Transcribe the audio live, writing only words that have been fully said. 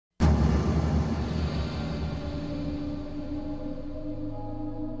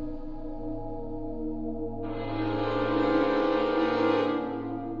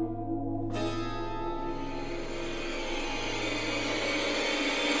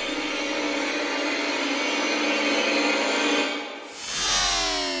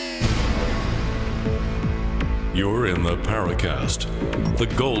You're in the Paracast, the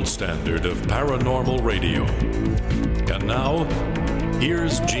gold standard of paranormal radio. And now,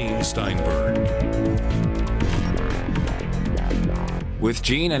 here's Gene Steinberg. With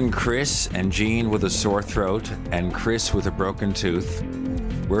Gene and Chris, and Gene with a sore throat, and Chris with a broken tooth,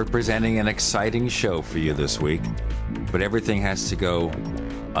 we're presenting an exciting show for you this week, but everything has to go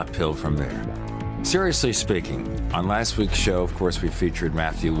uphill from there. Seriously speaking, on last week's show, of course, we featured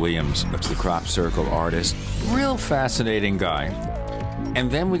Matthew Williams, who's the crop circle artist. Real fascinating guy.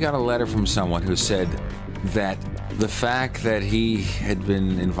 And then we got a letter from someone who said that the fact that he had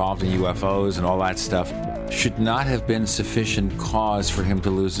been involved in UFOs and all that stuff should not have been sufficient cause for him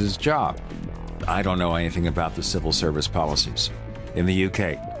to lose his job. I don't know anything about the civil service policies in the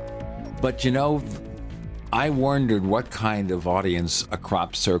UK. But, you know, I wondered what kind of audience a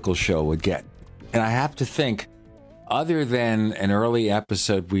crop circle show would get. And I have to think, other than an early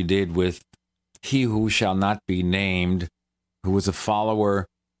episode we did with He Who Shall Not Be Named, who was a follower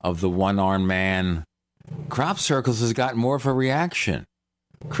of the one-armed man, crop circles has got more of a reaction.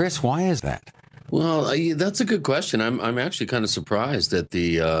 Chris, why is that? Well, that's a good question. I'm actually kind of surprised at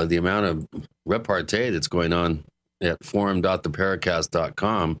the amount of repartee that's going on at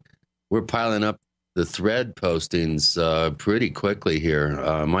forum.theparacast.com. We're piling up the thread postings pretty quickly here.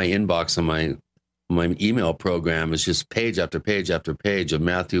 My inbox on my email program is just page after page after page of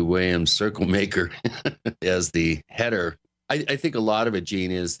Matthew Williams, Circle Maker, as the header. I think a lot of it,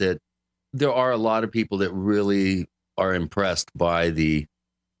 Gene, is that there are a lot of people that really are impressed by the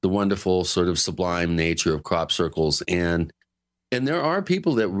wonderful sort of sublime nature of crop circles. And there are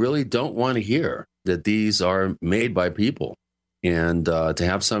people that really don't want to hear that these are made by people. And to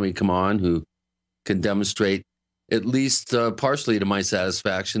have somebody come on who can demonstrate, at least partially to my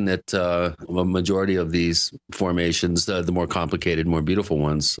satisfaction, that a majority of these formations, the more complicated, more beautiful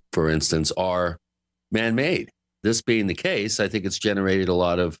ones, for instance, are man-made. This being the case, I think it's generated a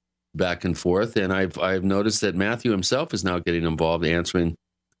lot of back and forth. And I've noticed that Matthew himself is now getting involved, answering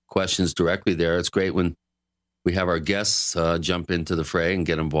questions directly there. It's great when we have our guests jump into the fray and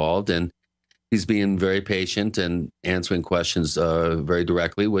get involved. And he's being very patient and answering questions very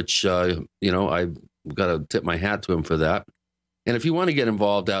directly, which, I've got to tip my hat to him for that. And if you want to get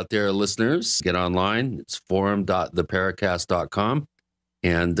involved out there, listeners, get online. It's forum.theparacast.com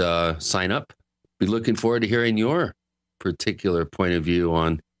and sign up. Be looking forward to hearing your particular point of view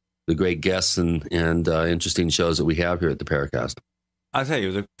on the great guests and interesting shows that we have here at the Paracast. I'll tell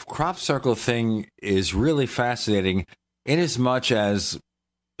you, the crop circle thing is really fascinating in as much as,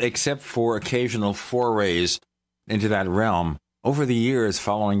 except for occasional forays into that realm, over the years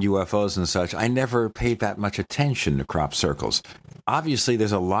following UFOs and such, I never paid that much attention to crop circles. Obviously,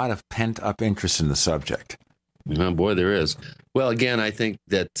 there's a lot of pent-up interest in the subject. Oh, boy, there is. Well, again, I think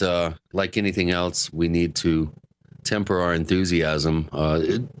that, like anything else, we need to temper our enthusiasm,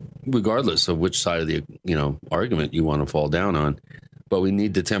 regardless of which side of the argument you want to fall down on. But we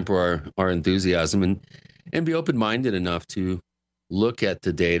need to temper our enthusiasm and be open-minded enough to look at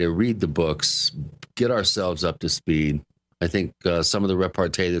the data, read the books, get ourselves up to speed. I think some of the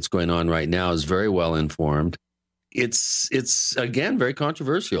repartee that's going on right now is very well informed. It's again, very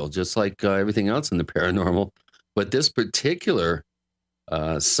controversial, just like everything else in the paranormal. But this particular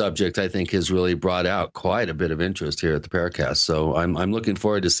subject, I think, has really brought out quite a bit of interest here at the Paracast. So I'm looking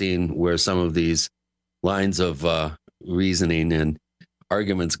forward to seeing where some of these lines of reasoning and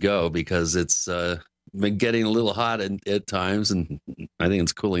arguments go, because it's been getting a little hot at times, and I think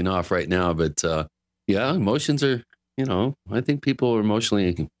it's cooling off right now. But emotions are, I think people are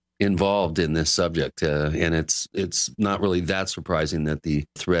emotionally involved in this subject, and it's not really that surprising that the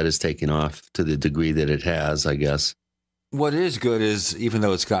thread is taking off to the degree that it has, I guess. What is good is, even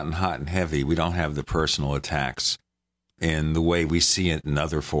though it's gotten hot and heavy, we don't have the personal attacks in the way we see it in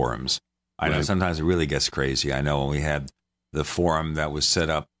other forums. I know sometimes it really gets crazy. I know when we had the forum that was set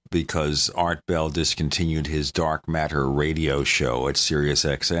up because Art Bell discontinued his dark matter radio show at Sirius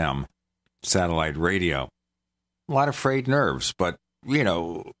XM, satellite radio. A lot of frayed nerves, but,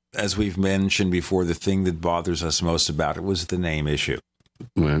 as we've mentioned before, the thing that bothers us most about it was the name issue.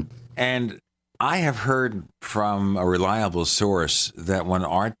 Right. And I have heard from a reliable source that when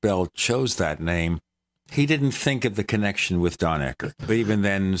Art Bell chose that name, he didn't think of the connection with Don Ecker. But even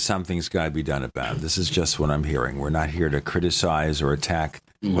then, something's got to be done about it. This is just what I'm hearing. We're not here to criticize or attack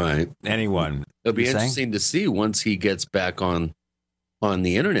anyone. It'll be interesting to see once he gets back on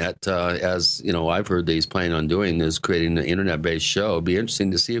the internet, as I've heard that he's planning on doing, is creating an internet-based show. It'll be interesting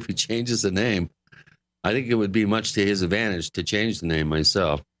to see if he changes the name. I think it would be much to his advantage to change the name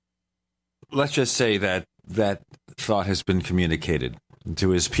myself. Let's just say that thought has been communicated. to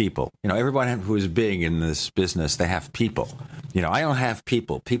his people. Everyone who is big in this business, they have people. I don't have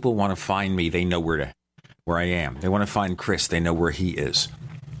people. People want to find me. They know where I am. They want to find Chris. They know where he is.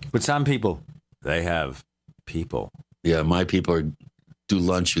 But some people, they have people. Yeah, my people do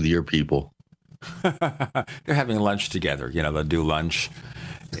lunch with your people. They're having lunch together. They'll do lunch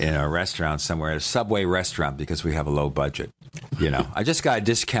in a restaurant somewhere, a Subway restaurant, because we have a low budget. I just got a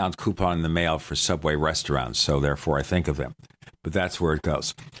discount coupon in the mail for Subway restaurants, so therefore I think of them. But that's where it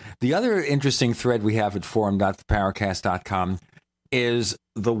goes. The other interesting thread we have at forum.theparacast.com is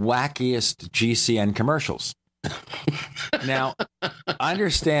the wackiest GCN commercials. Now,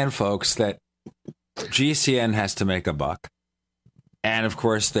 understand, folks, that GCN has to make a buck. And, of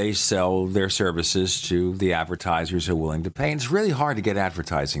course, they sell their services to the advertisers who are willing to pay. And it's really hard to get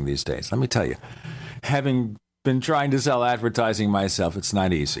advertising these days. Let me tell you, having been trying to sell advertising myself, it's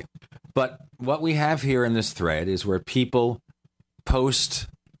not easy. But what we have here in this thread is where people post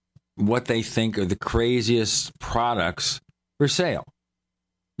what they think are the craziest products for sale.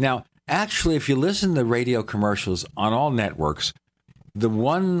 Now, actually, if you listen to radio commercials on all networks, the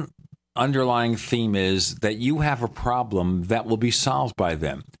one underlying theme is that you have a problem that will be solved by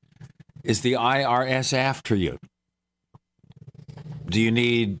them. Is the IRS after you? Do you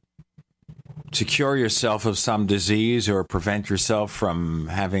need to cure yourself of some disease or prevent yourself from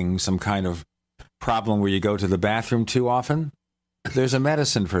having some kind of problem where you go to the bathroom too often? There's a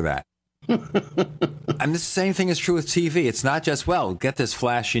medicine for that. And the same thing is true with TV. It's not just, get this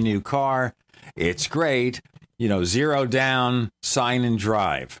flashy new car. It's great. 0 down, sign and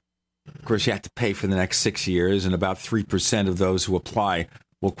drive. Of course, you have to pay for the next 6 years, and about 3% of those who apply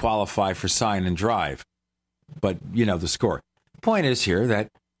will qualify for sign and drive. But, the score. Point is here that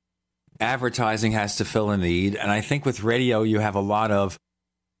advertising has to fill a need, and I think with radio you have a lot of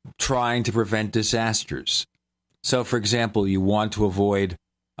trying to prevent disasters. So, for example, you want to avoid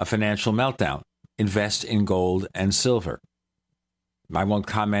a financial meltdown. Invest in gold and silver. I won't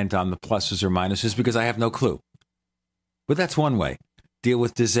comment on the pluses or minuses because I have no clue. But that's one way. Deal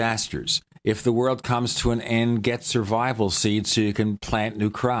with disasters. If the world comes to an end, get survival seeds so you can plant new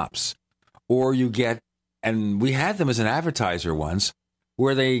crops. Or you get, and we had them as an advertiser once,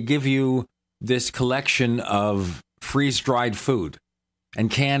 where they give you this collection of freeze-dried food and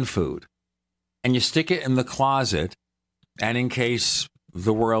canned food. And you stick it in the closet, and in case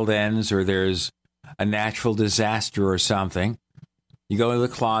the world ends or there's a natural disaster or something, you go to the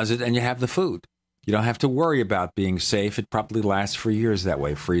closet and you have the food. You don't have to worry about being safe. It probably lasts for years that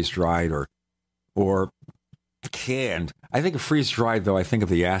way, freeze-dried or canned. I think of freeze-dried, though, I think of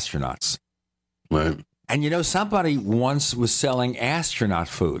the astronauts. Right. And, somebody once was selling astronaut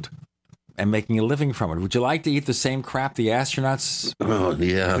food and making a living from it. Would you like to eat the same crap the astronauts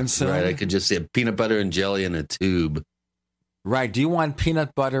consume? Right. I could just say peanut butter and jelly in a tube. Right. Do you want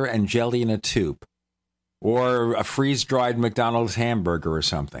peanut butter and jelly in a tube? Or a freeze-dried McDonald's hamburger or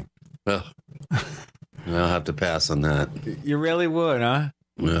something? Well, I'll have to pass on that. You really would, huh?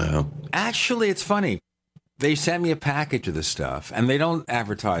 Yeah. Actually, it's funny. They sent me a package of this stuff, and they don't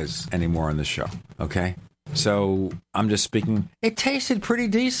advertise anymore on the show, okay? So I'm just speaking. It tasted pretty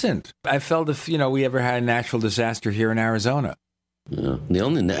decent. I felt if, we ever had a natural disaster here in Arizona. Yeah. The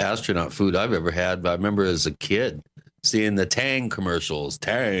only astronaut food I've ever had, I remember as a kid, seeing the Tang commercials.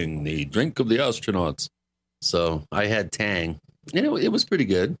 Tang, the drink of the astronauts. So I had Tang. It was pretty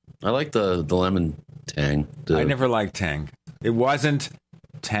good. I like the lemon Tang. I never liked Tang. It wasn't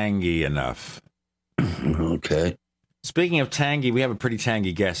tangy enough. Okay. Speaking of tangy, we have a pretty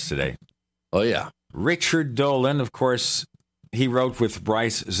tangy guest today. Oh, yeah. Richard Dolan, of course, he wrote with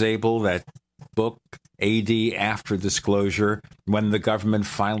Bryce Zabel that book, AD After Disclosure, when the government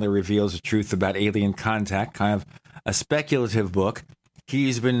finally reveals the truth about alien contact, kind of a speculative book.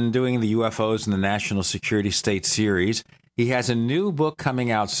 He's been doing the UFOs and the National Security State series. He has a new book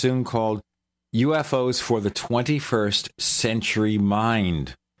coming out soon called UFOs for the 21st Century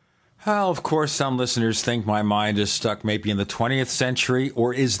Mind. Well, of course, some listeners think my mind is stuck maybe in the 20th century,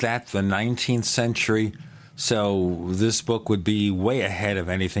 or is that the 19th century? So this book would be way ahead of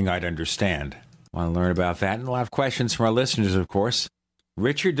anything I'd understand. Want to learn about that? And we'll have questions from our listeners, of course.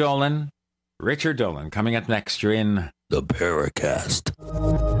 Richard Dolan, coming up next. You're in the Paracast.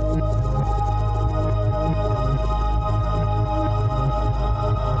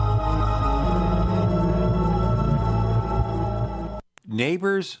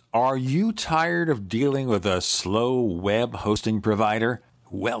 Neighbors, are you tired of dealing with a slow web hosting provider?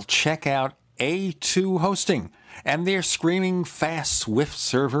 Well, check out A2 Hosting and their screaming fast Swift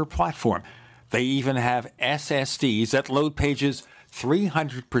server platform. They even have SSDs that load pages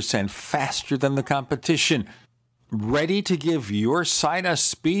 300% faster than the competition. Ready to give your site a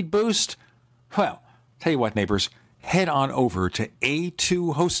speed boost? Well, tell you what, neighbors, head on over to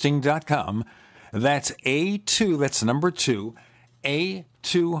a2hosting.com. That's A2, that's number 2,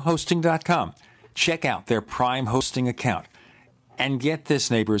 a2hosting.com. Check out their Prime hosting account. And get this,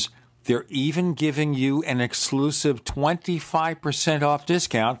 neighbors, they're even giving you an exclusive 25% off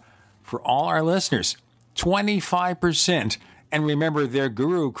discount for all our listeners. 25%. And remember, their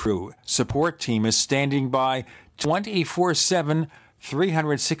Guru Crew support team is standing by 24/7,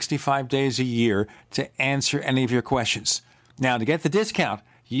 365 days a year to answer any of your questions. Now, to get the discount,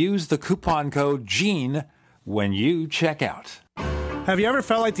 use the coupon code GENE when you check out. Have you ever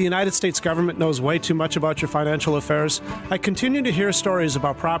felt like the United States government knows way too much about your financial affairs? I continue to hear stories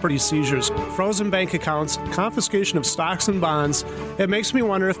about property seizures, frozen bank accounts, confiscation of stocks and bonds. It makes me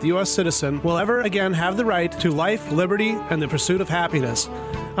wonder if the U.S. citizen will ever again have the right to life, liberty, and the pursuit of happiness.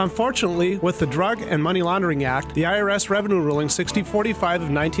 Unfortunately, with the Drug and Money Laundering Act, the IRS Revenue Ruling 6045 of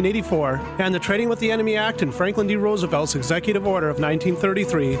 1984, and the Trading with the Enemy Act and Franklin D. Roosevelt's Executive Order of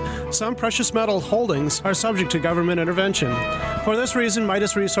 1933, some precious metal holdings are subject to government intervention. For this reason,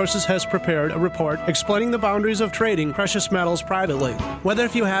 Midas Resources has prepared a report explaining the boundaries of trading precious metals privately. Whether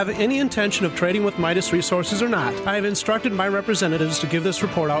if you have any intention of trading with Midas Resources or not, I have instructed my representatives to give this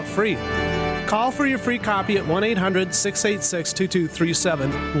report out free. Call for your free copy at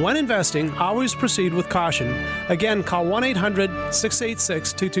 1-800-686-2237. When investing, always proceed with caution. Again, call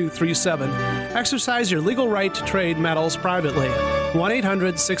 1-800-686-2237. Exercise your legal right to trade metals privately.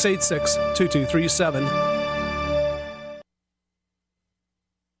 1-800-686-2237.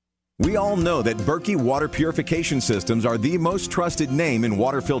 We all know that Berkey Water Purification Systems are the most trusted name in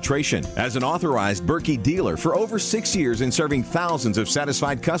water filtration. As an authorized Berkey dealer for over 6 years and serving thousands of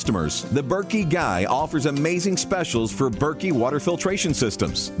satisfied customers, the Berkey Guy offers amazing specials for Berkey Water Filtration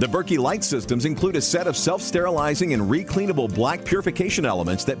Systems. The Berkey Light Systems include a set of self-sterilizing and recleanable black purification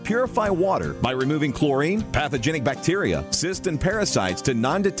elements that purify water by removing chlorine, pathogenic bacteria, cysts, and parasites to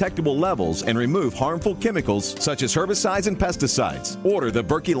non-detectable levels and remove harmful chemicals such as herbicides and pesticides. Order the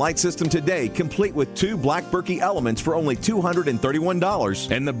Berkey Light System today, complete with 2 black Berkey elements for only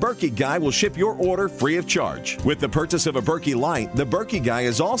 $231, and the Berkey Guy will ship your order free of charge. With the purchase of a Berkey Light, the Berkey Guy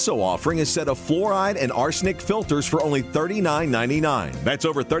is also offering a set of fluoride and arsenic filters for only $39.99. That's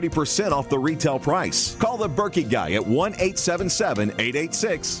over 30% off the retail price. Call the Berkey Guy at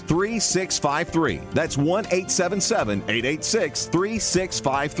 1-877-886-3653. That's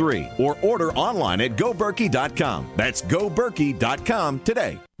 1-877-886-3653. Or order online at goberkey.com. That's goberkey.com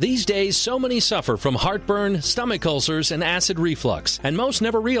today. These days, so many suffer from heartburn, stomach ulcers, and acid reflux, and most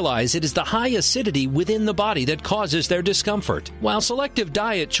never realize it is the high acidity within the body that causes their discomfort. While selective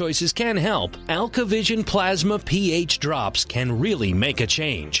diet choices can help, AlkaVision Plasma pH drops can really make a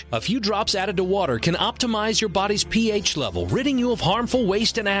change. A few drops added to water can optimize your body's pH level, ridding you of harmful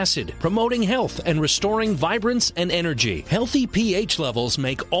waste and acid, promoting health and restoring vibrance and energy. Healthy pH levels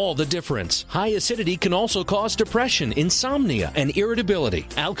make all the difference. High acidity can also cause depression, insomnia, and irritability.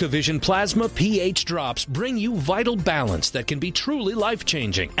 AlkaVision Plasma pH drops bring you vital balance that can be truly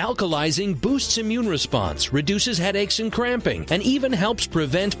life-changing. Alkalizing boosts immune response, reduces headaches and cramping, and even helps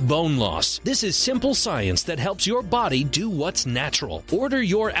prevent bone loss. This is simple science that helps your body do what's natural. Order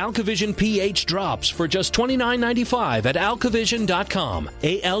your AlkaVision pH drops for just $29.95 at alkavision.com,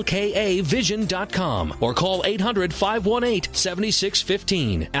 ALKAvision.com, or call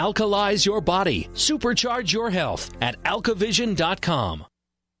 800-518-7615. Alkalize your body. Supercharge your health at alkavision.com.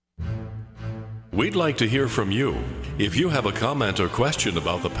 We'd like to hear from you. If you have a comment or question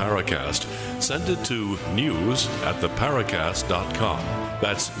about the Paracast, send it to news@theparacast.com.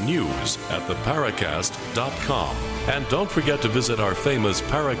 That's news@theparacast.com. And don't forget to visit our famous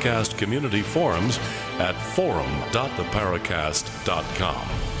Paracast community forums at forum.theparacast.com.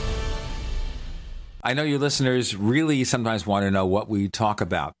 I know your listeners really sometimes want to know what we talk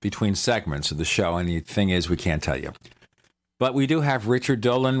about between segments of the show, and the thing is, we can't tell you. But we do have Richard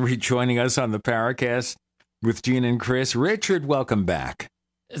Dolan rejoining us on the Paracast with Gene and Chris. Richard, welcome back.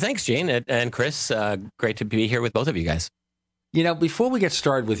 Thanks, Gene and Chris. Great to be here with both of you guys. You know, before we get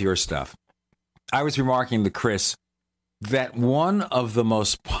started with your stuff, I was remarking to Chris that one of the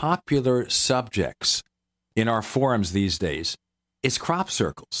most popular subjects in our forums these days is crop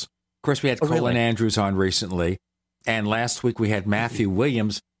circles. Of course, we had Colin Andrews on recently, and last week we had Matthew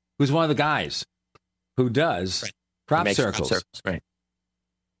Williams, who's one of the guys who does crop circles. Right.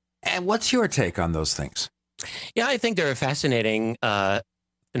 And what's your take on those things? Yeah, I think they're a fascinating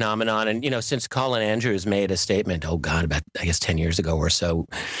phenomenon. And, since Colin Andrews made a statement, about, 10 years ago or so,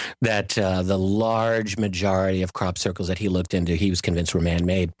 that the large majority of crop circles that he looked into, he was convinced were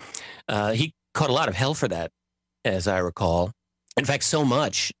man-made. He caught a lot of hell for that. as I recall. In fact, so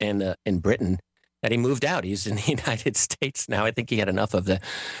much in Britain that he moved out. He's in the United States now. I think he had enough of the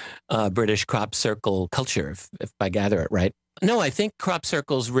British crop circle culture, if I gather it right. No, I think crop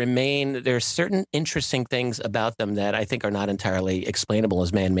circles remain. There are certain interesting things about them that I think are not entirely explainable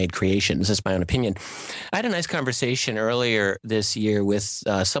as man-made creations. That's my own opinion. I had a nice conversation earlier this year with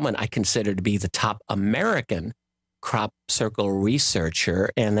someone I consider to be the top American crop circle researcher,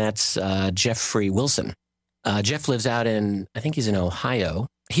 and that's Jeffrey Wilson. Jeff lives out in, I think he's in Ohio.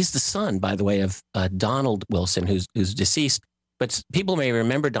 He's the son, by the way, of Donald Wilson, who's deceased. But people may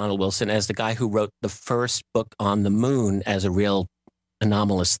remember Donald Wilson as the guy who wrote the first book on the moon as a real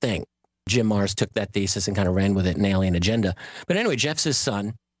anomalous thing. Jim Marrs took that thesis and kind of ran with it in Alien Agenda. But anyway, Jeff's his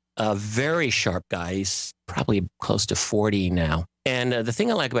son, a very sharp guy. He's probably close to 40 now. And the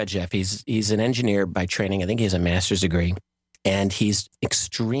thing I like about Jeff, he's an engineer by training. I think he has a master's degree. And he's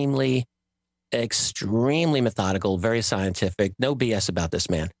extremely methodical, very scientific, no BS about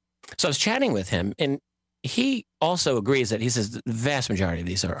this man. So I was chatting with him, and he also agrees that he says the vast majority of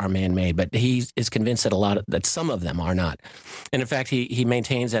these are man-made, but he is convinced that some of them are not. And in fact, he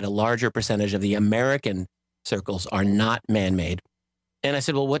maintains that a larger percentage of the American circles are not man-made. And I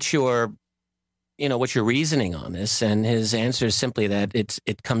said, well, what's your reasoning on this? And his answer is simply that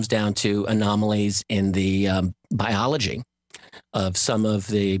it comes down to anomalies in the biology of some of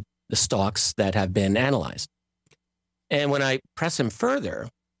the stalks that have been analyzed. And when I press him further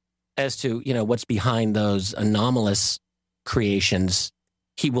as to, what's behind those anomalous creations,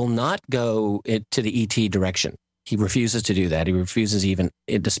 he will not go to the ET direction. He refuses to do that. He refuses even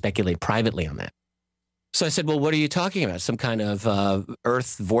to speculate privately on that. So I said, well, what are you talking about? Some kind of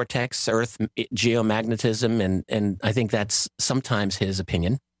Earth vortex, Earth geomagnetism? And I think that's sometimes his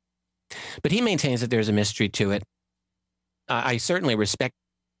opinion. But he maintains that there's a mystery to it. I certainly respect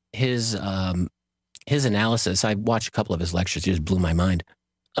his analysis. I watched a couple of his lectures. He just blew my mind.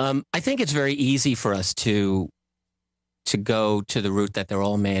 I think it's very easy for us to go to the route that they're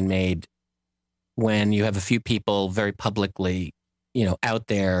all man-made when you have a few people very publicly, out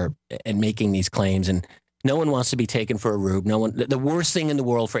there and making these claims, and no one wants to be taken for a rube. The worst thing in the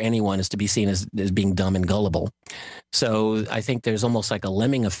world for anyone is to be seen as being dumb and gullible. So I think there's almost like a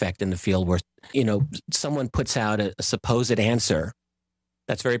lemming effect in the field where, someone puts out a supposed answer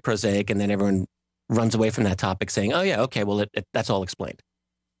that's very prosaic, and then everyone runs away from that topic saying, oh yeah, okay, well, that's all explained.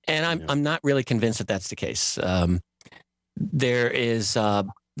 And I'm not really convinced that that's the case. There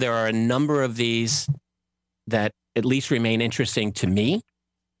are a number of these that at least remain interesting to me.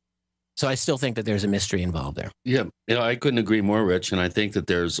 So I still think that there's a mystery involved there. Yeah, I couldn't agree more, Rich. And I think that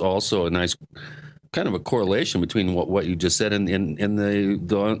there's also a nice kind of a correlation between what you just said and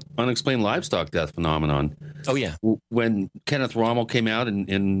the unexplained livestock death phenomenon. Oh, yeah. When Kenneth Rommel came out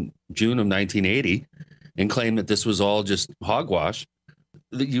in June of 1980 and claimed that this was all just hogwash,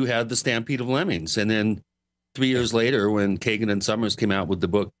 you had the stampede of lemmings. And then 3 years later, when Kagan and Summers came out with the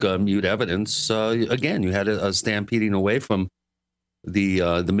book Mute Evidence, again, you had a stampeding away from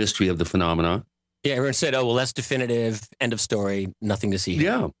the mystery of the phenomena. Yeah, everyone said, oh, well, that's definitive, end of story, nothing to see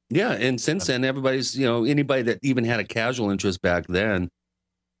here. Yeah. And since then, everybody's, anybody that even had a casual interest back then,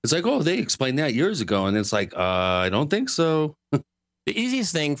 it's like, oh, they explained that years ago. And it's like, I don't think so. The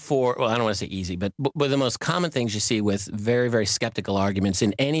easiest thing I don't want to say easy, but the most common things you see with very, very skeptical arguments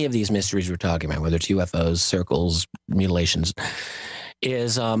in any of these mysteries we're talking about, whether it's UFOs, circles, mutilations,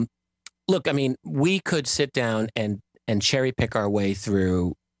 is, look, I mean, we could sit down and cherry pick our way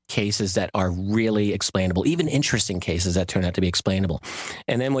through cases that are really explainable, even interesting cases that turn out to be explainable.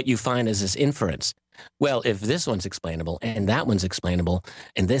 And then what you find is this inference. Well, if this one's explainable and that one's explainable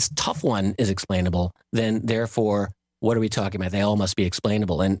and this tough one is explainable, then therefore, what are we talking about? They all must be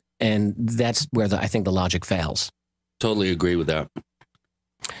explainable. And that's where I think the logic fails. Totally agree with that.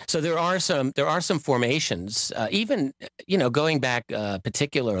 So there are some formations, even, going back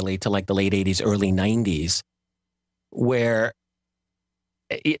particularly to like the late 80s, early 90s, where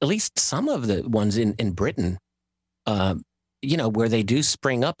at least some of the ones in Britain, where they do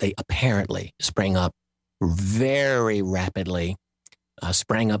spring up, they apparently sprang up very rapidly, a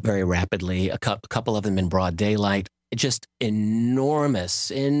couple of them in broad daylight. Just enormous.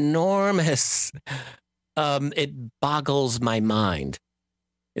 It boggles my mind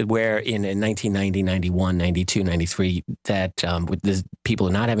where in 1990, 91, 92, 93, that with the people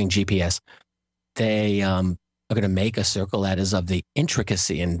not having GPS, they are going to make a circle that is of the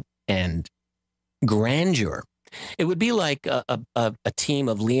intricacy and grandeur. It would be like a team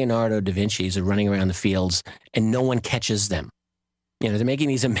of Leonardo da Vinci's are running around the fields and no one catches them. They're making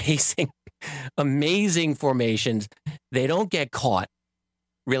these amazing formations. They don't get caught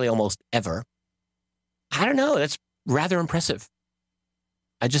really almost ever. I don't know. That's rather impressive.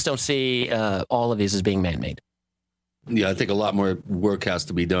 I just don't see all of these as being man-made. Yeah, I think a lot more work has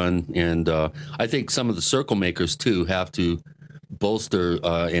to be done. And I think some of the circle makers, too, have to bolster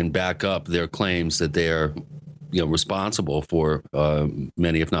and back up their claims that they are responsible for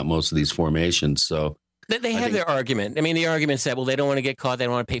many, if not most, of these formations. So they have their argument. I mean, the argument said, well, they don't want to get caught. They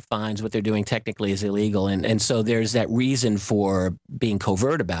don't want to pay fines. What they're doing technically is illegal. And so there's that reason for being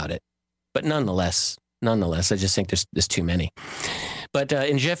covert about it. But nonetheless, I just think there's too many. But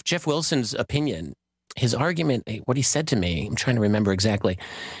in Jeff Wilson's opinion, his argument, what he said to me, I'm trying to remember exactly,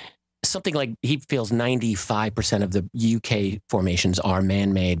 something like he feels 95% of the UK formations are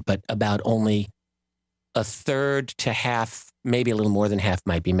man-made, but about only a third to half, maybe a little more than half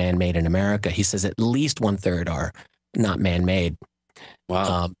might be man-made in America. He says at least 1/3 are not man-made.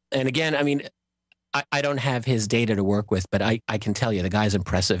 Wow. And again, I mean, I don't have his data to work with, but I can tell you the guy's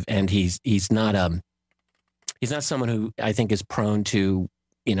impressive, and he's not someone who I think is prone to,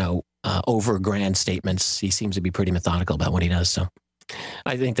 over grand statements. He seems to be pretty methodical about what he does. So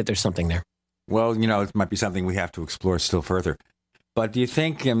I think that there's something there. Well, it might be something we have to explore still further. But do you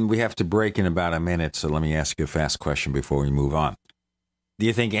think, and we have to break in about a minute, so let me ask you a fast question before we move on. Do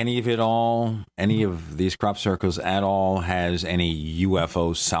you think any of these crop circles at all has any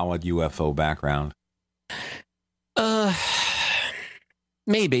solid UFO background?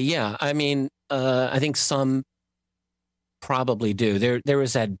 Maybe, yeah. I mean, I think some probably do. There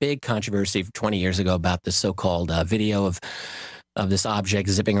was that big controversy 20 years ago about the so-called video of this object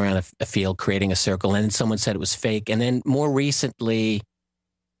zipping around a field, creating a circle, and someone said it was fake. And then more recently,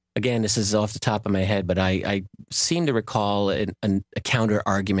 again, this is off the top of my head, but I seem to recall a counter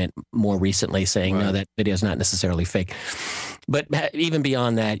argument more recently saying, no, that video is not necessarily fake. But even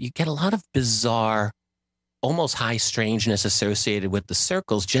beyond that, you get a lot of bizarre, almost high strangeness associated with the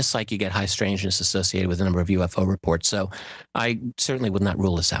circles, just like you get high strangeness associated with a number of UFO reports. So I certainly would not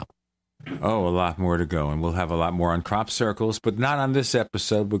rule this out. Oh, a lot more to go, and we'll have a lot more on crop circles, but not on this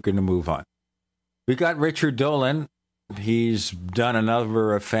episode. We're going to move on. We got Richard Dolan. He's done a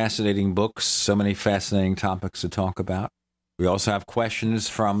number of fascinating books, so many fascinating topics to talk about. We also have questions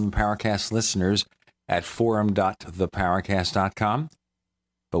from Paracast listeners at forum.theparacast.com.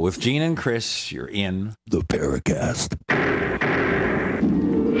 But with Gene and Chris, you're in the Paracast.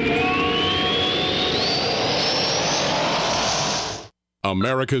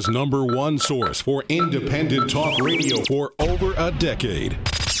 America's #1 source for independent talk radio for over a decade.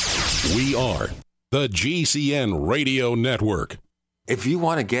 We are the GCN Radio Network. If you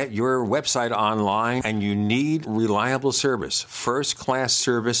want to get your website online and you need reliable service, first-class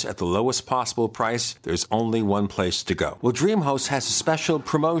service at the lowest possible price, there's only one place to go. Well, DreamHost has a special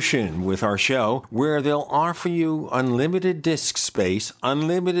promotion with our show where they'll offer you unlimited disk space,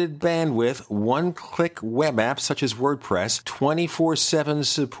 unlimited bandwidth, one-click web apps such as WordPress, 24/7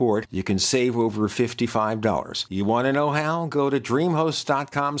 support. You can save over $55. You want to know how? Go to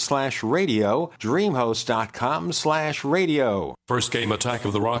dreamhost.com/radio, dreamhost.com/radio. First came Attack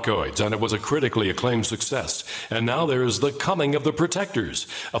of the Rockoids, and it was a critically acclaimed success. And now there's The Coming of the Protectors.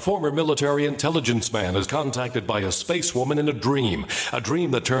 A former military intelligence man is contacted by a space woman in a dream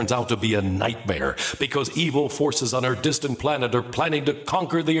that turns out to be a nightmare because evil forces on her distant planet are planning to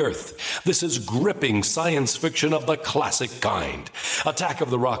conquer the Earth. This is gripping science fiction of the classic kind. Attack of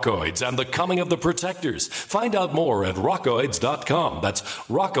the Rockoids and The Coming of the Protectors. Find out more at rockoids.com. That's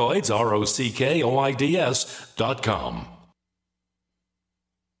Rockoids, ROCKOIDS.com.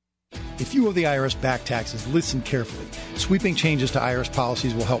 If you owe the IRS back taxes, listen carefully. Sweeping changes to IRS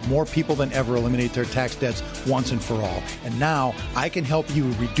policies will help more people than ever eliminate their tax debts once and for all. And now I can help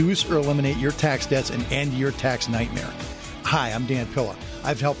you reduce or eliminate your tax debts and end your tax nightmare. Hi, I'm Dan Pilla.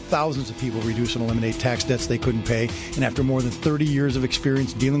 I've helped thousands of people reduce and eliminate tax debts they couldn't pay. And after more than 30 years of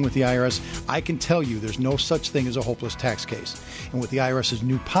experience dealing with the IRS, I can tell you there's no such thing as a hopeless tax case. And with the IRS's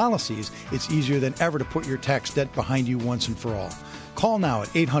new policies, it's easier than ever to put your tax debt behind you once and for all. Call now at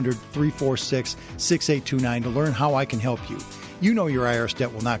 800-346-6829 to learn how I can help you. You know your IRS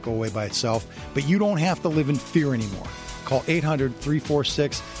debt will not go away by itself, but you don't have to live in fear anymore. Call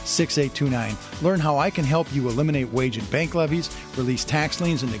 800-346-6829. Learn how I can help you eliminate wage and bank levies, release tax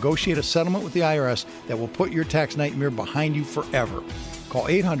liens, and negotiate a settlement with the IRS that will put your tax nightmare behind you forever. Call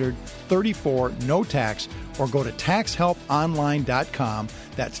 800-34-NO-TAX or go to taxhelponline.com.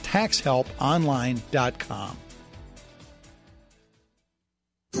 That's taxhelponline.com.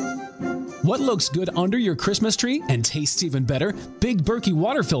 What looks good under your Christmas tree and tastes even better? Big Berkey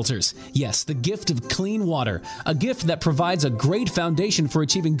water filters. Yes, the gift of clean water. A gift that provides a great foundation for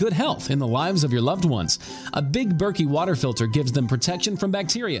achieving good health in the lives of your loved ones. A Big Berkey water filter gives them protection from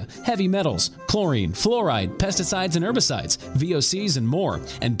bacteria, heavy metals, chlorine, fluoride, pesticides and herbicides, VOCs, and more.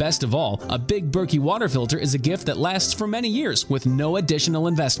 And best of all, a Big Berkey water filter is a gift that lasts for many years with no additional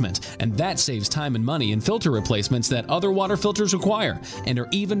investment. And that saves time and money in filter replacements that other water filters require, and are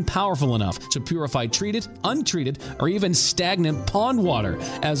even powerful enough to purify treated, untreated, or even stagnant pond water.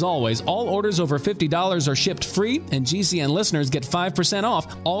 As always, all orders over $50 are shipped free, and GCN listeners get 5%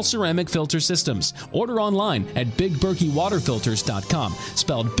 off all ceramic filter systems. Order online at BigBerkeyWaterFilters.com,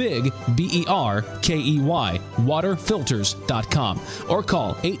 spelled Big, B-E-R-K-E-Y, waterfilters.com, or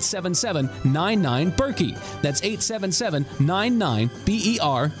call 877-99-BERKEY. That's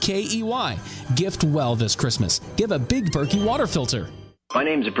 877-99-BERKEY. Gift well this Christmas. Give a Big Berkey water filter. My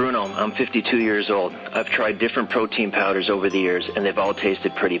name's Bruno. I'm 52 years old. I've tried different protein powders over the years, and they've all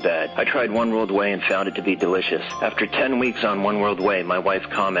tasted pretty bad. I tried One World Whey and found it to be delicious. After 10 weeks on One World Whey, my wife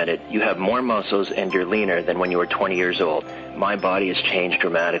commented, "You have more muscles and you're leaner than when you were 20 years old." My body has changed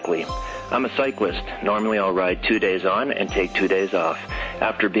dramatically. I'm a cyclist. Normally I'll ride 2 days on and take 2 days off.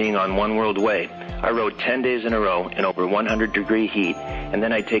 After being on One World Whey, I rode 10 days in a row in over 100-degree heat, and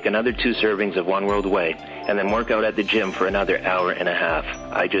then I'd take another 2 servings of One World Whey, and then work out at the gym for another hour and a half.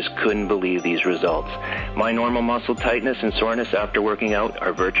 I just couldn't believe these results. My normal muscle tightness and soreness after working out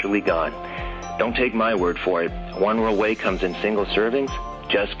are virtually gone. Don't take my word for it. One World Whey comes in single servings.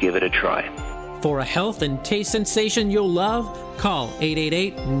 Just give it a try. For a health and taste sensation you'll love, call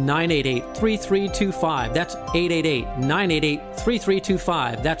 888-988-3325. That's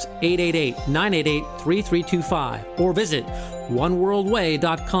 888-988-3325. That's 888-988-3325. Or visit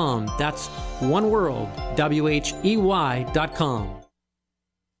oneworldwhey.com. That's oneworld.com.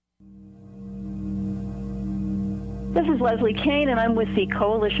 This is Leslie Kane, and I'm with the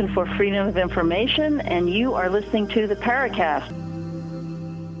Coalition for Freedom of Information, and you are listening to the Paracast.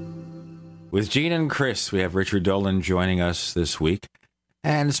 With Gene and Chris, we have Richard Dolan joining us this week.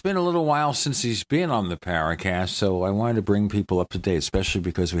 And it's been a little while since he's been on the Paracast, so I wanted to bring people up to date, especially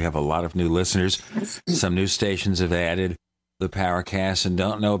because we have a lot of new listeners. Some new stations have added the Paracast and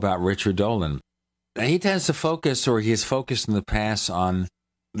don't know about Richard Dolan. He tends to focus, or he has focused in the past, on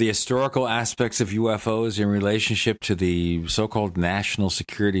the historical aspects of UFOs in relationship to the so-called national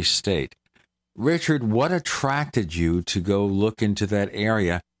security state. Richard, what attracted you to go look into that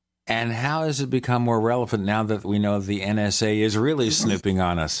area? And how has it become more relevant now that we know the NSA is really snooping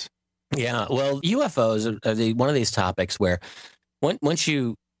on us? Yeah, well, UFOs are one of these topics where once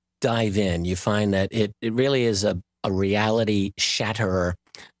you dive in, you find that it really is a reality shatterer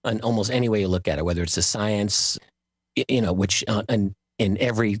in almost any way you look at it, whether it's the science, which in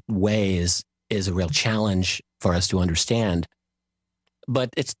every way is a real challenge for us to understand. But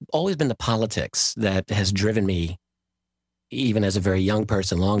it's always been the politics that has driven me. Even as a very young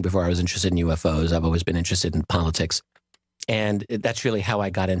person, long before I was interested in UFOs, I've always been interested in politics. And that's really how I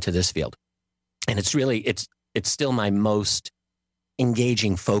got into this field. And it's still my most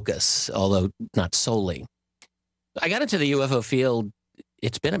engaging focus, although not solely. I got into the UFO field,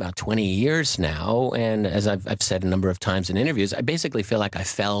 it's been about 20 years now. And as I've said a number of times in interviews, I basically feel like I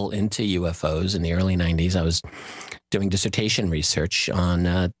fell into UFOs in the early 90s. I was doing dissertation research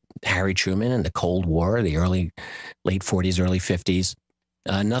on Harry Truman and the Cold War, the late 40s, early 50s.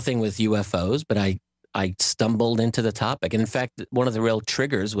 Nothing with UFOs, but I stumbled into the topic. And in fact, one of the real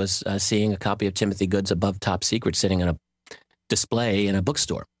triggers was seeing a copy of Timothy Good's Above Top Secret sitting on a display in a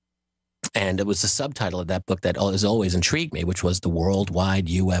bookstore. And it was the subtitle of that book that has always intrigued me, which was The Worldwide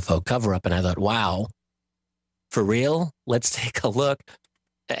UFO Cover-Up. And I thought, wow, for real? Let's take a look.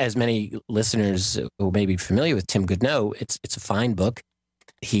 As many listeners who may be familiar with Tim Good know, it's a fine book.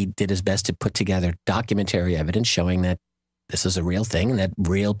 He did his best to put together documentary evidence showing that this is a real thing and that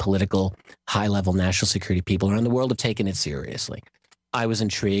real political, high-level national security people around the world have taken it seriously. I was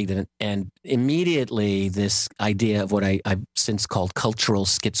intrigued, and immediately this idea of what I've since called cultural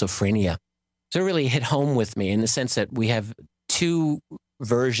schizophrenia, so it really hit home with me in the sense that we have two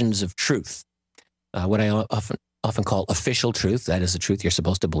versions of truth, what I often call official truth, that is the truth you're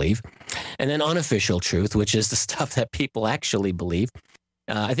supposed to believe, and then unofficial truth, which is the stuff that people actually believe.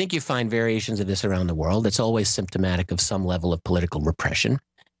 I think you find variations of this around the world. It's always symptomatic of some level of political repression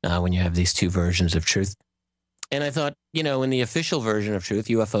when you have these two versions of truth. And I thought, in the official version of truth,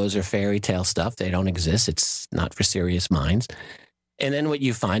 UFOs are fairy tale stuff. They don't exist. It's not for serious minds. And then what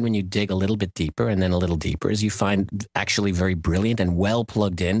you find when you dig a little bit deeper and then a little deeper is you find actually very brilliant and well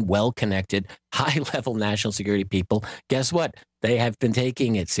plugged in, well connected, high level national security people. Guess what? They have been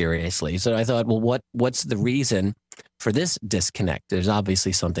taking it seriously. So I thought, well, what's the reason for this disconnect? There's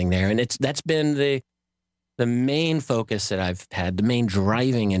obviously something there. And that's been the main focus that I've had, the main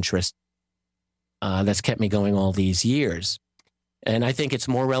driving interest that's kept me going all these years. And I think it's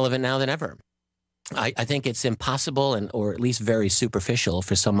more relevant now than ever. I think it's impossible or at least very superficial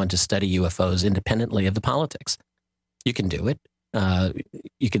for someone to study UFOs independently of the politics. You can do it.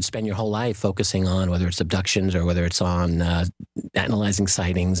 You can spend your whole life focusing on whether it's abductions or whether it's on analyzing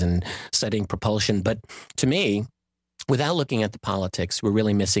sightings and studying propulsion. But to me, without looking at the politics, we're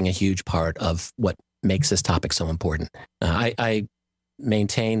really missing a huge part of what makes this topic so important. I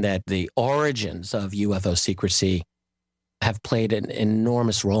maintain that the origins of UFO secrecy have played an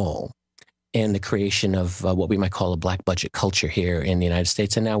enormous role in the creation of what we might call a black budget culture here in the United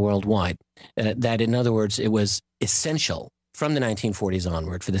States and now worldwide. That, in other words, it was essential from the 1940s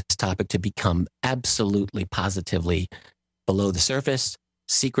onward for this topic to become absolutely, positively below the surface,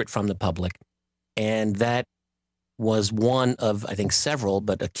 secret from the public. And that was one of, I think, several,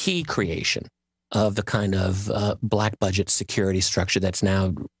 but a key creation of the kind of black budget security structure that's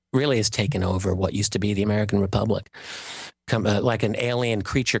now really has taken over what used to be the American Republic. Like an alien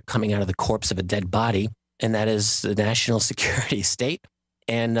creature coming out of the corpse of a dead body, and that is the national security state.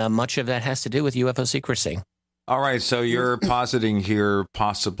 And much of that has to do with UFO secrecy. All right, so you're positing here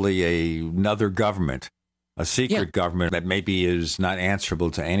possibly another government, a secret government that maybe is not answerable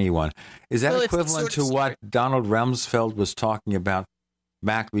to anyone. Is that equivalent to what Donald Rumsfeld was talking about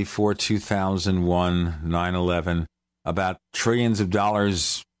back before 2001, 9/11, about trillions of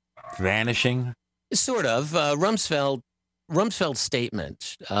dollars vanishing? Sort of. Rumsfeld's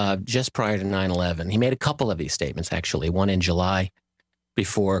statement just prior to 9/11, he made a couple of these statements, actually, one in July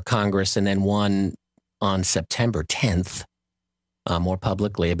before Congress and then one on September 10th, more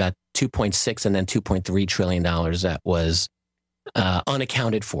publicly, about 2.6 and then $2.3 trillion that was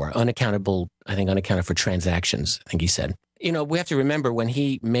unaccounted for, unaccounted for transactions, I think he said. You know, we have to remember when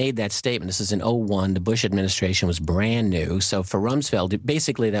he made that statement, this is in 2001, the Bush administration was brand new. So for Rumsfeld,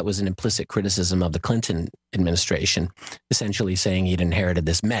 basically that was an implicit criticism of the Clinton administration, essentially saying he'd inherited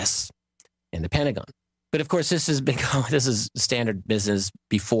this mess in the Pentagon. But of course, this is standard business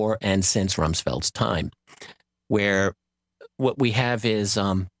before and since Rumsfeld's time, where what we have is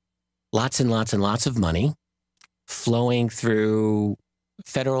lots and lots and lots of money flowing through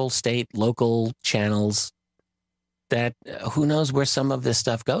federal, state, local channels that who knows where some of this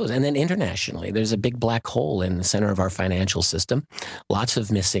stuff goes. And then internationally, there's a big black hole in the center of our financial system, lots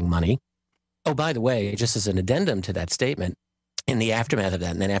of missing money. Oh, by the way, just as an addendum to that statement, in the aftermath of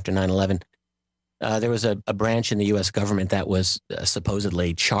that, and then after 9/11, there was a branch in the U.S. government that was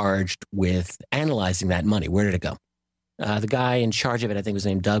supposedly charged with analyzing that money. Where did it go? The guy in charge of it, I think, was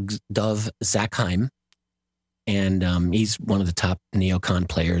named Dov Zakheim, and he's one of the top neocon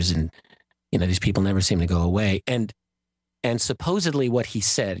players. And you know, these people never seem to go away. And supposedly, what he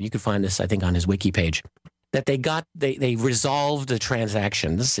said, you could find this, I think, on his wiki page, that they resolved the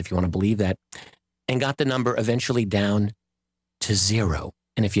transactions, if you want to believe that, and got the number eventually down to zero.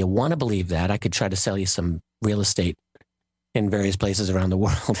 And if you want to believe that, I could try to sell you some real estate in various places around the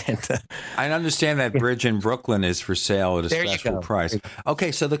world. And I understand that bridge in Brooklyn is for sale at a special price.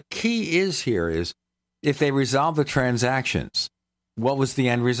 Okay, so the key is if they resolve the transactions, what was the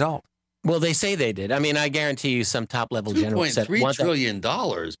end result? Well, they say they did. I mean, I guarantee you some top-level general said, $2.3 trillion.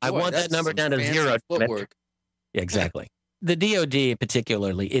 I want that number down to zero. Yeah, exactly. The DOD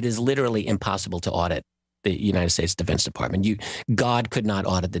particularly, it is literally impossible to audit the United States Defense Department. God could not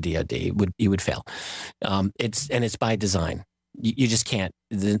audit the DOD. You would fail. It's by design. You just can't.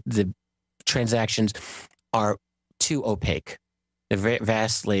 The transactions are too opaque. They're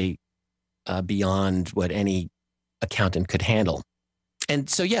vastly beyond what any accountant could handle. And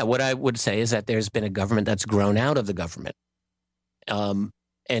so, yeah, what I would say is that there's been a government that's grown out of the government.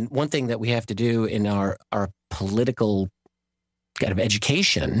 And one thing that we have to do in our political kind of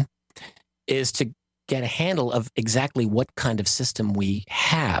education is to get a handle of exactly what kind of system we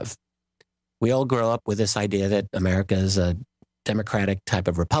have. We all grow up with this idea that America is a democratic type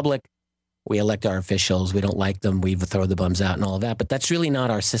of republic. We elect our officials. We don't like them. We throw the bums out and all of that. But that's really not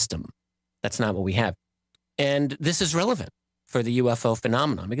our system. That's not what we have. And this is relevant for the UFO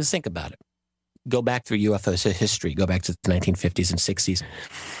phenomenon, because think about it. Go back through UFO history, go back to the 1950s and 60s,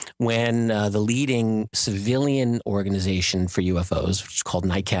 when the leading civilian organization for UFOs, which is called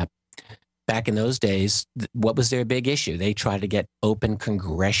NICAP, back in those days, what was their big issue? They tried to get open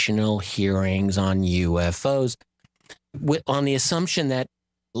congressional hearings on UFOs. on the assumption that,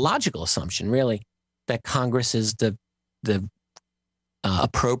 logical assumption really, that Congress is the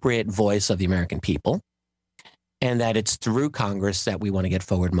appropriate voice of the American people, and that it's through Congress that we want to get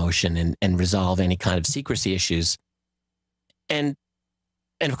forward motion and resolve any kind of secrecy issues. And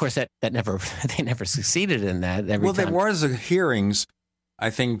of course, that never they never succeeded in that. There was hearings. I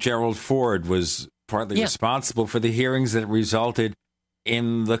think Gerald Ford was partly responsible for the hearings that resulted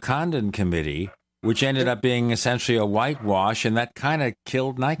in the Condon Committee, which ended up being essentially a whitewash, and that kind of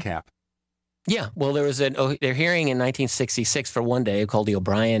killed NICAP. Yeah, well, there was their hearing in 1966 for one day called the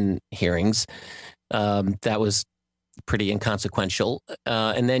O'Brien hearings. That was pretty inconsequential.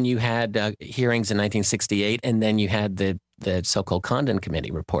 And then you had hearings in 1968, and then you had the so-called Condon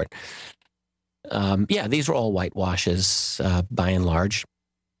Committee report. These were all whitewashes by and large.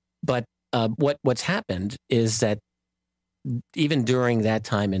 But what's happened is that even during that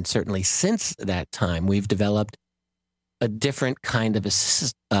time, and certainly since that time, we've developed a different kind of a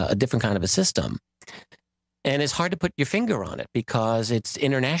system, and it's hard to put your finger on it because it's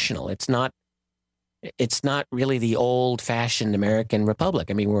international. It's not really the old-fashioned American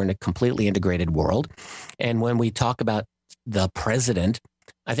republic. I mean, we're in a completely integrated world, and when we talk about the president,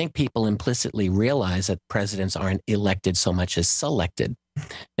 I think people implicitly realize that presidents aren't elected so much as selected,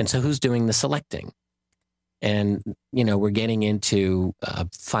 and so who's doing the selecting? And, we're getting into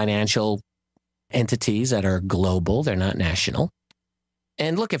financial entities that are global. They're not national.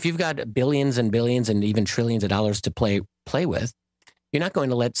 And look, if you've got billions and billions and even trillions of dollars to play with, you're not going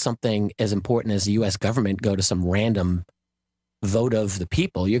to let something as important as the U.S. government go to some random vote of the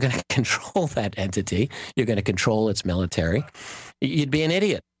people. You're going to control that entity. You're going to control its military. You'd be an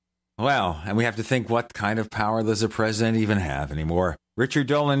idiot. Well, and we have to think, what kind of power does a president even have anymore? Richard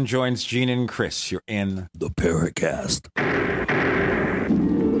Dolan joins Gene and Chris. You're in the Paracast.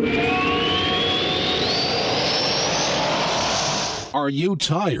 Are you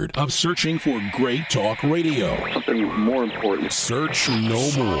tired of searching for great talk radio? Something more important. Search no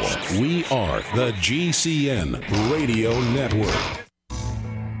more. We are the GCN Radio Network.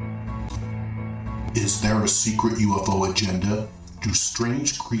 Is there a secret UFO agenda? Do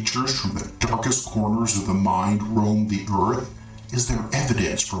strange creatures from the darkest corners of the mind roam the earth? Is there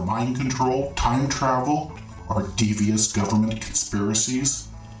evidence for mind control, time travel, or devious government conspiracies?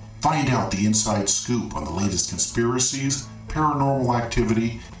 Find out the inside scoop on the latest conspiracies, paranormal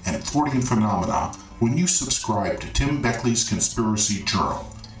activity, and Freudian phenomena when you subscribe to Tim Beckley's Conspiracy Journal.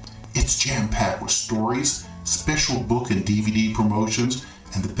 It's jam-packed with stories, special book and DVD promotions,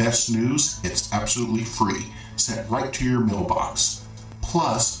 and the best news, it's absolutely free, sent right to your mailbox.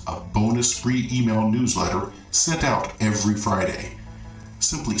 Plus, a bonus free email newsletter sent out every Friday.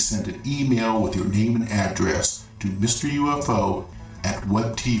 Simply send an email with your name and address to Mr. UFO at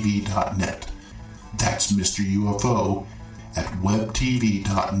webtv.net. That's Mr. UFO at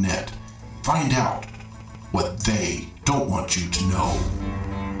webtv.net. Find out what they don't want you to know.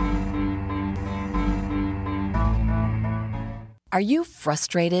 Are you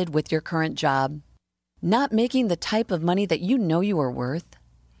frustrated with your current job? Not making the type of money that you know you are worth?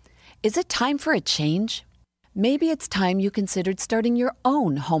 Is it time for a change? Maybe it's time you considered starting your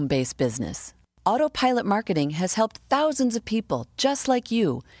own home-based business. Autopilot Marketing has helped thousands of people just like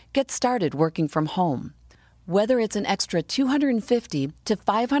you get started working from home. Whether it's an extra $250 to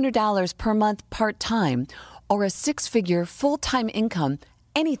 $500 per month part-time or a six-figure full-time income,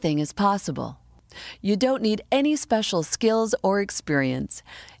 anything is possible. You don't need any special skills or experience.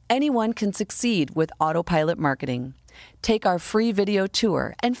 Anyone can succeed with Autopilot Marketing. Take our free video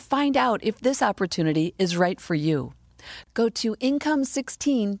tour and find out if this opportunity is right for you. Go to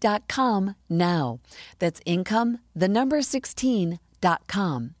income16.com now. That's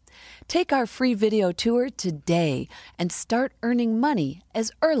income16.com. Take our free video tour today and start earning money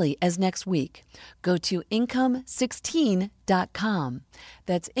as early as next week. Go to income16.com.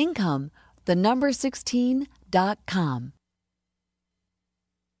 That's income16.com.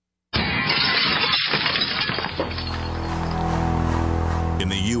 In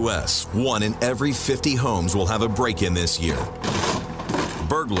the U.S., 1 in every 50 homes will have a break-in this year.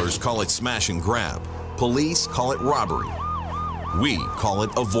 Burglars call it smash and grab. Police call it robbery. We call it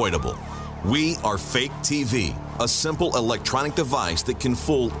avoidable. We are Fake TV, a simple electronic device that can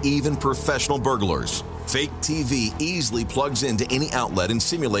fool even professional burglars. Fake TV easily plugs into any outlet and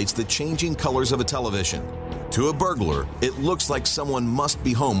simulates the changing colors of a television. To a burglar, it looks like someone must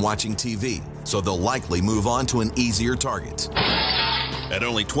be home watching TV, so they'll likely move on to an easier target. At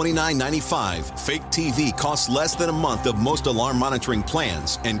only $29.95, Fake TV costs less than a month of most alarm monitoring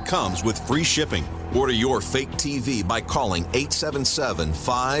plans and comes with free shipping. Order your Fake TV by calling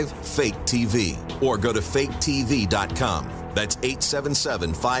 877-5-FAKE-TV or go to faketv.com. That's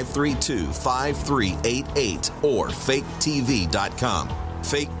 877-532-5388 or faketv.com.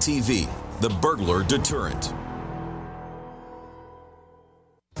 Fake TV, the burglar deterrent.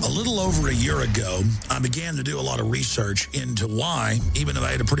 A little over a year ago, I began to do a lot of research into why, even if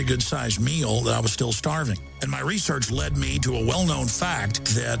I had a pretty good-sized meal, that I was still starving. And my research led me to a well-known fact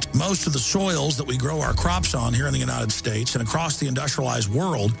that most of the soils that we grow our crops on here in the United States and across the industrialized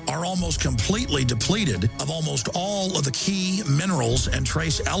world are almost completely depleted of almost all of the key minerals and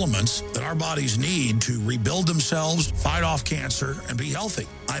trace elements that our bodies need to rebuild themselves, fight off cancer, and be healthy.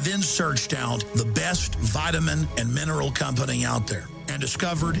 I then searched out the best vitamin and mineral company out there and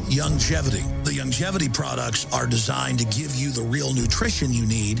discovered Youngevity. The Youngevity products are designed to give you the real nutrition you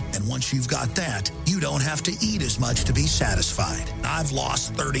need, and once you've got that, you don't have to eat as much to be satisfied. I've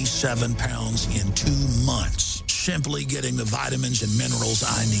lost 37 pounds in 2 months, simply getting the vitamins and minerals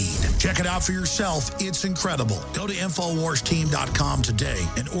I need. Check it out for yourself. It's incredible. Go to InfoWarsTeam.com today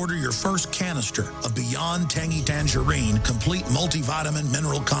and order your first canister of Beyond Tangy Tangerine Complete Multivitamin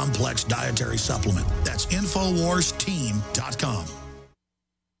Mineral Complex Dietary Supplement. That's InfoWarsTeam.com.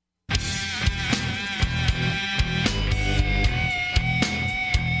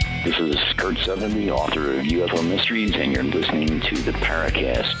 This is Kurt Sutherland, the author of UFO Mysteries, and you're listening to the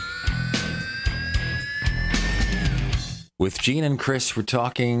Paracast. With Gene and Chris, we're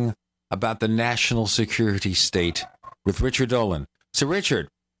talking about the national security state with Richard Dolan. So, Richard,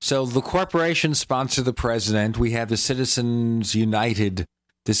 the corporations sponsor the president. We have the Citizens United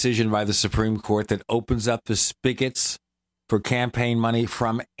decision by the Supreme Court that opens up the spigots for campaign money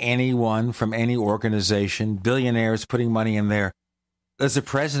from anyone, from any organization, billionaires putting money in there. Does the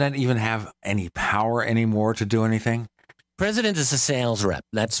president even have any power anymore to do anything? President is a sales rep.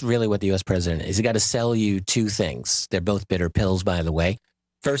 That's really what the U.S. president is. He's got to sell you two things. They're both bitter pills, by the way.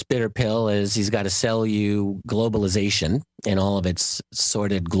 First bitter pill is he's got to sell you globalization in all of its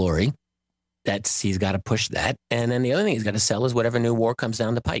sordid glory. He's got to push that. And then the other thing he's got to sell is whatever new war comes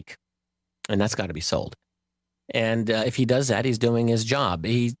down the pike. And that's got to be sold. And if he does that, he's doing his job.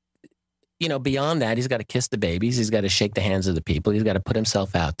 Beyond that, he's got to kiss the babies. He's got to shake the hands of the people. He's got to put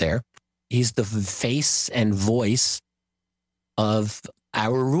himself out there. He's the face and voice of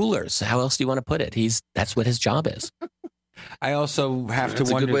our rulers. How else do you want to put it? That's what his job is. I also have to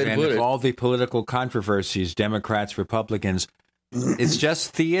wonder, man, if all the political controversies, Democrats, Republicans, it's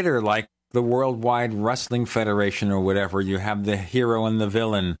just theater, like the Worldwide Wrestling Federation or whatever. You have the hero and the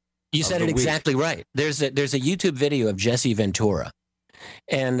villain. You said it exactly right. There's a YouTube video of Jesse Ventura.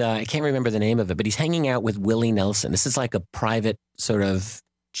 And I can't remember the name of it, but he's hanging out with Willie Nelson. This is like a private sort of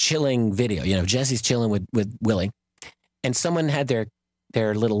chilling video. Jesse's chilling with Willie. And someone had their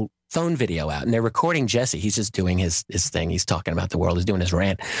little phone video out, and they're recording Jesse. He's just doing his thing. He's talking about the world. He's doing his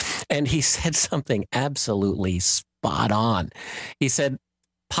rant. And he said something absolutely spot on. He said,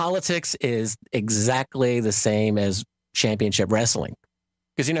 politics is exactly the same as championship wrestling.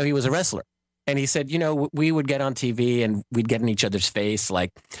 Because, he was a wrestler. And he said, we would get on TV and we'd get in each other's face like,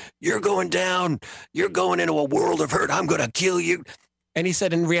 you're going down. You're going into a world of hurt. I'm going to kill you. And he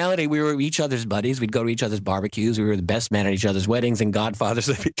said, in reality, we were each other's buddies. We'd go to each other's barbecues. We were the best men at each other's weddings and godfathers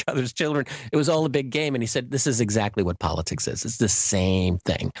of each other's children. It was all a big game. And he said, this is exactly what politics is. It's the same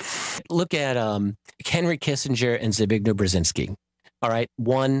thing. Look at Henry Kissinger and Zbigniew Brzezinski. All right.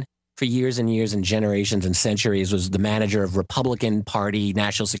 One, for years and years and generations and centuries, was the manager of Republican Party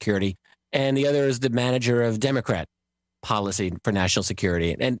national security. And the other is the manager of Democrat policy for national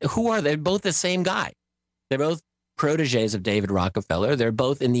security. And who are they? They're both the same guy. They're both proteges of David Rockefeller. They're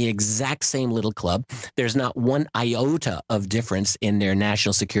both in the exact same little club. There's not one iota of difference in their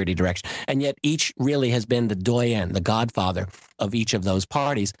national security direction. And yet each really has been the doyen, the godfather of each of those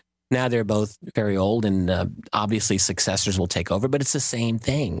parties. Now they're both very old and obviously successors will take over, but it's the same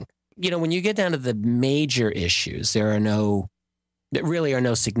thing. When you get down to the major issues, there really are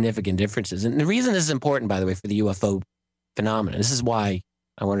no significant differences. And the reason this is important, by the way, for the UFO phenomenon, this is why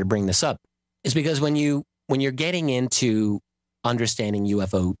I wanted to bring this up, is because when you're getting into understanding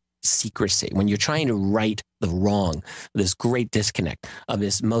UFO secrecy, when you're trying to right the wrong, this great disconnect of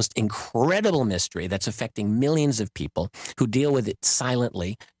this most incredible mystery that's affecting millions of people who deal with it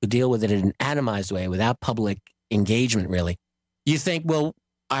silently, who deal with it in an atomized way without public engagement, really, you think, well,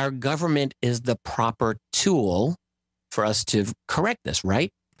 our government is the proper tool for us to correct this,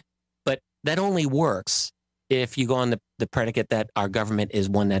 right? But that only works if you go on the predicate that our government is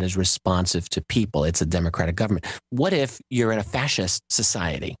one that is responsive to people, it's a democratic government. What if you're in a fascist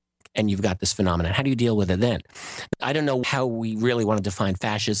society and you've got this phenomenon? How do you deal with it then? I don't know how we really want to define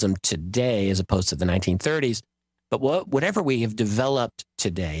fascism today as opposed to the 1930s, but whatever we have developed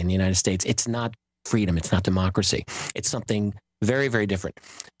today in the United States, it's not freedom, it's not democracy. It's something very, very different.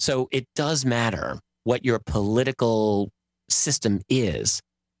 So it does matter what your political system is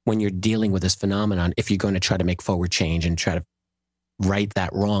when you're dealing with this phenomenon, if you're going to try to make forward change and try to right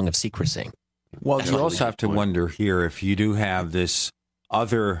that wrong of secrecy. Well, you also have to wonder here, if you do have this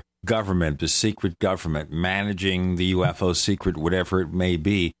other government, the secret government, managing the UFO secret, whatever it may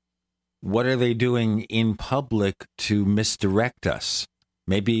be, what are they doing in public to misdirect us?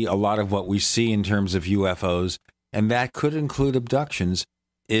 Maybe a lot of what we see in terms of UFOs, and that could include abductions,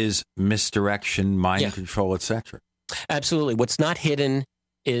 is misdirection, mind control, etc. Absolutely. What's not hidden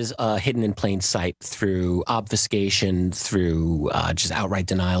is hidden in plain sight through obfuscation, through just outright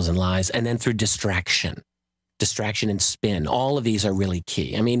denials and lies, and then through distraction and spin. All of these are really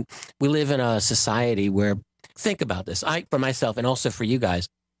key. I mean, we live in a society where, think about this. For myself, and also for you guys,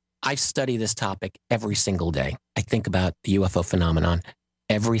 I study this topic every single day. I think about the UFO phenomenon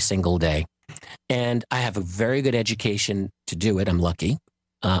every single day. And I have a very good education to do it. I'm lucky.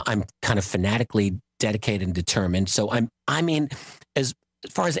 I'm kind of fanatically dedicated and determined. So as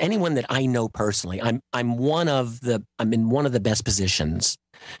far as anyone that I know personally, I'm in one of the best positions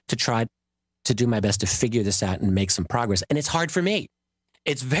to try to do my best to figure this out and make some progress. And it's hard for me.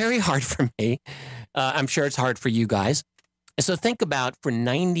 It's very hard for me. I'm sure it's hard for you guys. And so think about, for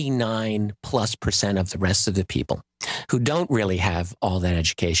 99+% of the rest of the people who don't really have all that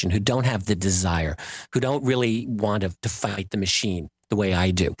education, who don't have the desire, who don't really want to fight the machine the way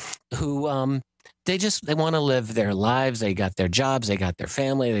I do, who they want to live their lives. They got their jobs, they got their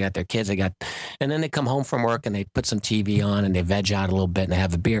family, they got their kids, and then they come home from work and they put some TV on and they veg out a little bit and they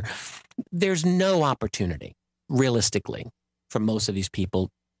have a beer. There's no opportunity, realistically, for most of these people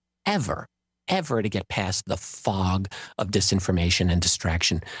ever to get past the fog of disinformation and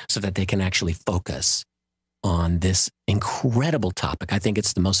distraction so that they can actually focus on this incredible topic. I think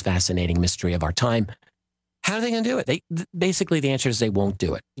it's the most fascinating mystery of our time. How are they going to do it? Basically, the answer is they won't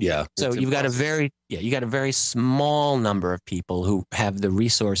do it. Yeah. So you've got a very small number of people who have the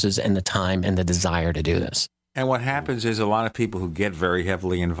resources and the time and the desire to do this. And what happens is a lot of people who get very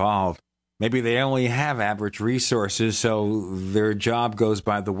heavily involved, maybe they only have average resources, so their job goes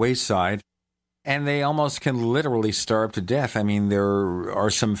by the wayside, and they almost can literally starve to death. I mean, there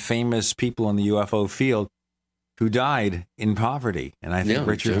are some famous people in the UFO field who died in poverty, and I think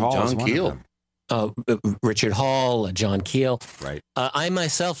Richard Hall is one of them. Richard Hall, John Keel. Right. I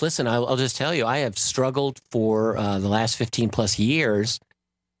myself, listen, I'll just tell you, I have struggled for the last 15 plus years.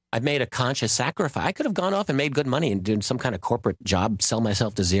 I've made a conscious sacrifice. I could have gone off and made good money and did some kind of corporate job, sell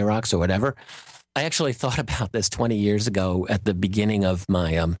myself to Xerox or whatever. I actually thought about this 20 years ago at the beginning of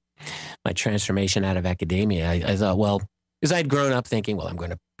my my transformation out of academia. I thought, well, because I'd grown up thinking, well, I'm going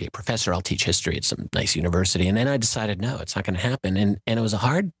to be a professor. I'll teach history at some nice university. And then I decided, no, it's not going to happen. And it was a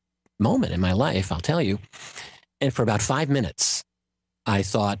hard moment in my life, I'll tell you. And for about 5 minutes, I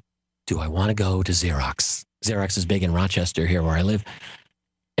thought, do I want to go to Xerox? Xerox is big in Rochester, here where I live.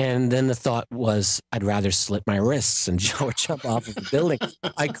 And then the thought was, I'd rather slit my wrists and jump off of the building.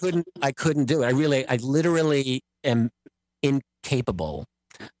 I couldn't do it. I literally am incapable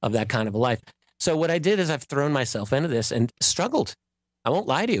of that kind of a life. So what I did is I've thrown myself into this and struggled. I won't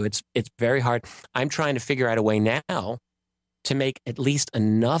lie to you. It's very hard. I'm trying to figure out a way now to make at least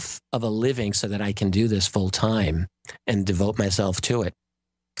enough of a living so that I can do this full time and devote myself to it.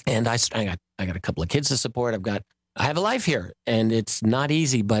 And I got a couple of kids to support. I have a life here, and it's not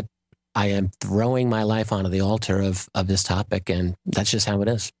easy, but I am throwing my life onto the altar of this topic, and that's just how it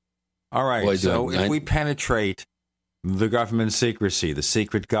is. All right. Boy, so if we penetrate the government secrecy, the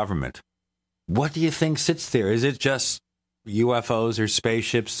secret government, what do you think sits there? Is it just UFOs or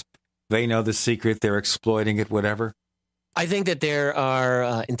spaceships? They know the secret, they're exploiting it, whatever? I think that there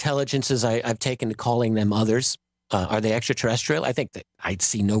are intelligences, I've taken to calling them others. Are they extraterrestrial? I think that I'd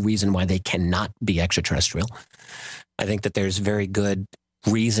see no reason why they cannot be extraterrestrial. I think that there's very good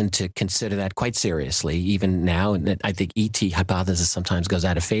reason to consider that quite seriously, even now. And I think ET hypothesis sometimes goes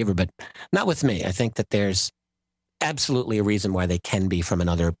out of favor, but not with me. I think that there's absolutely a reason why they can be from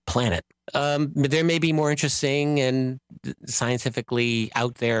another planet. There may be more interesting and scientifically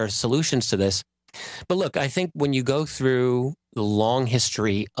out there solutions to this. But look, I think when you go through the long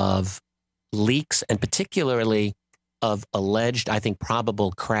history of leaks, and particularly of alleged, I think,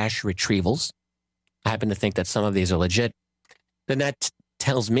 probable crash retrievals, I happen to think that some of these are legit, then that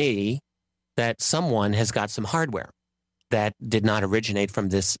tells me that someone has got some hardware that did not originate from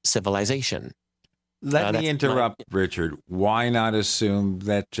this civilization. Let me interrupt, Richard. Why not assume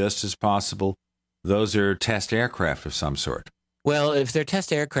that just as possible, those are test aircraft of some sort? Well, if they're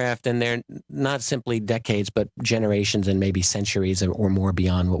test aircraft, then they're not simply decades, but generations and maybe centuries or more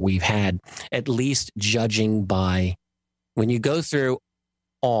beyond what we've had, at least judging by when you go through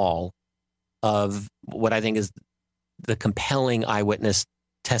all of what I think is the compelling eyewitness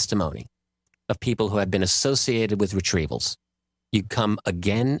testimony of people who have been associated with retrievals. You come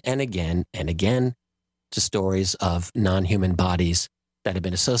again and again and again to stories of non-human bodies that have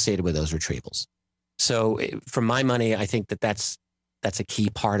been associated with those retrievals. So for my money, I think that that's a key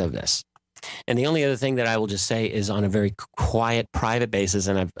part of this. And the only other thing that I will just say is on a very quiet, private basis,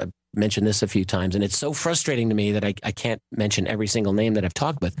 and I've mentioned this a few times, and it's so frustrating to me that I can't mention every single name that I've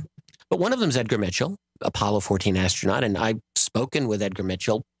talked with. But one of them is Edgar Mitchell, Apollo 14 astronaut, and I've spoken with Edgar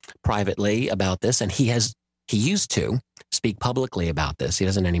Mitchell privately about this, and he used to speak publicly about this. He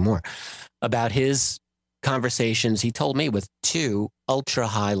doesn't anymore. About his conversations he told me with two ultra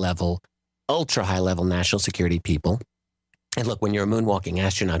high level national security people. And look, when you're a moonwalking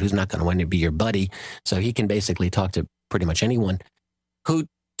astronaut who's not going to want to be your buddy, so he can basically talk to pretty much anyone, who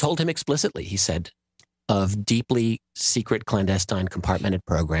told him explicitly, he said, of deeply secret clandestine compartmented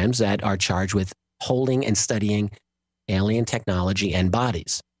programs that are charged with holding and studying alien technology and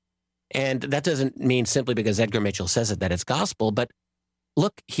bodies. And that doesn't mean simply because Edgar Mitchell says it that it's gospel, but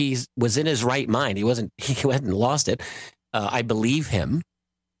look, he was in his right mind. He hadn't lost it. I believe him.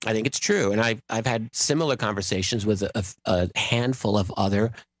 I think it's true. And I've had similar conversations with a handful of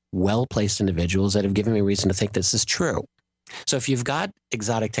other well-placed individuals that have given me reason to think this is true. So if you've got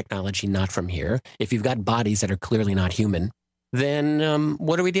exotic technology not from here, if you've got bodies that are clearly not human, then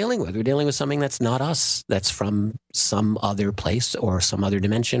what are we dealing with? We're dealing with something that's not us, that's from some other place or some other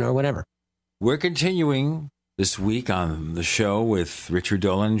dimension or whatever. We're continuing this week on the show with Richard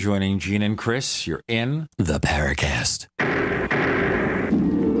Dolan joining Gene and Chris. You're in the Paracast.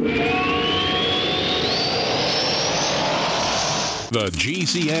 The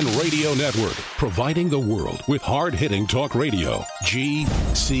GCN Radio Network, providing the world with hard-hitting talk radio.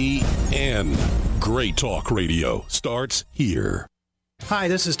 GCN. Great talk radio starts here. Hi,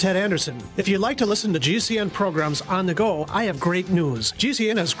 this is Ted Anderson. If you'd like to listen to GCN programs on the go, I have great news.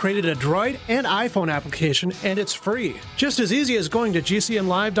 GCN has created a Droid and iPhone application, and it's free. Just as easy as going to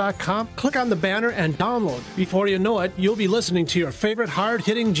GCNlive.com, click on the banner, and download. Before you know it, you'll be listening to your favorite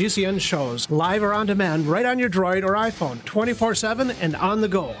hard-hitting GCN shows, live or on demand, right on your Droid or iPhone, 24/7 and on the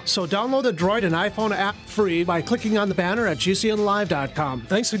go. So download the Droid and iPhone app free by clicking on the banner at GCNlive.com.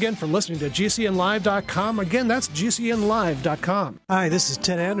 Thanks again for listening to GCNlive.com. Again, that's GCNlive.com. Hi, this is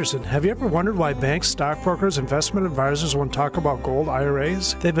Ted Anderson. Have you ever wondered why banks, stockbrokers, investment advisors won't talk about gold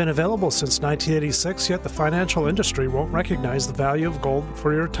IRAs? They've been available since 1986, yet the financial industry won't recognize the value of gold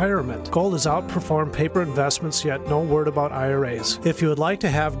for your retirement. Gold has outperformed paper investments, yet no word about IRAs. If you would like to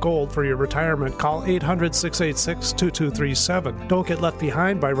have gold for your retirement, call 800-686-2237. Don't get left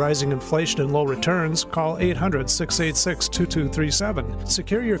behind by rising inflation and low returns. Call 800-686-2237.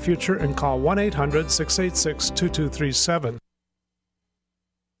 Secure your future and call 1-800-686-2237.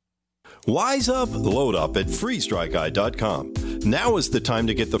 Wise up, load up at freeze-dry-guy.com. Now is the time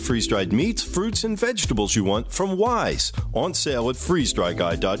to get the freeze-dried meats, fruits, and vegetables you want from Wise, on sale at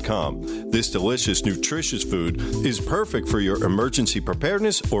freeze-dry-guy.com. This delicious, nutritious food is perfect for your emergency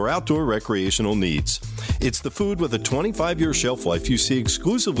preparedness or outdoor recreational needs. It's the food with a 25-year shelf life you see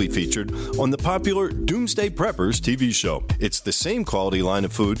exclusively featured on the popular Doomsday Preppers TV show. It's the same quality line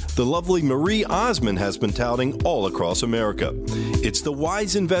of food the lovely Marie Osmond has been touting all across America. It's the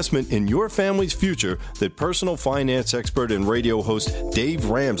wise investment in your family's future that personal finance expert and radio host Dave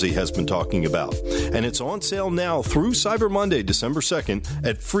Ramsey has been talking about. And it's on sale now through Cyber Monday, December 2nd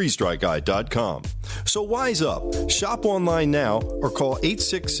at freeze-dry-guy.com. So wise up. Shop online now or call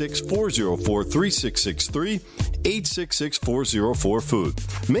 866-404-3663,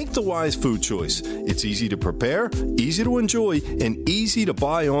 866-404-FOOD. Make the wise food choice. It's easy to prepare, easy to enjoy, and easy to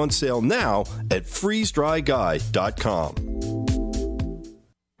buy on sale now at freeze-dry-guy.com.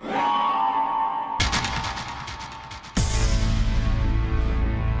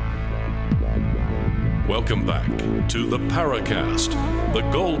 Welcome back to the Paracast, the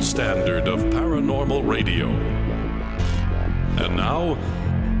gold standard of paranormal radio. And now,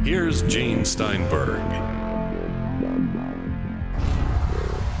 here's Gene Steinberg.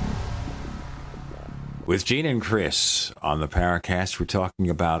 With Gene and Chris on the Paracast, we're talking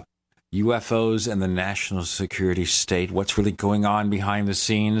about UFOs and the national security state. What's really going on behind the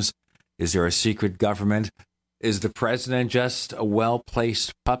scenes? Is there a secret government? Is the president just a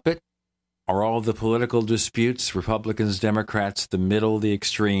well-placed puppet? Are all the political disputes, Republicans, Democrats, the middle, the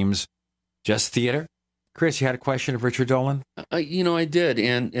extremes, just theater? Chris, you had a question of Richard Dolan? I did.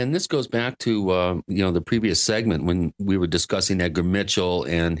 And this goes back to, the previous segment when we were discussing Edgar Mitchell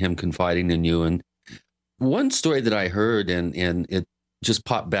and him confiding in you. And one story that I heard, and it just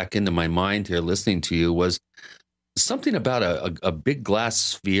popped back into my mind here listening to you, was something about a big glass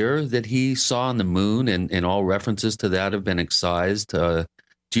sphere that he saw on the moon, and all references to that have been excised.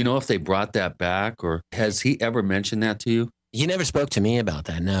 Do you know if they brought that back, or has he ever mentioned that to you? He never spoke to me about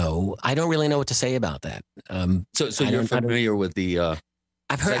that. No, I don't really know what to say about that. So you're familiar with the?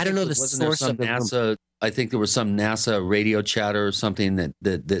 I've heard. I don't know the source of NASA. I think there was some NASA radio chatter or something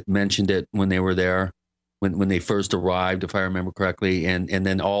that mentioned it when they were there, when they first arrived, if I remember correctly, and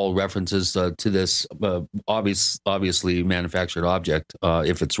then all references to this obviously manufactured object,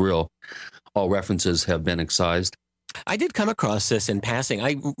 if it's real, all references have been excised. I did come across this in passing.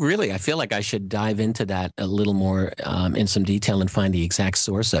 I feel like I should dive into that a little more in some detail and find the exact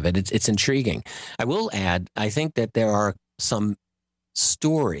source of it. It's intriguing. I will add, I think that there are some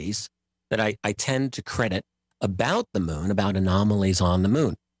stories that I tend to credit about the moon, about anomalies on the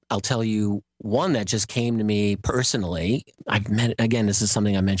moon. I'll tell you one that just came to me personally. This is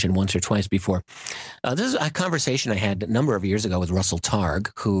something I mentioned once or twice before. This is a conversation I had a number of years ago with Russell Targ,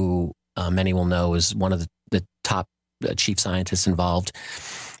 who many will know is one of the top chief scientists involved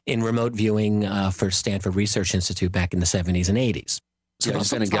in remote viewing for Stanford Research Institute back in the 70s and 80s. So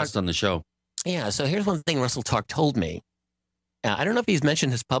he's been a guest on the show. Yeah, so here's one thing Russell Targ told me. I don't know if he's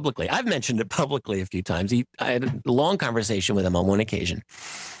mentioned this publicly. I've mentioned it publicly a few times. I had a long conversation with him on one occasion.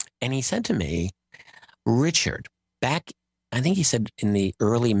 And he said to me, Richard, back, I think he said in the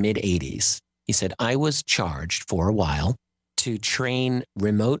early mid-'80s, he said, I was charged for a while to train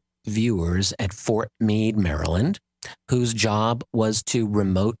remote viewers at Fort Meade, Maryland, whose job was to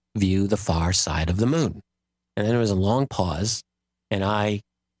remote view the far side of the moon. And then there was a long pause, and I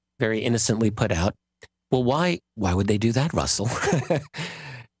very innocently put out, well, why would they do that, Russell?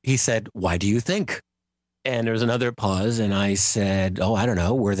 He said, why do you think? And there was another pause, and I said, oh, I don't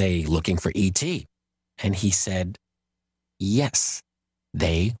know, were they looking for E.T.? And he said, yes,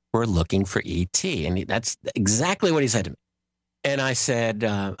 they were looking for E.T. And that's exactly what he said to me. And I said,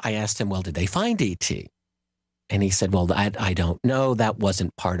 I asked him, well, did they find E.T.? And he said, well, I don't know. That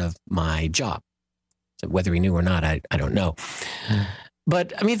wasn't part of my job. So whether he knew or not, I don't know.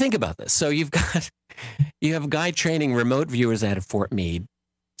 But I mean, think about this. So you have a guy training remote viewers out of Fort Meade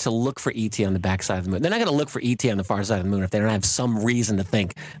to look for ET on the backside of the moon. They're not going to look for ET on the far side of the moon if they don't have some reason to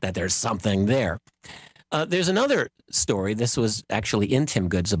think that there's something there. There's another story. This was actually in Tim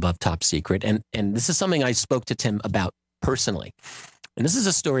Good's Above Top Secret. And this is something I spoke to Tim about personally. And this is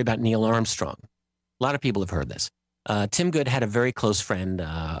a story about Neil Armstrong. A lot of people have heard this. Tim Good had a very close friend,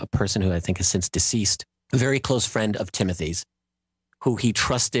 a person who I think is since deceased, a very close friend of Timothy's, who he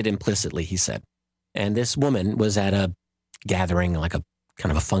trusted implicitly, he said. And this woman was at a gathering, like a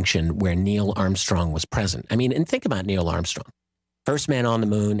kind of a function where Neil Armstrong was present. I mean, and think about Neil Armstrong. First man on the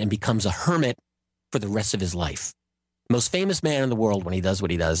moon and becomes a hermit for the rest of his life. Most famous man in the world when he does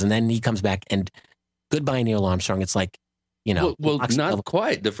what he does. And then he comes back and goodbye, Neil Armstrong. It's like, you know. Well, not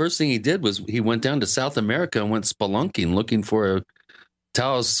quite. The first thing he did was he went down to South America and went spelunking looking for a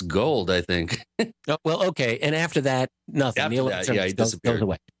Taos gold, I think. Oh, well, okay. And after that, nothing. After Neil that, Armstrong he disappeared. goes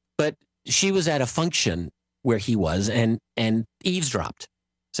away. But she was at a function where he was and eavesdropped.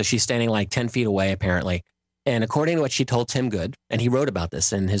 So she's standing like 10 feet away, apparently. And according to what she told Tim Good, and he wrote about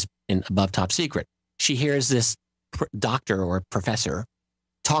this in Above Top Secret, she hears this doctor or professor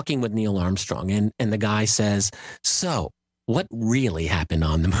talking with Neil Armstrong. And the guy says, so what really happened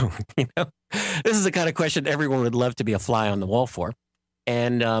on the moon? You know, this is the kind of question everyone would love to be a fly on the wall for.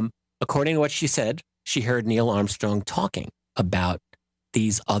 And according to what she said, she heard Neil Armstrong talking about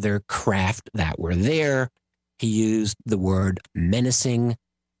these other craft that were there. He used the word menacing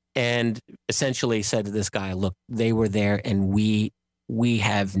and essentially said to this guy, look, they were there and we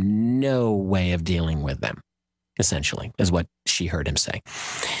have no way of dealing with them, essentially, is what she heard him say.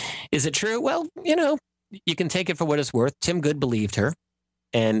 Is it true? Well, you know, you can take it for what it's worth. Tim Good believed her,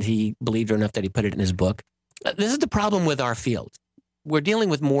 and he believed her enough that he put it in his book. This is the problem with our field. We're dealing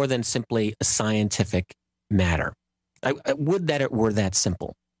with more than simply a scientific matter. I would that it were that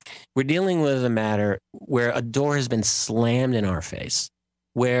simple. We're dealing with a matter where a door has been slammed in our face,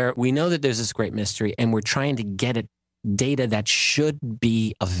 where we know that there's this great mystery, and we're trying to get it data that should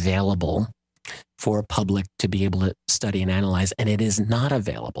be available for public to be able to study and analyze, and it is not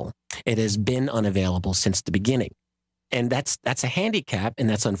available. It has been unavailable since the beginning. And that's a handicap, and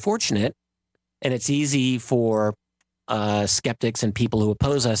that's unfortunate. And it's easy for skeptics and people who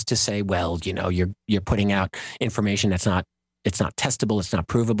oppose us to say, well, you're putting out information it's not testable, it's not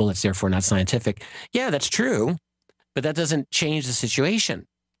provable, it's therefore not scientific. Yeah, that's true, but that doesn't change the situation.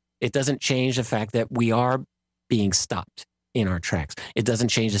 It doesn't change the fact that we are being stopped in our tracks. It doesn't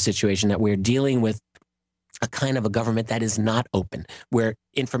change the situation that we're dealing with a kind of a government that is not open, where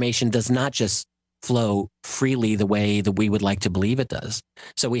information does not just flow freely the way that we would like to believe it does.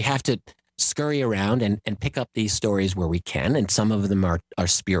 So we have to scurry around and pick up these stories where we can, and some of them are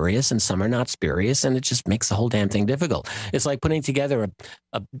spurious and some are not spurious, and it just makes the whole damn thing difficult. It's like putting together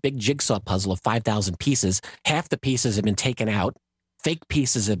a big jigsaw puzzle of 5,000 pieces. Half the pieces have been taken out, fake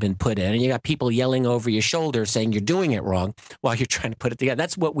pieces have been put in, and you got people yelling over your shoulder saying you're doing it wrong while you're trying to put it together.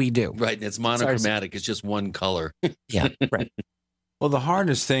 That's what we do. Right, and it's monochromatic. It's just one color. Yeah, right. Well, the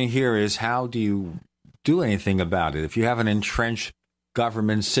hardest thing here is, how do you do anything about it? If you have an entrenched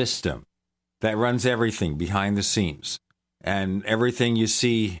government system that runs everything behind the scenes, and everything you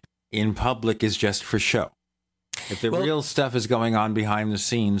see in public is just for show. If the real stuff is going on behind the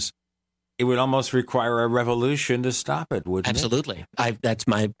scenes, it would almost require a revolution to stop it, wouldn't it? Absolutely. That's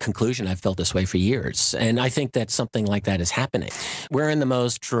my conclusion. I've felt this way for years. And I think that something like that is happening. We're in the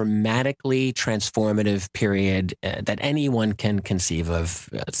most dramatically transformative period that anyone can conceive of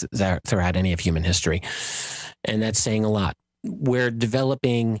throughout any of human history. And that's saying a lot. We're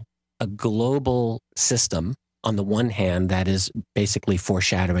developing a global system, on the one hand, that is basically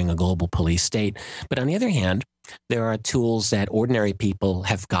foreshadowing a global police state. But on the other hand, there are tools that ordinary people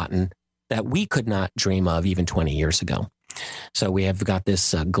have gotten that we could not dream of even 20 years ago. So we have got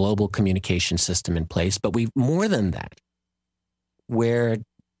this global communication system in place, but more than that, we're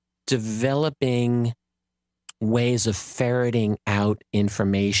developing ways of ferreting out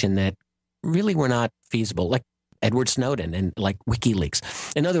information that really were not feasible, like Edward Snowden and like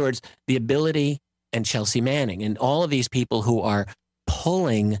WikiLeaks. In other words, the ability, and Chelsea Manning and all of these people who are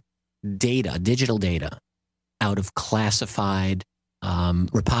pulling data, digital data, out of classified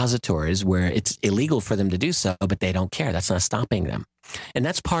repositories where it's illegal for them to do so, but they don't care. That's not stopping them. And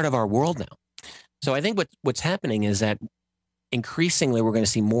that's part of our world now. So I think what's happening is that increasingly we're going to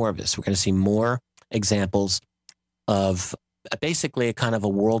see more of this. We're going to see more examples of basically a kind of a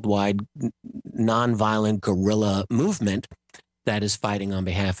worldwide nonviolent guerrilla movement that is fighting on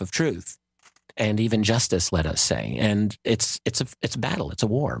behalf of truth and even justice, let us say. And it's a battle. It's a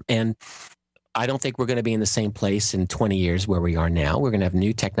war. And I don't think we're going to be in the same place in 20 years where we are now. We're going to have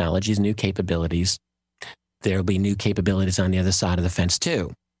new technologies, new capabilities. There'll be new capabilities on the other side of the fence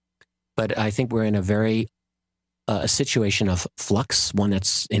too. But I think we're in a very a situation of flux, one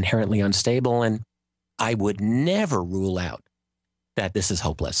that's inherently unstable. And I would never rule out that this is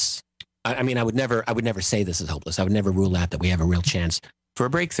hopeless. I mean, I would never say this is hopeless. I would never rule out that we have a real chance for a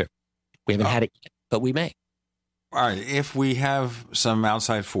breakthrough. We haven't had it yet, but we may. All right, if we have some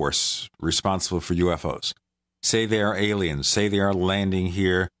outside force responsible for UFOs, say they are aliens, say they are landing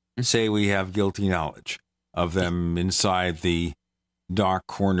here, say we have guilty knowledge of them inside the dark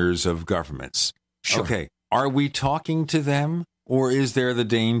corners of governments. Sure. Okay, are we talking to them, or is there the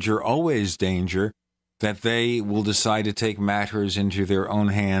danger, always danger, that they will decide to take matters into their own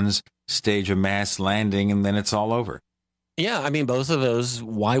hands, stage a mass landing, and then it's all over? Yeah, I mean, both of those,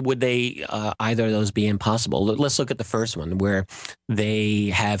 why would they, either of those be impossible? Let's look at the first one, where they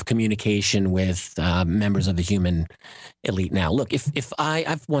have communication with members of the human elite. Now, look, if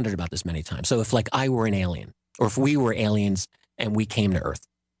I've wondered about this many times. So if like I were an alien, or if we were aliens and we came to Earth,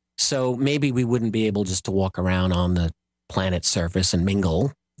 so maybe we wouldn't be able just to walk around on the planet's surface and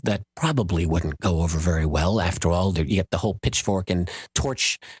mingle. That probably wouldn't go over very well. After all, you get the whole pitchfork and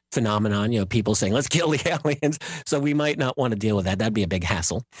torch phenomenon, people saying, let's kill the aliens. So we might not want to deal with that. That'd be a big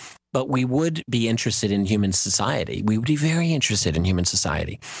hassle. But we would be interested in human society. We would be very interested in human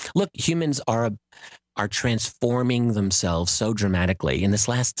society. Look, humans are transforming themselves so dramatically in this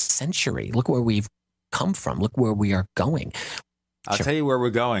last century. Look where we've come from. Look where we are going. I'll tell you where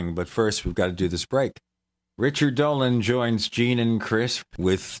we're going, but first we've got to do this break. Richard Dolan joins Gene and Chris.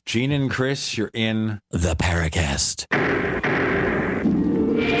 With Gene and Chris, you're in the Paracast.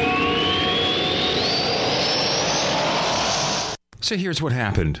 So here's what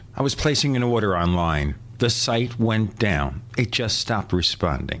happened. I was placing an order online. The site went down. It just stopped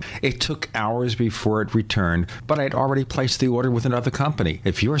responding. It took hours before it returned, but I'd already placed the order with another company.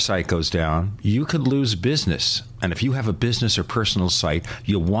 If your site goes down, you could lose business. And if you have a business or personal site,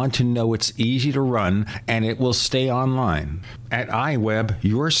 you'll want to know it's easy to run and it will stay online. At iWeb,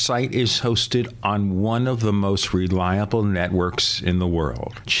 your site is hosted on one of the most reliable networks in the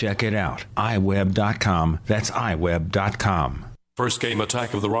world. Check it out. iWeb.com. That's iWeb.com. First came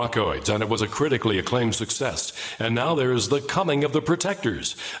Attack of the Rockoids, and it was a critically acclaimed success. And now there's The Coming of the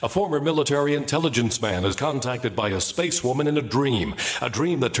Protectors. A former military intelligence man is contacted by a space woman in a dream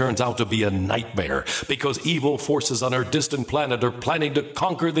that turns out to be a nightmare because evil forces on our distant planet are planning to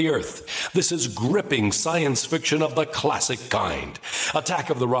conquer the Earth. This is gripping science fiction of the classic kind. Attack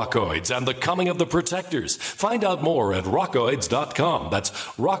of the Rockoids and The Coming of the Protectors. Find out more at rockoids.com. That's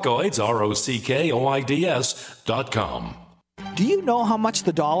rockoids, ROCKOIDS.com. Do you know how much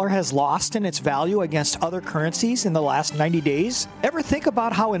the dollar has lost in its value against other currencies in the last 90 days? Ever think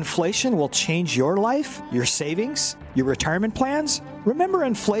about how inflation will change your life, your savings, your retirement plans? Remember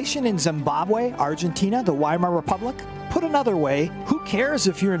inflation in Zimbabwe, Argentina, the Weimar Republic? Put another way, who cares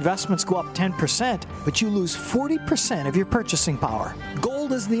if your investments go up 10%, but you lose 40% of your purchasing power?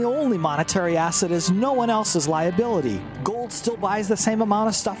 Gold is the only monetary asset as no one else's liability. Gold still buys the same amount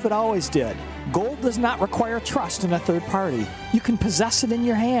of stuff it always did. Gold does not require trust in a third party. You can possess it in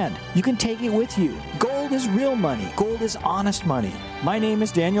your hand. You can take it with you. Gold is real money. Gold is honest money. My name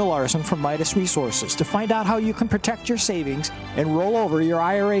is Daniel Larson from Midas Resources. To find out how you can protect your savings and roll over your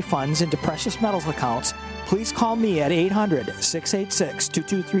IRA funds into precious metals accounts, please call me at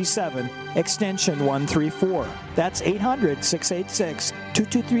 800-686-2237, extension 134. That's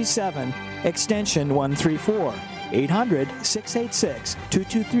 800-686-2237, extension 134.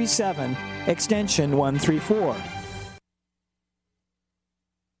 800-686-2237, extension 134.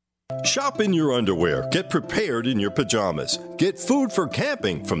 Shop in your underwear. Get prepared in your pajamas. Get food for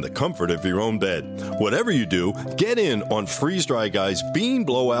camping from the comfort of your own bed. Whatever you do, get in on Freeze Dry Guy's Bean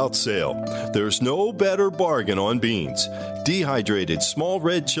Blowout Sale. There's no better bargain on beans. Dehydrated small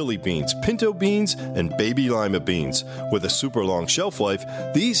red chili beans, pinto beans, and baby lima beans. With a super long shelf life,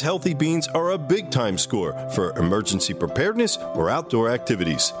 these healthy beans are a big-time score for emergency preparedness or outdoor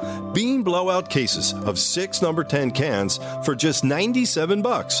activities. Bean Blowout cases of 6 number 10 cans for just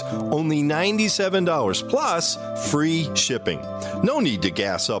 $97. Only $97 plus free shipping. No need to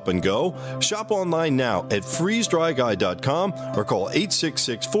gas up and go. Shop online now at freezedryguy.com or call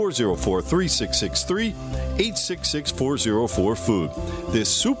 866-404-3663, 866-404-FOOD.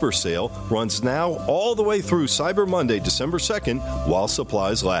 This super sale runs now all the way through Cyber Monday, December 2nd, while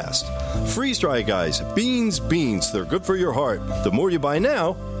supplies last. Freeze Dry Guys, beans, they're good for your heart. The more you buy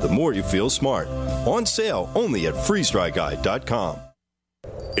now, the more you feel smart. On sale only at freezedryguy.com.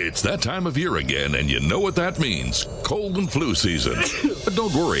 It's that time of year again, and you know what that means. Cold and flu season. But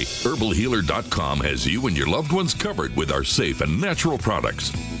don't worry, herbalhealer.com has you and your loved ones covered with our safe and natural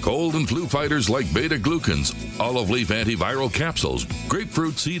products. Cold and flu fighters like beta-glucans, olive leaf antiviral capsules,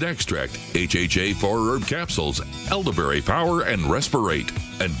 grapefruit seed extract, HHA 4-herb capsules, elderberry power, and respirate.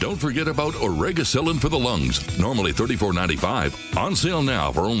 And don't forget about Oregacillin for the lungs, normally $34.95, on sale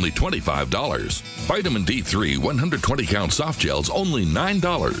now for only $25. Vitamin D3 120-count soft gels, only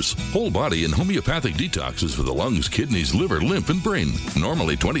 $9. Whole body and homeopathic detoxes for the lungs, kidneys, liver, lymph, and brain,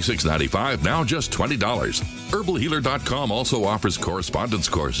 normally $26.95, now just $20. Herbalhealer.com also offers correspondence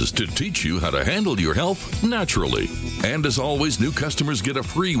courses to teach you how to handle your health naturally. And as always, new customers get a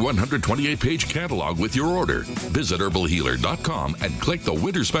free 128-page catalog with your order. Visit herbalhealer.com and click the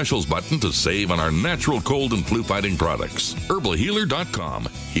Winter Specials button to save on our natural cold and flu fighting products. Herbalhealer.com,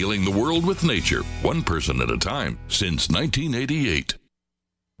 healing the world with nature, one person at a time, since 1988.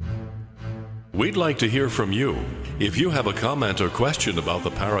 We'd like to hear from you. If you have a comment or question about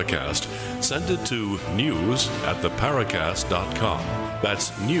the Paracast, send it to news@theparacast.com.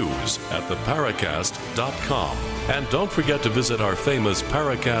 That's news@theparacast.com. And don't forget to visit our famous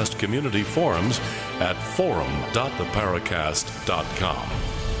Paracast community forums at forum.theparacast.com.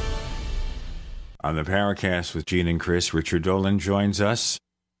 On the Paracast with Gene and Chris, Richard Dolan joins us.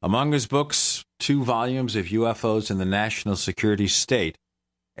 Among his books, 2 volumes of UFOs in the National Security State.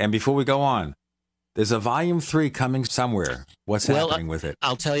 And before we go on, there's a volume 3 coming somewhere. What's happening with it?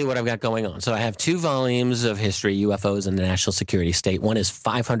 I'll tell you what I've got going on. So I have 2 volumes of history, UFOs in the National Security State. One is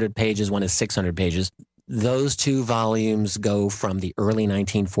 500 pages, one is 600 pages. Those 2 volumes go from the early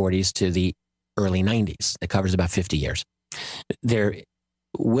 1940s to the early 90s. It covers about 50 years. There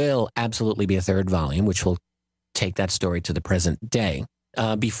will absolutely be a 3rd volume, which will take that story to the present day.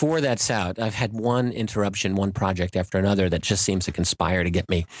 Before that's out, I've had one interruption, one project after another that just seems to conspire to get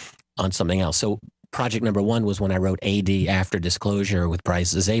me on something else. So project number 1 was when I wrote AD After Disclosure with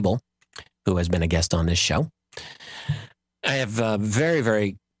Bryce Zabel, who has been a guest on this show. I have very,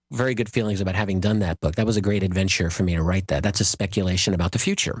 very, very good feelings about having done that book. That was a great adventure for me to write that. That's a speculation about the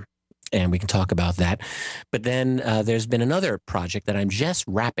future, and we can talk about that. But then there's been another project that I'm just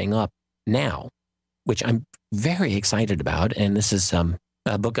wrapping up now, which I'm very excited about, and this is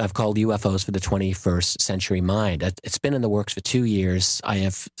a book I've called UFOs for the 21st Century Mind. It's been in the works for 2 years. I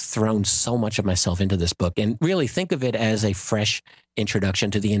have thrown so much of myself into this book, and really think of it as a fresh introduction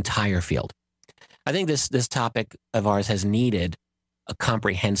to the entire field. I think this topic of ours has needed a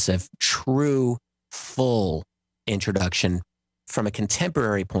comprehensive, true, full introduction from a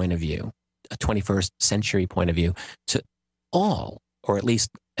contemporary point of view, a 21st century point of view, to all, or at least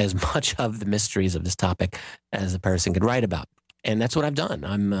as much of the mysteries of this topic as a person could write about. And that's what I've done.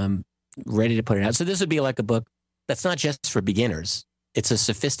 I'm ready to put it out. So this would be like a book that's not just for beginners. It's a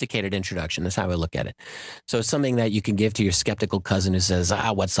sophisticated introduction. That's how I look at it. So it's something that you can give to your skeptical cousin who says,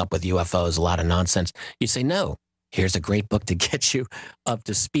 what's up with UFOs? A lot of nonsense. You say, no, here's a great book to get you up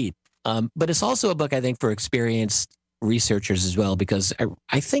to speed. But it's also a book, I think, for experienced researchers as well, because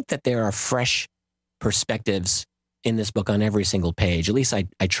I think that there are fresh perspectives in this book on every single page. At least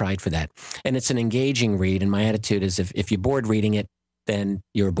I tried for that. And it's an engaging read. And my attitude is if you're bored reading it, then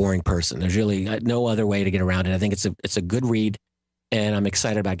you're a boring person. There's really no other way to get around it. I think it's a good read, and I'm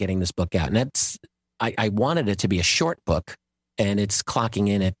excited about getting this book out. And I wanted it to be a short book, and it's clocking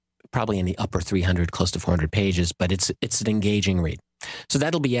in at probably in the upper 300, close to 400 pages, but it's an engaging read. So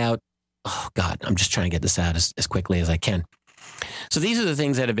that'll be out. Oh God, I'm just trying to get this out as quickly as I can. So these are the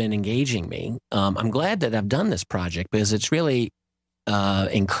things that have been engaging me. I'm glad that I've done this project because it's really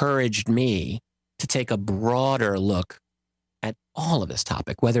encouraged me to take a broader look at all of this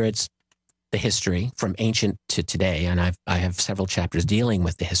topic, whether it's the history from ancient to today, and I have several chapters dealing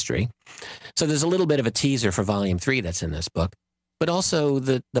with the history. So there's a little bit of a teaser for Volume 3 that's in this book, but also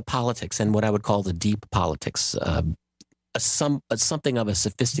the politics and what I would call the deep politics, something of a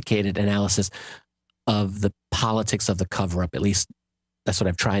sophisticated analysis of the politics of the cover-up. At least that's what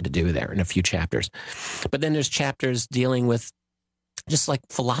I've tried to do there in a few chapters. But then there's chapters dealing with just like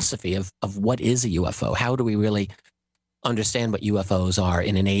philosophy of what is a UFO? How do we really understand what UFOs are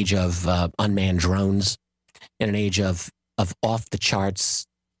in an age of unmanned drones, in an age of off-the-charts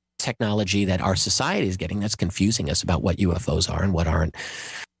technology that our society is getting that's confusing us about what UFOs are and what aren't.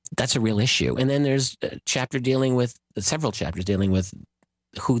 That's a real issue. And then there's several chapters dealing with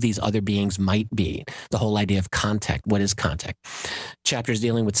who these other beings might be, the whole idea of contact. What is contact? Chapters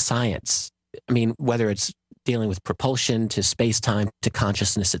dealing with science. I mean, whether it's dealing with propulsion to space-time to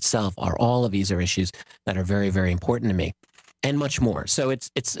consciousness itself, all of these are issues that are very, very important to me, and much more. So it's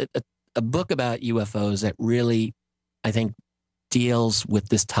a book about UFOs that really, I think, deals with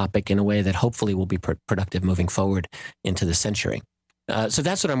this topic in a way that hopefully will be productive moving forward into the century. So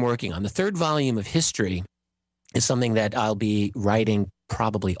that's what I'm working on. The third volume of history is something that I'll be writing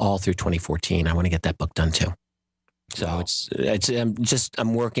probably all through 2014. I want to get that book done too. So wow.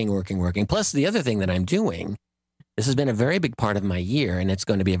 I'm working. Plus the other thing that I'm doing, this has been a very big part of my year, and it's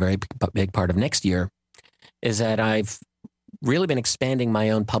going to be a very big part of next year, is that I've really been expanding my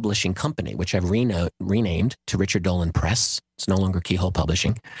own publishing company, which I've renamed to Richard Dolan Press. It's no longer Keyhole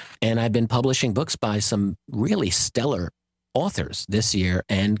Publishing. And I've been publishing books by some really stellar authors this year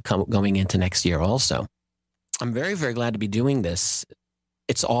and going into next year also. I'm very, very glad to be doing this.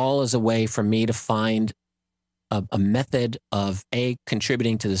 It's all as a way for me to find a method of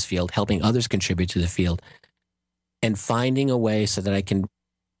contributing to this field, helping others contribute to the field, and finding a way so that I can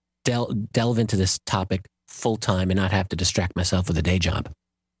delve into this topic full time and not have to distract myself with a day job.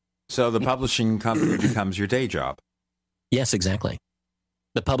 So the publishing company becomes your day job. Yes, exactly.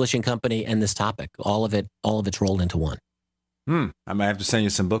 The publishing company and this topic, all of it's rolled into one. I might have to send you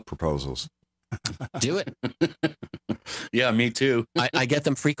some book proposals. Do it. Yeah, me too. I get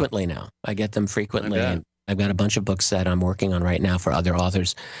them frequently now. And I've got a bunch of books that I'm working on right now for other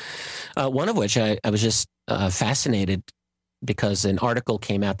authors. One of which I was just fascinated because an article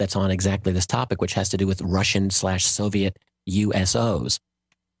came out that's on exactly this topic, which has to do with Russian/Soviet USOs.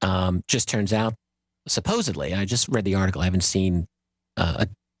 Just turns out, supposedly, I just read the article. I haven't seen a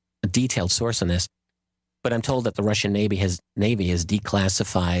detailed source on this, but I'm told that the Russian Navy has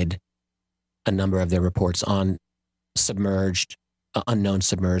declassified a number of their reports on submerged, unknown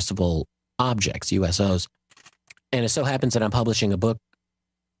submersible objects, USOs. And it so happens that I'm publishing a book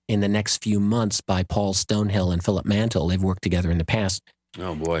in the next few months by Paul Stonehill and Philip Mantle. They've worked together in the past.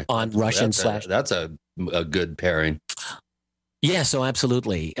 Oh boy. On Russian That's a good pairing. Yeah, so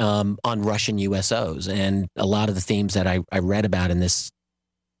absolutely. On Russian USOs. And a lot of the themes that I read about in this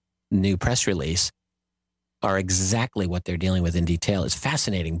new press release are exactly what they're dealing with in detail. It's a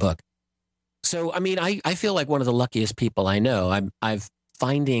fascinating book. So, I mean, I feel like one of the luckiest people I know. I've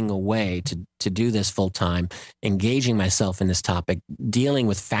finding a way to do this full time, engaging myself in this topic, dealing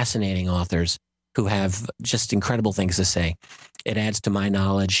with fascinating authors who have just incredible things to say. It adds to my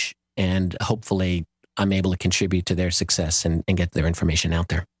knowledge and hopefully I'm able to contribute to their success and get their information out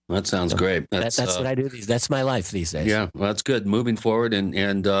there. That sounds great. That's what I do. That's my life these days. Yeah, well, that's good. Moving forward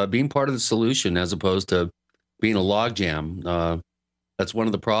and being part of the solution as opposed to being a logjam. That's one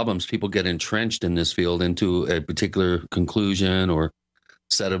of the problems. People get entrenched in this field into a particular conclusion or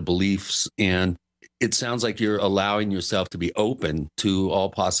set of beliefs, and it sounds like you're allowing yourself to be open to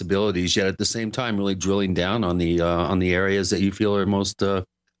all possibilities, yet at the same time really drilling down on the areas that you feel are most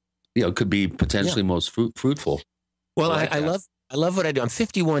could be potentially most fruitful. Well, I love what I do. I'm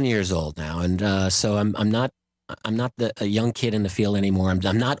 51 years old now, and so I'm not a young kid in the field anymore.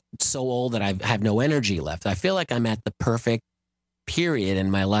 I'm not so old that I have no energy left. I feel like I'm at the perfect period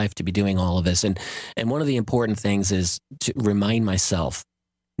in my life to be doing all of this. And one of the important things is to remind myself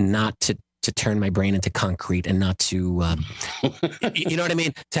not to turn my brain into concrete and not to, you know what I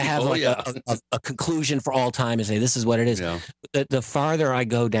mean? To have a conclusion for all time and say, this is what it is. Yeah. The farther I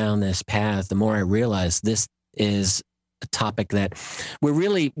go down this path, the more I realize this is a topic that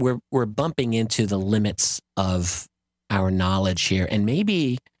we're bumping into the limits of our knowledge here. And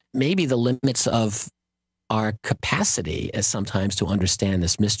maybe the limits of our capacity as sometimes to understand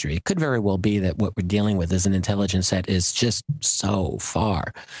this mystery. It could very well be that what we're dealing with is an intelligence that is just so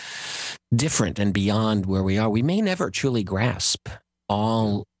far different and beyond where we are. We may never truly grasp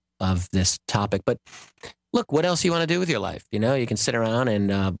all of this topic, but look, what else do you want to do with your life? You know, you can sit around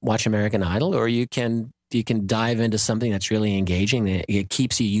and watch American Idol, or you can dive into something that's really engaging. It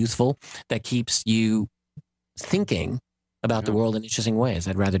keeps you youthful, that keeps you thinking about the world in interesting ways.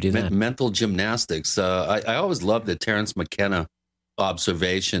 I'd rather do that. Mental gymnastics. I always loved the Terence McKenna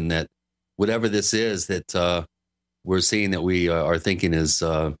observation that whatever this is that we're seeing that we are thinking is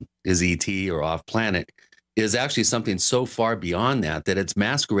ET or off planet is actually something so far beyond that it's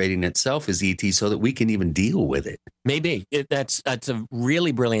masquerading itself as ET so that we can even deal with it. Maybe. That's a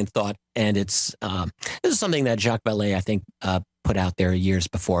really brilliant thought. And this is something that Jacques Vallée, I think, put out there years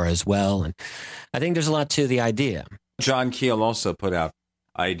before as well. And I think there's a lot to the idea. John Keel also put out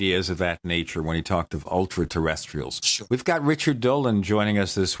ideas of that nature when he talked of ultra-terrestrials. Sure. We've got Richard Dolan joining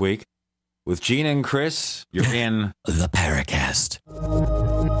us this week. With Gene and Chris, you're in the Paracast.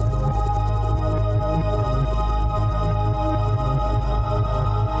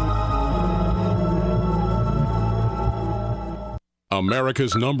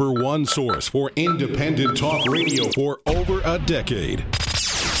 America's #1 source for independent talk radio for over a decade.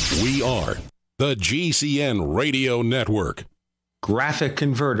 We are the GCN Radio Network. Graphic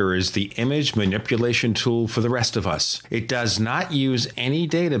Converter is the image manipulation tool for the rest of us. It does not use any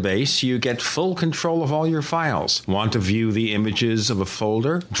database. You get full control of all your files. Want to view the images of a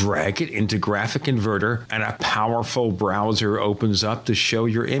folder? Drag it into Graphic Converter, and a powerful browser opens up to show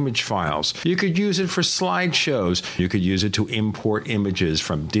your image files. You could use it for slideshows. You could use it to import images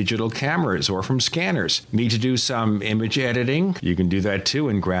from digital cameras or from scanners. Need to do some image editing? You can do that too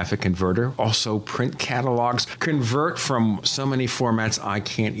in Graphic Converter. Also print catalogs. Convert from so many formats I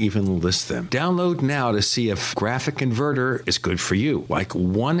can't even list them. Download now to see if Graphic Converter is good for you, like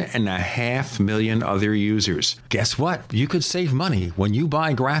 1.5 million other users. Guess what? You could save money when you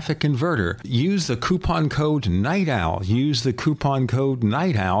buy Graphic Converter. Use the coupon code Night Owl. Use the coupon code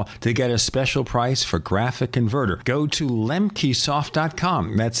Night Owl to get a special price for Graphic Converter. Go to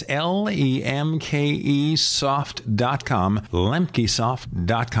lemkesoft.com. That's LEMKE soft.com.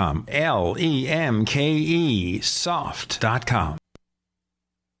 lemkesoft.com. LEMKE soft.com.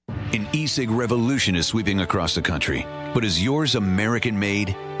 An e-cig revolution is sweeping across the country. But is yours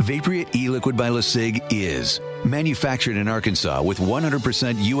American-made? Vaporite e-liquid by LeSig is. Manufactured in Arkansas with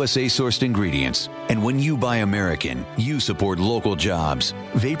 100% USA-sourced ingredients. And when you buy American, you support local jobs.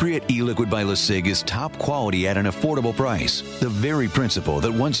 Vaporite e-liquid by LeSig is top quality at an affordable price. The very principle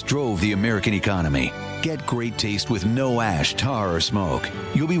that once drove the American economy. Get great taste with no ash, tar, or smoke.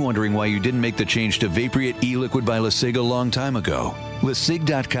 You'll be wondering why you didn't make the change to Vaporite e-liquid by LeSig a long time ago.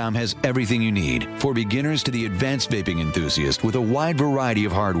 LeSig.com has everything you need, for beginners to the advanced vaping enthusiast, with a wide variety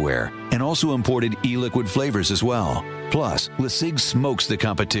of hardware, and also imported e-liquid flavors as well. Plus, LeSig smokes the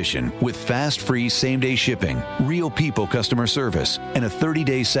competition with fast, free, same-day shipping, real people customer service, and a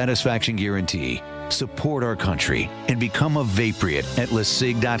 30-day satisfaction guarantee. Support our country and become a Vaporite at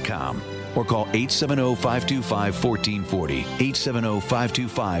LeSig.com. Or call 870-525-1440.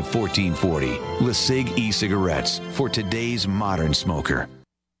 870-525-1440. LeSig e-cigarettes for today's modern smoker.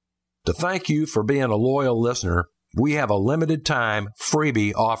 To thank you for being a loyal listener, we have a limited time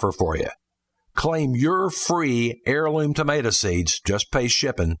freebie offer for you. Claim your free heirloom tomato seeds, just pay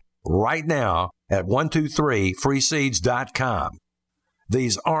shipping, right now at 123freeseeds.com.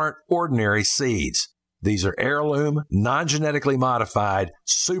 These aren't ordinary seeds. These are heirloom, non-genetically modified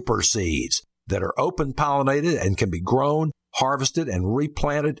super seeds that are open pollinated and can be grown, harvested, and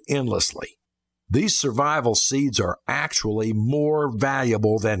replanted endlessly. These survival seeds are actually more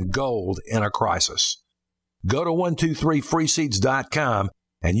valuable than gold in a crisis. Go to 123freeseeds.com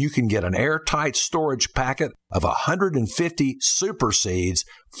and you can get an airtight storage packet of 150 super seeds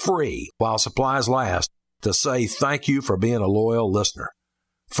free while supplies last to say thank you for being a loyal listener.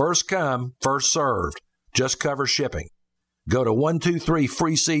 First come, first served. Just cover shipping. Go to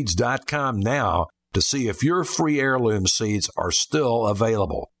 123freeseeds.com now to see if your free heirloom seeds are still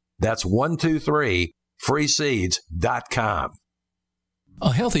available. That's 123freeseeds.com.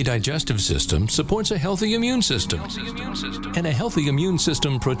 A healthy digestive system supports a healthy immune system. And a healthy immune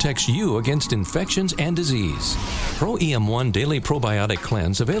system protects you against infections and disease. Pro EM1 Daily Probiotic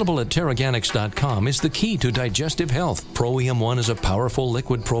Cleanse, available at Terraganics.com, is the key to digestive health. Pro EM1 is a powerful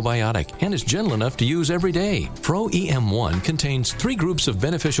liquid probiotic and is gentle enough to use every day. Pro EM1 contains 3 groups of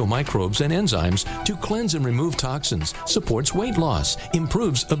beneficial microbes and enzymes to cleanse and remove toxins, supports weight loss,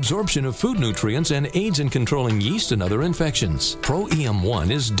 improves absorption of food nutrients, and aids in controlling yeast and other infections. Pro EM1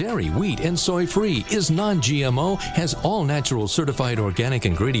 is dairy, wheat, and soy-free, is non-GMO, has all natural certified organic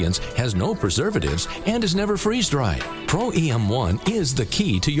ingredients, has no preservatives, and is never freeze-dried. Pro EM1 is the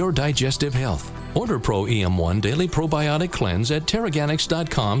key to your digestive health. Order Pro EM1 Daily Probiotic Cleanse at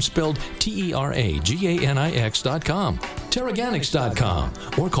Terraganics.com, spelled Terraganix.com. Terraganics.com,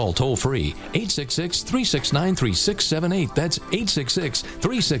 or call toll-free 866-369-3678. That's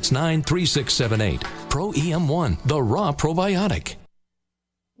 866-369-3678. Pro EM1, the raw probiotic.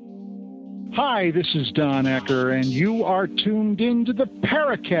 Hi, this is Don Ecker, and you are tuned into the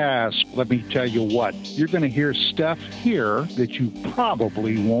Paracast. Let me tell you what, you're going to hear stuff here that you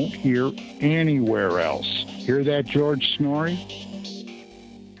probably won't hear anywhere else. Hear that, George Snorri?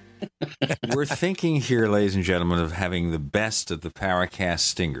 We're thinking here, ladies and gentlemen, of having the best of the Paracast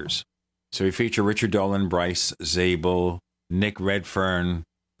stingers. So we feature Richard Dolan, Bryce Zabel, Nick Redfern,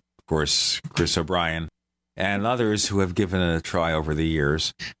 of course, Chris O'Brien, and others who have given it a try over the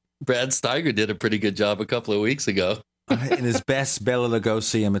years. Brad Steiger did a pretty good job a couple of weeks ago. In his best Bela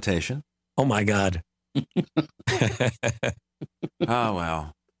Lugosi imitation. Oh, my God. Oh,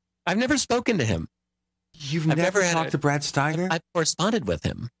 well. I've never spoken to him. You've never talked to Brad Steiger? I've corresponded with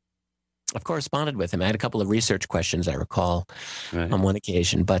him. I had a couple of research questions, I recall, on one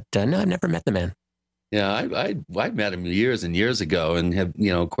occasion. But no, I've never met the man. Yeah, I met him years and years ago, and have,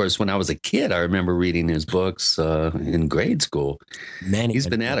 of course, when I was a kid, I remember reading his books in grade school. He's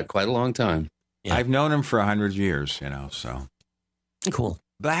been at it quite a long time. Yeah. I've known him for 100 years, so. Cool.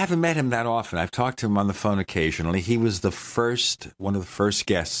 But I haven't met him that often. I've talked to him on the phone occasionally. He was one of the first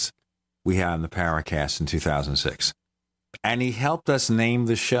guests we had on the Paracast in 2006. And he helped us name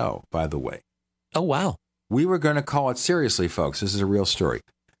the show, by the way. Oh, wow. We were going to call it, seriously, folks, this is a real story.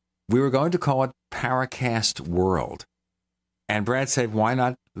 We were going to call it Paracast World. And Brad said, why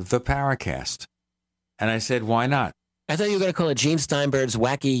not the Paracast? And I said, why not? I thought you were going to call it Gene Steinberg's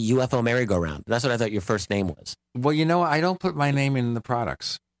Wacky UFO Merry-Go-Round. That's what I thought your first name was. Well, I don't put my name in the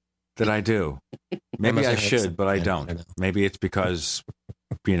products that I do. Maybe I should, but I don't. Maybe it's because,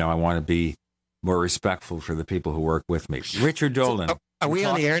 I want to be more respectful for the people who work with me. Richard Dolan. So, are we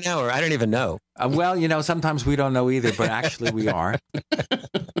on the air now, or I don't even know? Sometimes we don't know either, but actually we are.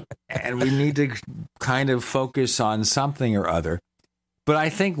 And we need to kind of focus on something or other. But I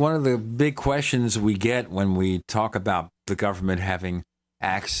think one of the big questions we get when we talk about the government having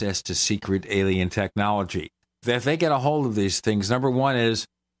access to secret alien technology, that if they get a hold of these things, number one is,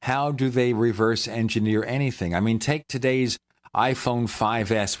 how do they reverse engineer anything? I mean, take today's iPhone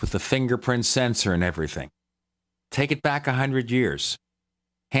 5S with the fingerprint sensor and everything. Take it back 100 years.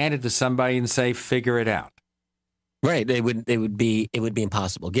 Hand it to somebody and say, figure it out. Right. It would be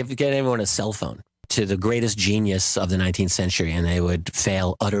impossible. Get everyone a cell phone to the greatest genius of the 19th century, and they would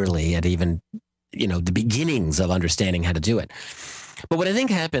fail utterly at even, the beginnings of understanding how to do it. But what I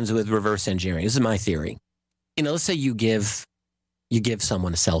think happens with reverse engineering, this is my theory. Let's say you give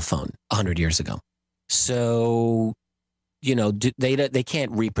someone a cell phone 100 years ago. So, they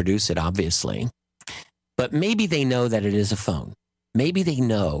can't reproduce it, obviously. But maybe they know that it is a phone. Maybe they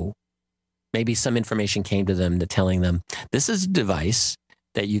know, maybe some information came to them telling them, this is a device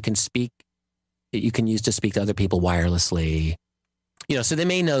that you can use to speak to other people wirelessly. So they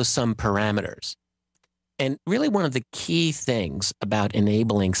may know some parameters. And really one of the key things about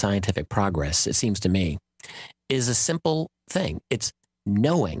enabling scientific progress, it seems to me, is a simple thing. It's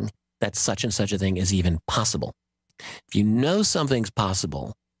knowing that such and such a thing is even possible. If you know something's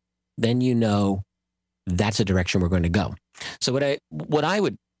possible, then you know that's a direction we're going to go. So what I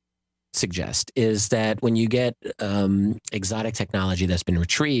would suggest is that when you get exotic technology that's been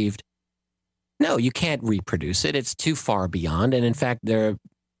retrieved, No, you can't reproduce it. It's too far beyond. And in fact,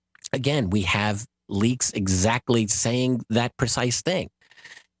 we have leaks exactly saying that precise thing.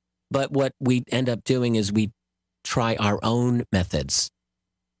 But what we end up doing is we try our own methods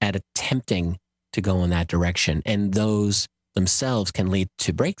at attempting to go in that direction. And those themselves can lead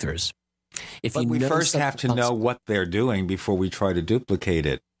to breakthroughs. But we first have to know what they're doing before we try to duplicate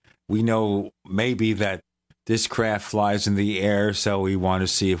it. We know maybe that this craft flies in the air, so we want to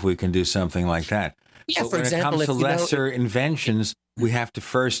see if we can do something like that. Yeah, but for example, when it comes to lesser inventions, we have to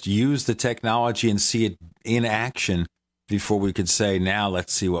first use the technology and see it in action before we could say, now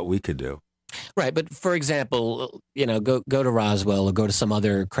let's see what we could do. Right, but for example, go to Roswell or go to some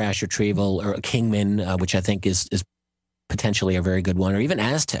other crash retrieval or Kingman, which I think is potentially a very good one, or even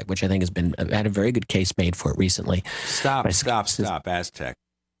Aztec, which I think had a very good case made for it recently. Stop, Aztec.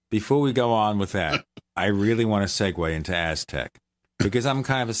 Before we go on with that, I really want to segue into Aztec because I'm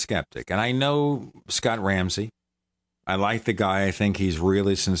kind of a skeptic. And I know Scott Ramsey. I like the guy. I think he's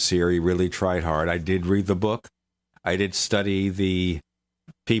really sincere. He really tried hard. I did read the book. I did study the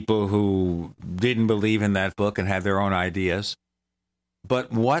people who didn't believe in that book and had their own ideas.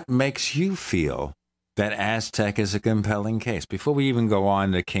 But what makes you feel that Aztec is a compelling case before we even go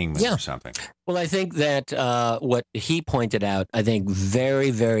on to Kingman or something? Well, I think that what he pointed out, I think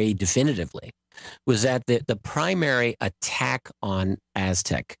very, very definitively, was that the primary attack on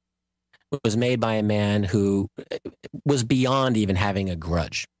Aztec was made by a man who was beyond even having a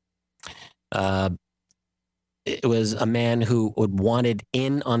grudge. It was a man who wanted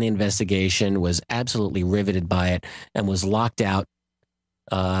in on the investigation, was absolutely riveted by it, and was locked out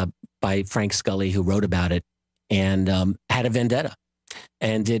by Frank Scully, who wrote about it, and had a vendetta,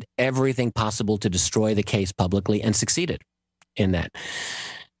 and did everything possible to destroy the case publicly, and succeeded in that.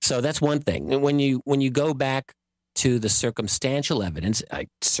 So that's one thing. And when you go back to the circumstantial evidence, I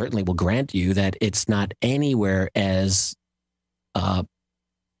certainly will grant you that it's not anywhere as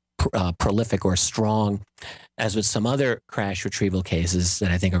prolific or strong as with some other crash retrieval cases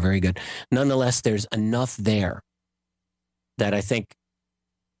that I think are very good. Nonetheless, there's enough there that I think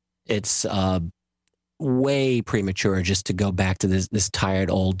it's way premature just to go back to this tired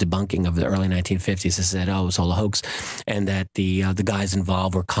old debunking of the early 1950s that said, oh, it was all a hoax, and that the guys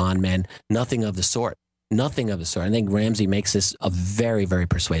involved were con men. Nothing of the sort. Nothing of the sort. I think Ramsey makes this a very, very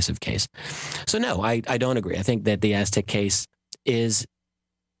persuasive case. So no, I don't agree. I think that the Aztec case is,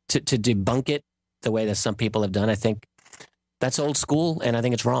 to debunk it the way that some people have done, I think that's old school, and I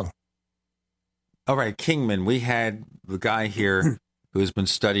think it's wrong. All right, Kingman. We had the guy here who's been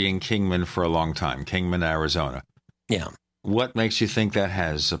studying Kingman for a long time, Kingman, Arizona. Yeah. What makes you think that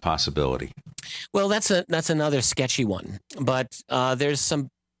has a possibility? Well, that's another sketchy one. But there's some,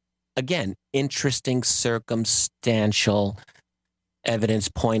 again, interesting circumstantial evidence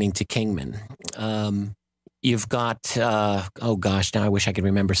pointing to Kingman. You've got, oh gosh, now I wish I could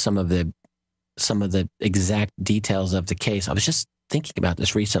remember some of the exact details of the case. I was just thinking about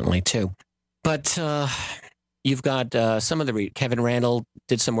this recently too. But you've got some of Kevin Randall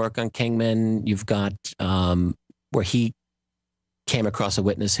did some work on Kingman. You've got where he came across a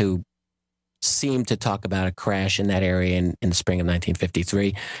witness who seemed to talk about a crash in that area in the spring of 1953.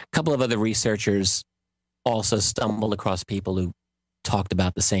 A couple of other researchers also stumbled across people who talked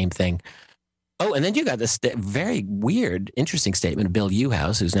about the same thing. Oh, and then you got this very weird, interesting statement of Bill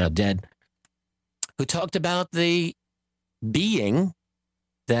Uhouse, who's now dead, who talked about the being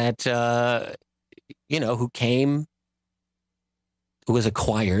that, who was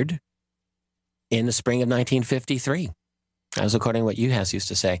acquired in the spring of 1953. That was according to what Uhouse used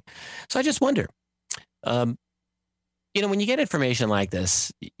to say. So I just wonder, when you get information like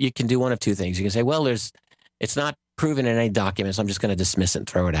this, you can do one of two things. You can say, well, it's not proven in any documents, I'm just going to dismiss it and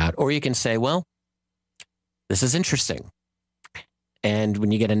throw it out. Or you can say, well, this is interesting. And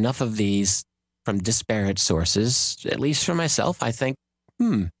when you get enough of these from disparate sources, at least for myself, I think,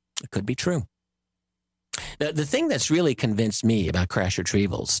 it could be true. The thing that's really convinced me about crash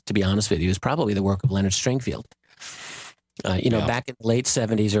retrievals, to be honest with you, is probably the work of Leonard Stringfield. Back in the late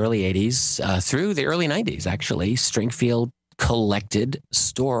 70s, early 80s, through the early 90s, actually, Stringfield collected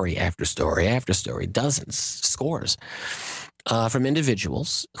story after story after story, dozens, scores, from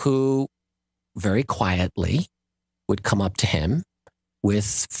individuals who very quietly would come up to him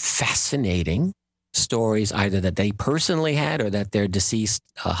with fascinating stories, either that they personally had or that their deceased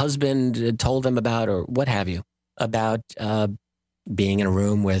husband told them about, or what have you, about being in a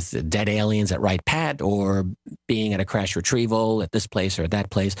room with dead aliens at Wright Pat, or being at a crash retrieval at this place or at that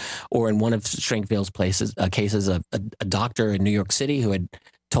place, or in one of Stringfield's cases, a doctor in New York City who had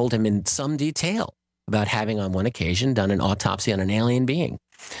told him in some detail about having on one occasion done an autopsy on an alien being.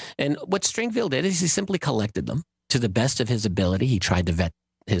 And what Stringfield did is he simply collected them to the best of his ability. He tried to vet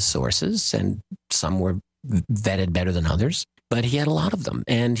his sources, and some were vetted better than others, but he had a lot of them,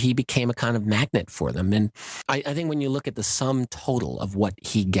 and he became a kind of magnet for them. And I think when you look at the sum total of what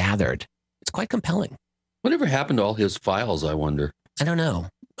he gathered, it's quite compelling. Whatever happened to all his files, I wonder? I don't know.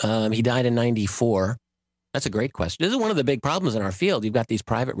 He died in 1994. That's a great question. This is one of the big problems in our field. You've got these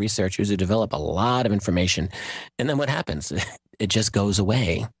private researchers who develop a lot of information, and then what happens? It just goes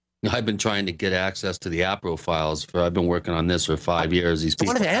away. I've been trying to get access to the APRO files. I've been working on this for 5 years. These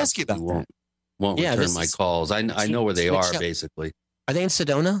people I wanted to ask you about won't return my calls. I know where they are, basically. Are they in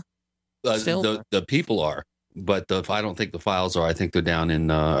Sedona? The people are, but I don't think the files are. I think they're down in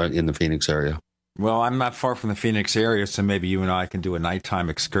the Phoenix area. Well, I'm not far from the Phoenix area, so maybe you and I can do a nighttime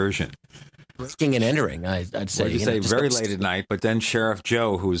excursion. Breaking and entering, I'd say. Well, you say very late at night, but then Sheriff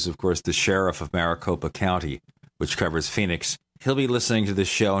Joe, who's, of course, the sheriff of Maricopa County, which covers Phoenix, he'll be listening to the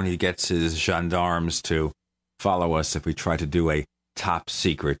show, and he gets his gendarmes to follow us if we try to do a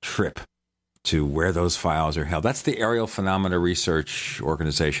top-secret trip to where those files are held. That's the Aerial Phenomena Research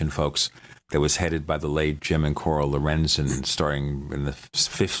Organization, folks, that was headed by the late Jim and Cora Lorenzen, starting in the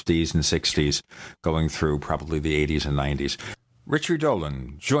 50s and 60s, going through probably the 80s and 90s. Richard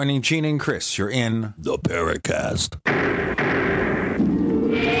Dolan, joining Gene and Chris. You're in the Paracast.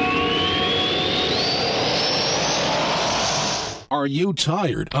 Are you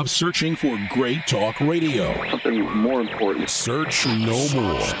tired of searching for great talk radio? Something more important. Search no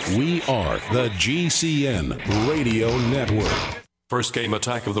more. We are the GCN Radio Network. First came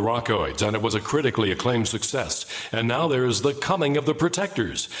Attack of the Rockoids, and it was a critically acclaimed success. And now there's The Coming of the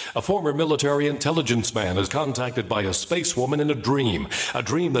Protectors. A former military intelligence man is contacted by a space woman in a dream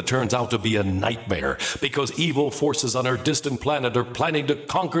that turns out to be a nightmare because evil forces on her distant planet are planning to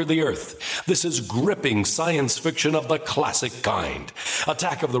conquer the Earth. This is gripping science fiction of the classic kind.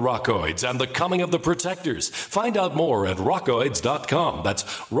 Attack of the Rockoids and The Coming of the Protectors. Find out more at rockoids.com. That's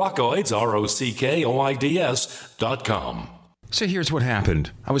Rockoids, ROCKOIDS.com. So here's what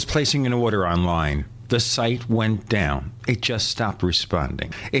happened. I was placing an order online. The site went down. It just stopped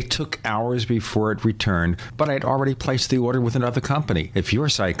responding. It took hours before it returned, but I'd already placed the order with another company. If your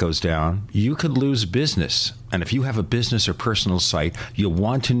site goes down, you could lose business. And if you have a business or personal site, you'll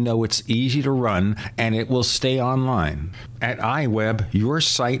want to know it's easy to run and it will stay online. At iWeb, your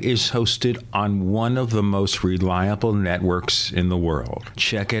site is hosted on one of the most reliable networks in the world.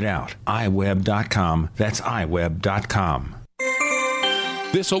 Check it out. iWeb.com. That's iWeb.com.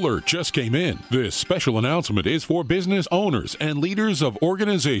 This alert just came in. This special announcement is for business owners and leaders of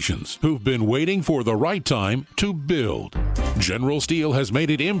organizations who've been waiting for the right time to build. General Steel has made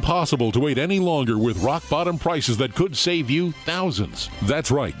it impossible to wait any longer with rock-bottom prices that could save you thousands.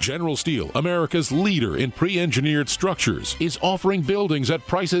 That's right, General Steel, America's leader in pre-engineered structures, is offering buildings at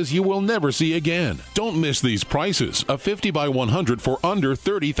prices you will never see again. Don't miss these prices. A 50 by 100 for under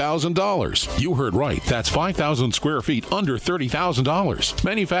 $30,000. You heard right. That's 5,000 square feet under $30,000.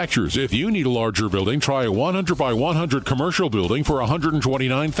 Manufacturers, if you need a larger building, try a 100 by 100 commercial building for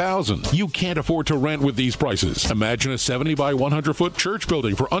 $129,000. You can't afford to rent with these prices. Imagine a 70 by 100 foot church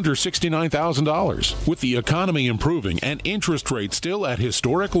building for under $69,000. With the economy improving and interest rates still at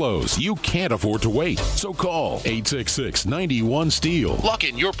historic lows, you can't afford to wait. So call 866-91-STEEL. Lock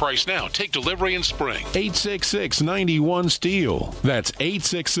in your price now. Take delivery in spring. 866-91-STEEL. That's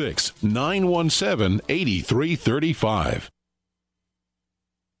 866-917-8335.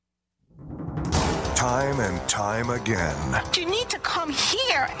 Time and time again. You need to come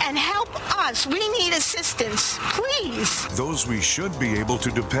here and help us. We need assistance, please. Those we should be able to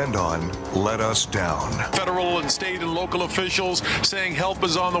depend on let us down. Federal and state and local officials saying help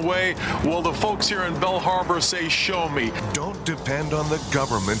is on the way. Well, the folks here in Bell Harbor say, show me. Don't depend on the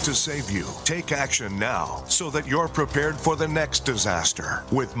government to save you. Take action now so that you're prepared for the next disaster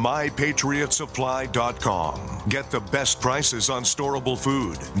with MyPatriotSupply.com. Get the best prices on storable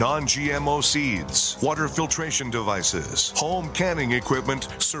food, non-GMO seeds, water filtration devices, home canning equipment,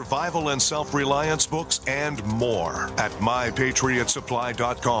 survival and self-reliance books, and more at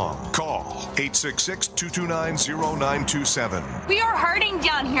MyPatriotSupply.com. Call 866-229-0927. We are hurting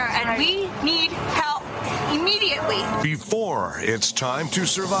down here and we need help immediately. Before it's time to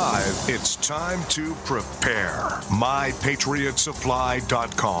survive, it's time to prepare.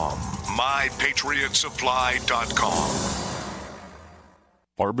 MyPatriotSupply.com. MyPatriotSupply.com.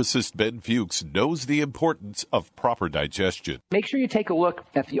 Pharmacist Ben Fuchs knows the importance of proper digestion. Make sure you take a look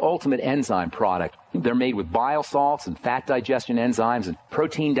at the Ultimate Enzyme product. They're made with bile salts and fat digestion enzymes and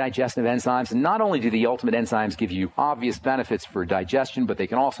protein digestive enzymes. And not only do the Ultimate enzymes give you obvious benefits for digestion, but they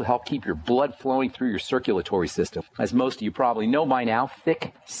can also help keep your blood flowing through your circulatory system. As most of you probably know by now,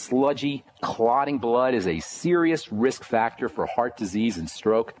 thick, sludgy, clotting blood is a serious risk factor for heart disease and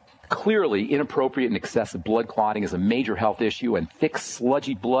stroke. Clearly, inappropriate and excessive blood clotting is a major health issue, and thick,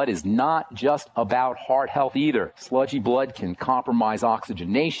 sludgy blood is not just about heart health either. Sludgy blood can compromise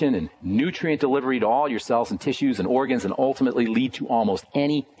oxygenation and nutrient delivery to all your cells and tissues and organs, and ultimately lead to almost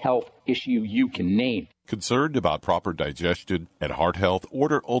any health issue you can name. Concerned about proper digestion and heart health?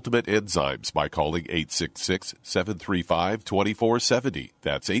 Order Ultimate Enzymes by calling 866-735-2470.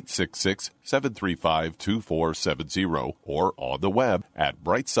 That's 866-735-2470, or on the web at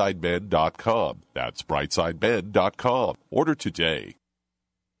brightsidebed.com. That's brightsidebed.com. Order today.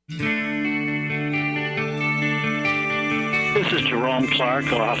 This is Jerome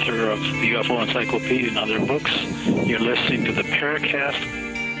Clark, author of the UFO Encyclopedia and other books. You're listening to the Paracast.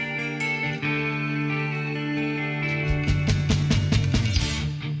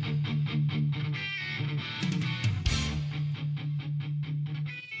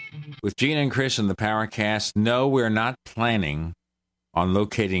 With Gene and Chris in the Paracast, no, we're not planning on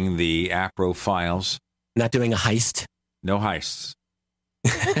locating the APRO files. Not doing a heist? No heists.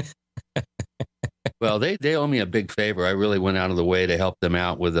 Well, they owe me a big favor. I really went out of the way to help them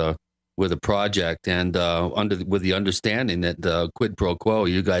out with a project, and with the understanding that quid pro quo,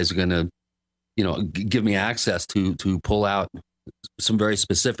 you guys are going to, give me access to pull out some very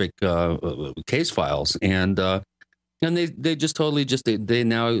specific case files, and they just totally they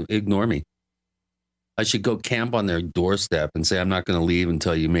now ignore me. I should go camp on their doorstep and say, I'm not going to leave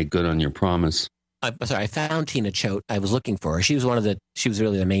until you make good on your promise. I'm sorry, I found Tina Choate. I was looking for her. She was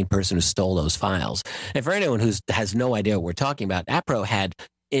really the main person who stole those files. And for anyone who has no idea what we're talking about, APRO had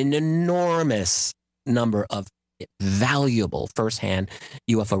an enormous number of valuable firsthand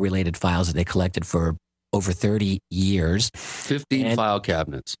UFO-related files that they collected for over 30 years. 15 file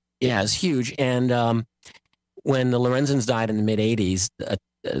cabinets. Yeah, it's huge. And when the Lorenzens died in the mid-'80s,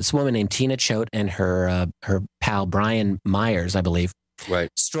 this woman named Tina Choate and her pal Brian Myers, I believe,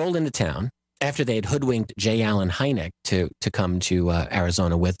 strolled into town after they had hoodwinked J. Allen Hynek to come to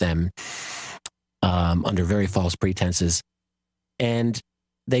Arizona with them under very false pretenses. And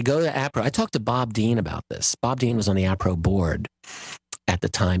they go to APRO. I talked to Bob Dean about this. Bob Dean was on the APRO board at the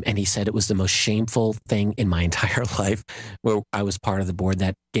time, and he said it was the most shameful thing in my entire life where I was part of the board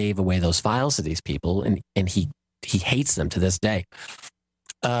that gave away those files to these people, and he hates them to this day.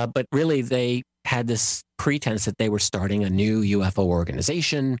 But really, they had this pretense that they were starting a new UFO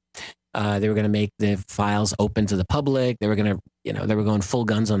organization. They were going to make the files open to the public. They were going to, they were going full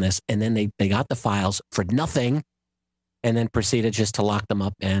guns on this. And then they got the files for nothing, and then proceeded just to lock them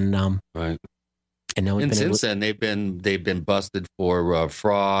up. And right. And no one's been since then they've been busted for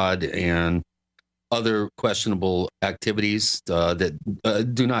fraud and other questionable activities that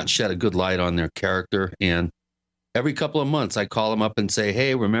do not shed a good light on their character. And every couple of months, I call them up and say,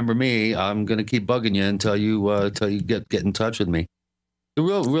 "Hey, remember me? I'm going to keep bugging you until you get in touch with me." The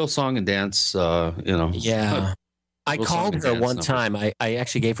real song and dance, Yeah, I called her one time. I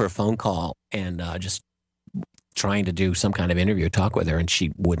actually gave her a phone call and just trying to do some kind of interview, talk with her, and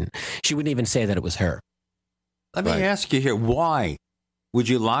she wouldn't. She wouldn't even say that it was her. Let me ask you here: why would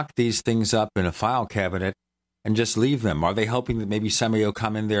you lock these things up in a file cabinet and just leave them? Are they hoping that maybe somebody will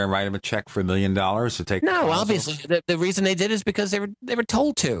come in there and write them a check for $1 million to take? No, obviously the reason they did is because they were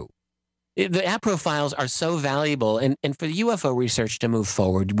told to. The APRO files are so valuable, and for the UFO research to move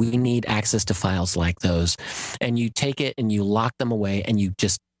forward, we need access to files like those. And you take it and you lock them away, and you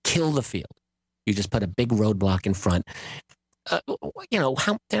just kill the field. You just put a big roadblock in front. They're not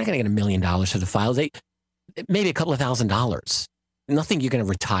going to get $1 million for the files. Maybe a couple of $1,000s. Nothing you're going to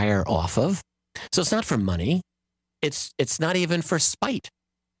retire off of. So it's not for money. It's not even for spite.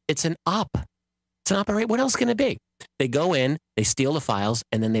 It's an op. It's an operate. What else can it be? They go in, they steal the files,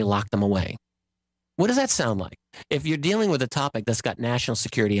 and then they lock them away. What does that sound like? If you're dealing with a topic that's got national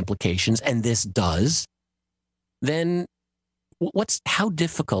security implications, and this does, then how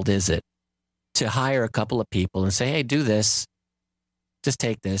difficult is it to hire a couple of people and say, "Hey, do this. Just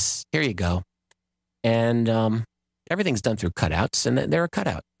take this. Here you go." And everything's done through cutouts, and they're a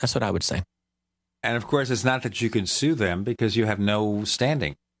cutout. That's what I would say. And of course, it's not that you can sue them because you have no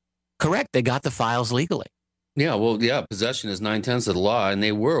standing. Correct. They got the files legally. Yeah, well, yeah, possession is 9/10 of the law, and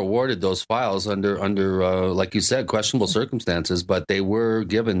they were awarded those files under like you said, questionable circumstances, but they were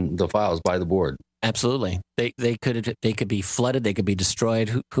given the files by the board. Absolutely. They could be flooded, they could be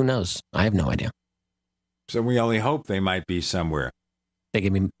destroyed. Who knows? I have no idea. So we only hope they might be somewhere. They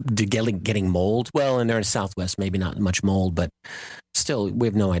can be getting mold. Well, and they're in Southwest, maybe not much mold, but still, we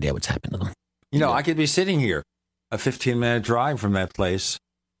have no idea what's happened to them. I could be sitting here, a 15-minute drive from that place.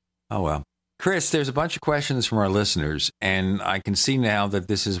 Oh, well. Chris, there's a bunch of questions from our listeners, and I can see now that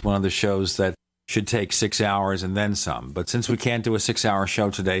this is one of the shows that should take 6 hours and then some. But since we can't do a 6-hour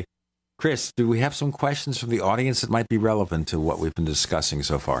show today, Chris, do we have some questions from the audience that might be relevant to what we've been discussing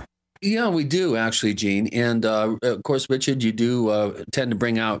so far? Yeah, we do actually, Gene. And of course, Richard, you do tend to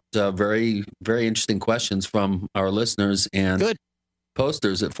bring out very, very interesting questions from our listeners and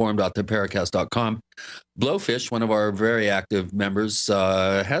posters at forum.theparacast.com. Blowfish, one of our very active members,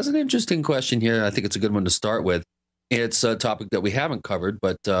 has an interesting question here. I think it's a good one to start with. It's a topic that we haven't covered,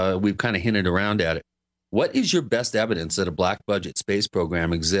 but we've kind of hinted around at it. What is your best evidence that a black budget space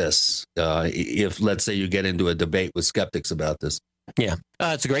program exists? If, let's say, you get into a debate with skeptics about this. Yeah,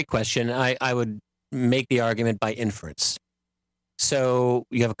 it's a great question. I would make the argument by inference. So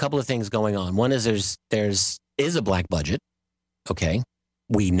you have a couple of things going on. One is there's a black budget. Okay,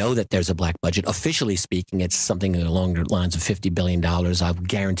 we know that there's a black budget. Officially speaking, it's something along the lines of $50 billion. I'll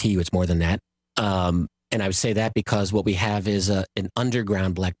guarantee you it's more than that. And I would say that because what we have is an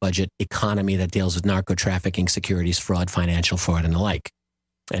underground black budget economy that deals with narco trafficking, securities fraud, financial fraud, and the like.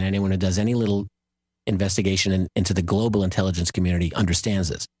 And anyone who does any little investigation into the global intelligence community understands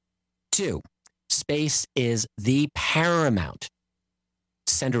this. 2, space is the paramount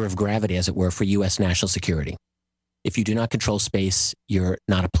center of gravity, as it were, for U.S. national security. If you do not control space, you're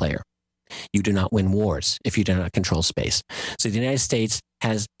not a player. You do not win wars if you do not control space. So the United States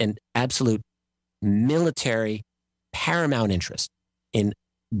has an absolute military paramount interest in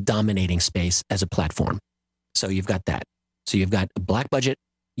dominating space as a platform. So you've got that. So you've got a black budget.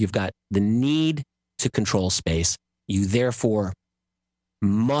 You've got the need to control space. You therefore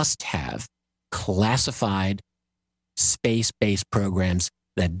must have classified space-based programs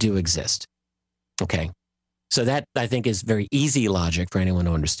that do exist. Okay. So that, I think, is very easy logic for anyone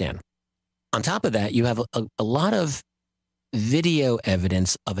to understand. On top of that, you have a lot of video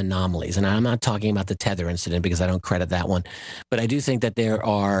evidence of anomalies. And I'm not talking about the Tether incident because I don't credit that one. But I do think that there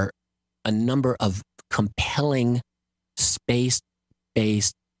are a number of compelling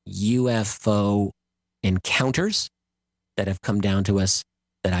space-based UFO encounters that have come down to us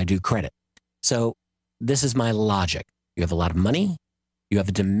that I do credit. So this is my logic. You have a lot of money, you have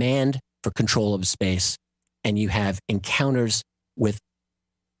a demand for control of space, and you have encounters with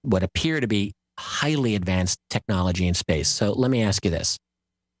what appear to be highly advanced technology in space. So let me ask you this.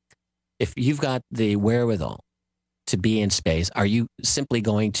 If you've got the wherewithal to be in space, are you simply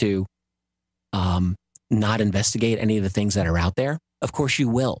going to not investigate any of the things that are out there? Of course you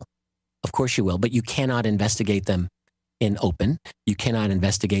will. Of course you will. But you cannot investigate them in open. You cannot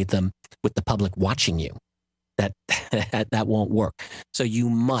investigate them with the public watching you. That won't work. So you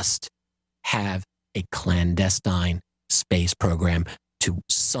must have a clandestine space program to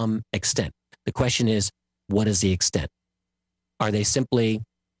some extent. The question is, what is the extent? Are they simply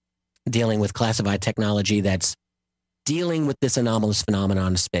dealing with classified technology that's dealing with this anomalous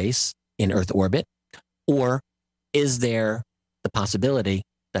phenomenon of space in Earth orbit? Or is there the possibility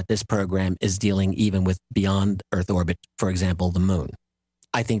that this program is dealing even with beyond Earth orbit, for example, the moon?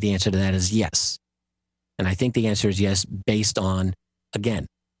 I think the answer to that is yes. And I think the answer is yes based on, again,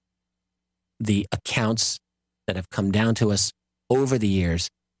 the accounts that have come down to us over the years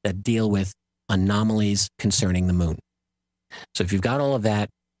that deal with anomalies concerning the moon. So if you've got all of that,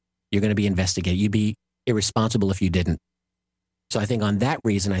 you're going to be investigated. You'd be irresponsible if you didn't. So I think on that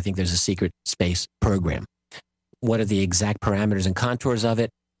reason, I think there's a secret space program. What are the exact parameters and contours of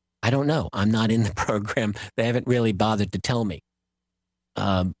it? I don't know. I'm not in the program. They haven't really bothered to tell me.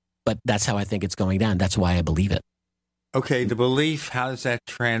 But that's how I think it's going down. That's why I believe it. Okay, the belief, how does that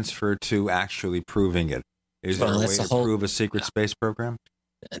transfer to actually proving it? Is there a way to prove a secret space program?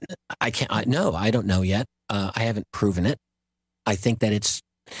 I don't know yet. I haven't proven it. I think that it's,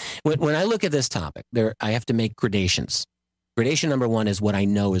 when I look at this topic, I have to make gradations. Gradation number 1 is what I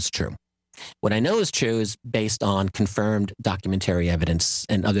know is true. What I know is true is based on confirmed documentary evidence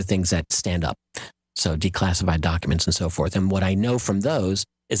and other things that stand up. So declassified documents and so forth. And what I know from those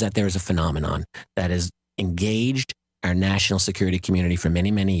is that there is a phenomenon that has engaged our national security community for many,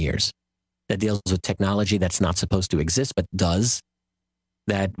 many years, that deals with technology that's not supposed to exist, but does,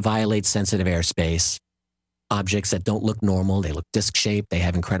 that violates sensitive airspace, objects that don't look normal, they look disc-shaped, they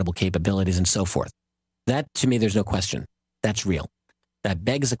have incredible capabilities and so forth. That, to me, there's no question. That's real. That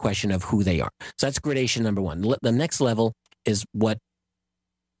begs the question of who they are. So that's gradation number 1. The next level is what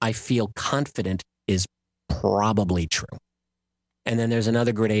I feel confident is probably true. And then there's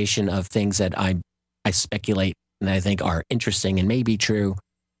another gradation of things that I speculate that I think are interesting and may be true,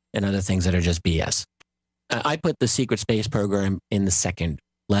 and other things that are just BS. I put the secret space program in the second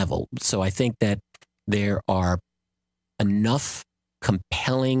level. So I think that there are enough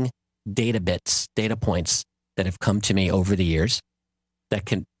compelling data points that have come to me over the years that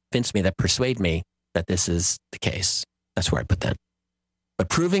convince me, that persuade me that this is the case. That's where I put that. But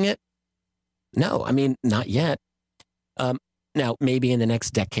proving it? No, I mean, not yet. Now, maybe in the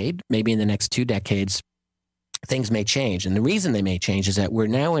next decade, maybe in the next 2 decades, things may change. And the reason they may change is that we're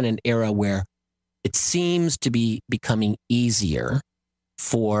now in an era where it seems to be becoming easier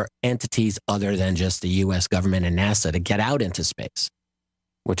for entities other than just the U.S. government and NASA to get out into space.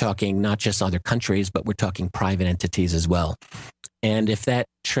 We're talking not just other countries, but we're talking private entities as well. And if that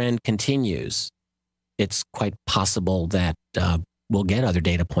trend continues, it's quite possible that we'll get other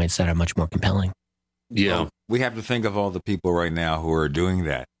data points that are much more compelling. Yeah. Well, we have to think of all the people right now who are doing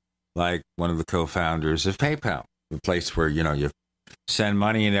that. Like one of the co-founders of PayPal, the place where, you send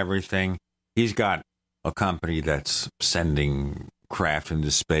money and everything. He's got a company that's sending craft into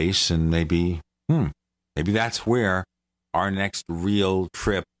space, and maybe that's where our next real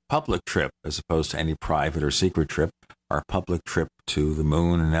trip, public trip, as opposed to any private or secret trip, our public trip to the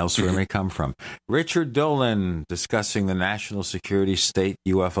moon and elsewhere may come from. Richard Dolan discussing the national security state,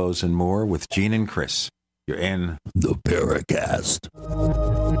 UFOs, and more with Gene and Chris. You're in the Paracast.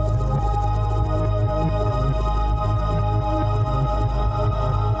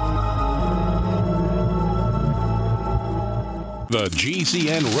 The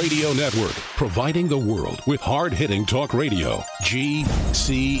GCN Radio Network, providing the world with hard-hitting talk radio.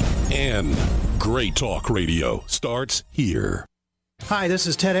 GCN. Great talk radio starts here. Hi, this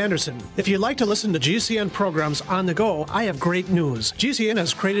is Ted Anderson. If you'd like to listen to GCN programs on the go, I have great news. GCN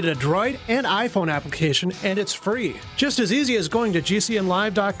has created a Droid and iPhone application, and it's free. Just as easy as going to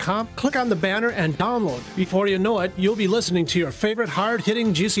GCNlive.com, click on the banner and download. Before you know it, you'll be listening to your favorite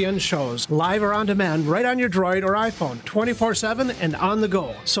hard-hitting GCN shows, live or on demand, right on your Droid or iPhone, 24/7 and on the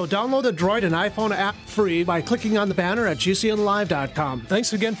go. So download the Droid and iPhone app free by clicking on the banner at GCNlive.com.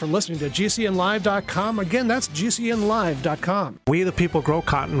 Thanks again for listening to GCNlive.com. Again, that's GCNlive.com. We the people grow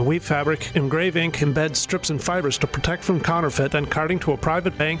cotton, weave fabric, engrave ink, embed strips and fibers to protect from counterfeit, then carting to a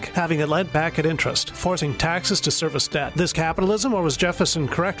private bank, having it lent back at interest, forcing taxes to service debt. This capitalism, or was Jefferson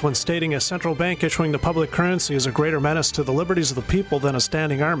correct when stating a central bank issuing the public currency is a greater menace to the liberties of the people than a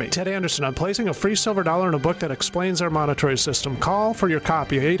standing army? Ted Anderson, I'm placing a free silver dollar in a book that explains our monetary system. Call for your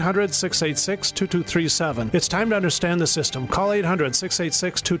copy, 800-686-2237. It's time to understand the system. Call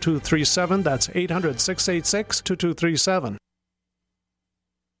 800-686-2237. That's 800-686-2237.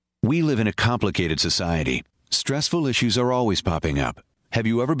 We live in a complicated society. Stressful issues are always popping up. Have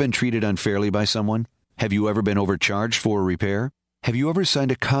you ever been treated unfairly by someone? Have you ever been overcharged for a repair? Have you ever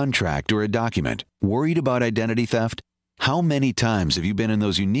signed a contract or a document? Worried about identity theft? How many times have you been in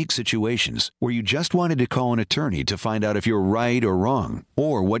those unique situations where you just wanted to call an attorney to find out if you're right or wrong,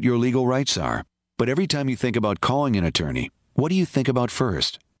 or what your legal rights are? But every time you think about calling an attorney, what do you think about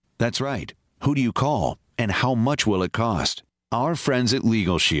first? That's right. Who do you call, and how much will it cost? Our friends at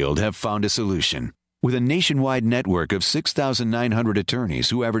Legal Shield have found a solution. With a nationwide network of 6,900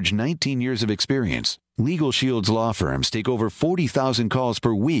 attorneys who average 19 years of experience, Legal Shield's law firms take over 40,000 calls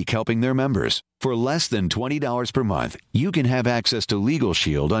per week helping their members. For less than $20 per month, you can have access to Legal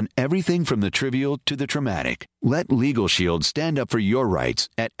Shield on everything from the trivial to the traumatic. Let Legal Shield stand up for your rights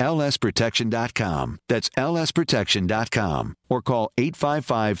at lsprotection.com. That's lsprotection.com. Or call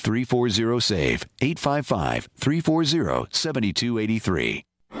 855-340-SAVE, 855-340-7283.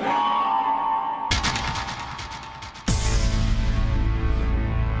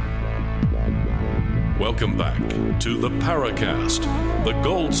 Welcome back to the Paracast, the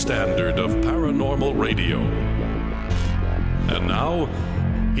gold standard of paranormal radio. And now,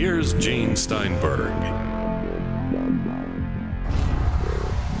 here's Gene Steinberg.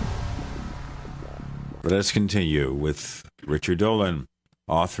 Let's continue with Richard Dolan,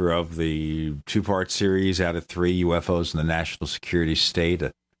 author of the 2-part series out of 3, UFOs in the National Security State,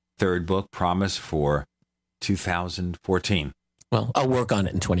 a 3rd book promised for 2014. Well, I'll work on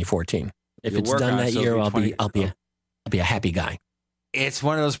it in 2014. If it's done that year, I'll be a happy guy. It's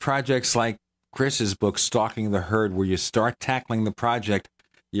one of those projects like Chris's book, Stalking the Herd, where you start tackling the project,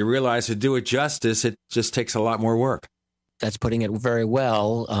 you realize to do it justice, it just takes a lot more work. That's putting it very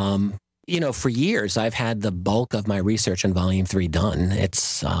well. For years, I've had the bulk of my research on Volume 3 done.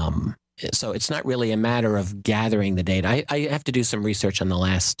 So it's not really a matter of gathering the data. I have to do some research on the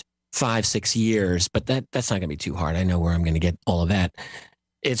last 5-6 years, but that's not going to be too hard. I know where I'm going to get all of that.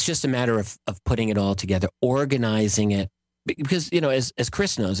 It's just a matter of putting it all together, organizing it. Because, as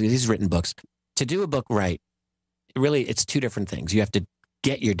Chris knows, he's written books, to do a book right, really, it's two different things. You have to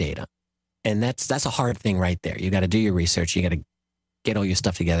get your data. And that's a hard thing right there. You got to do your research. You got to get all your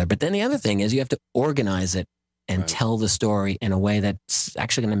stuff together. But then the other thing is you have to organize it and tell the story in a way that's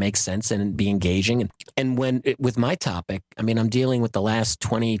actually going to make sense and be engaging. And with my topic, I mean, I'm dealing with the last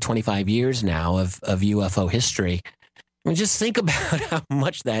 20, 25 years now of UFO history. I mean, just think about how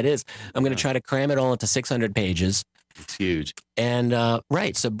much that is. I'm going to try to cram it all into 600 pages. It's huge. And,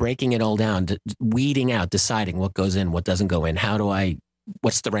 so breaking it all down, weeding out, deciding what goes in, what doesn't go in,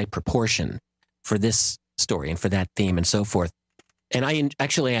 what's the right proportion for this story and for that theme and so forth. And I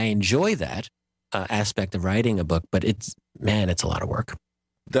enjoy that aspect of writing a book, but it's a lot of work.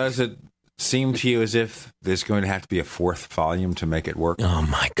 Does it seem to you as if there's going to have to be a fourth volume to make it work? Oh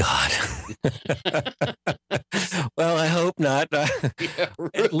my God. Well, I hope not.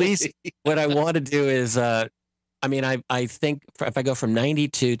 At least what I want to do is, I think if I go from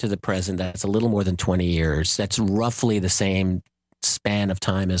 92 to the present, that's a little more than 20 years. That's roughly the same span of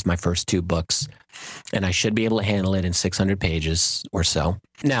time as my first two books. And I should be able to handle it in 600 pages or so.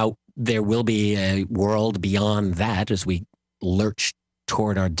 Now, there will be a world beyond that as we lurch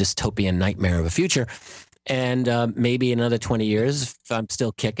toward our dystopian nightmare of a future. And maybe another 20 years, if I'm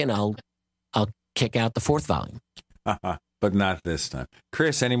still kicking, I'll kick out the fourth volume. But not this time.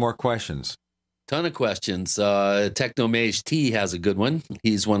 Chris, any more questions? Ton of questions. Technomage T has a good one.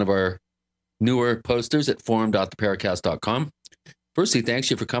 He's one of our newer posters at forum.theparacast.com. First, he thanks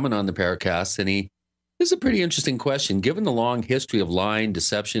you for coming on the Paracast, and this is a pretty interesting question. Given the long history of lying,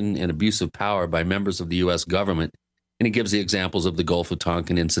 deception, and abuse of power by members of the U.S. government, and he gives the examples of the Gulf of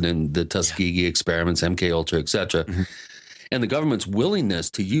Tonkin incident, the Tuskegee experiments, MK Ultra, etc., and the government's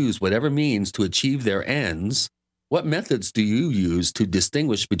willingness to use whatever means to achieve their ends, what methods do you use to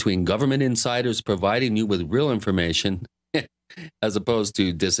distinguish between government insiders providing you with real information as opposed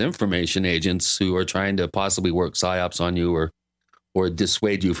to disinformation agents who are trying to possibly work psyops on you or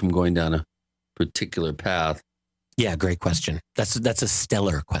dissuade you from going down a particular path? Yeah, great question. That's a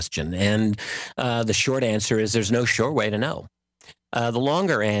stellar question. And the short answer is there's no sure way to know. The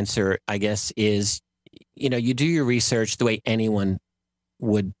longer answer, I guess, is, you do your research the way anyone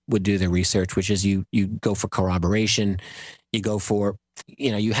would do their research, which is you go for corroboration. You go for,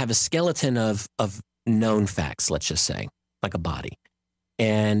 you have a skeleton of known facts, let's just say, like a body.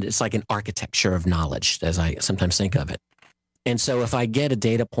 And it's like an architecture of knowledge, as I sometimes think of it. And so if I get a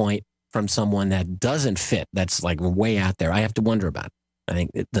data point from someone that doesn't fit, that's like way out there, I have to wonder about it. I think,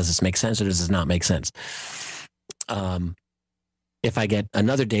 does this make sense or does this not make sense? If I get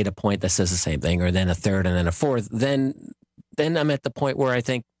another data point that says the same thing, or then a third and then a fourth, then I'm at the point where I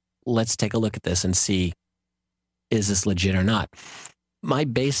think, let's take a look at this and see, is this legit or not? My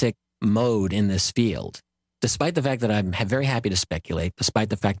basic mode in this field, despite the fact that I'm very happy to speculate, despite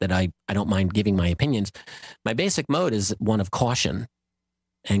the fact that I don't mind giving my opinions, my basic mode is one of caution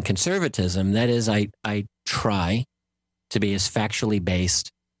and conservatism. That is, I try to be as factually based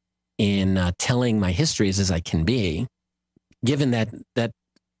in telling my histories as I can be, given that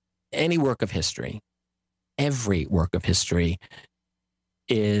any work of history, every work of history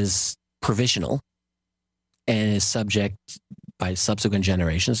is provisional and is subject by subsequent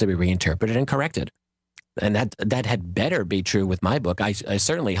generations to be reinterpreted and corrected. And that had better be true with my book. I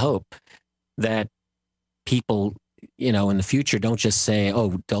certainly hope that people, in the future don't just say,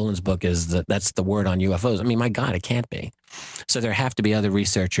 oh, Dolan's book that's the word on UFOs. I mean, my God, it can't be. So there have to be other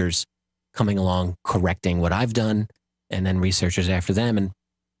researchers coming along, correcting what I've done, and then researchers after them. And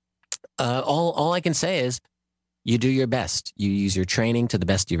all I can say is you do your best. You use your training to the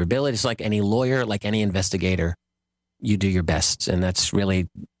best of your ability. It's like any lawyer, like any investigator, you do your best. And that's really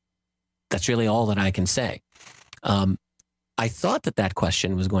all that I can say. I thought that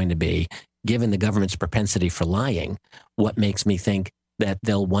question was going to be, given the government's propensity for lying, what makes me think that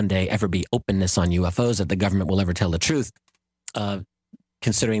there'll one day ever be openness on UFOs, that the government will ever tell the truth,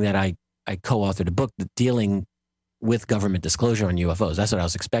 considering that I co-authored a book dealing with government disclosure on UFOs. That's what I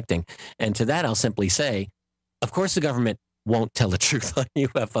was expecting. And to that, I'll simply say, of course, the government won't tell the truth on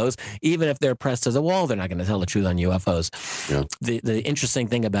UFOs. Even if they're pressed to the wall, they're not going to tell the truth on UFOs. Yeah. The interesting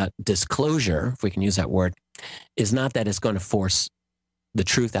thing about disclosure, if we can use that word, is not that it's going to force the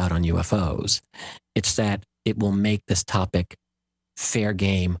truth out on UFOs. It's that it will make this topic fair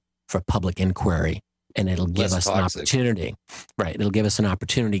game for public inquiry, and it'll give us an opportunity. Right. It'll give us an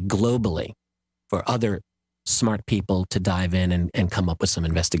opportunity globally for other smart people to dive in and come up with some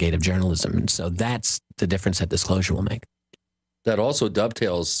investigative journalism. And so that's the difference that disclosure will make. That also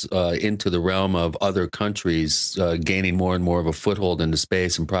dovetails into the realm of other countries gaining more and more of a foothold into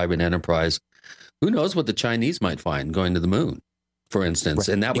space and private enterprise. Who knows what the Chinese might find going to the moon, for instance,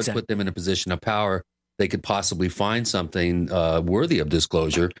 right. And that would put them in a position of power they could possibly find something worthy of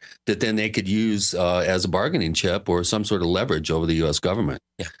disclosure that then they could use as a bargaining chip or some sort of leverage over the U.S. government.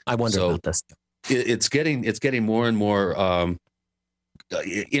 Yeah, I wonder about this. It's getting more and more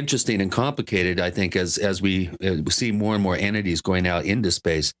interesting and complicated, I think, as we see more and more entities going out into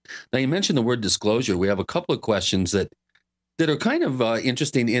space. Now, you mentioned the word disclosure. We have a couple of questions that are kind of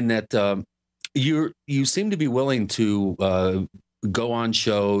interesting in that you seem to be willing to go on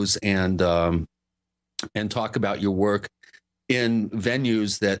shows and talk about your work in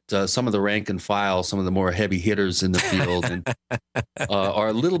venues that some of the rank and file, some of the more heavy hitters in the field, and, are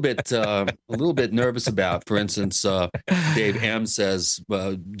a little bit nervous about. For instance, Dave M says,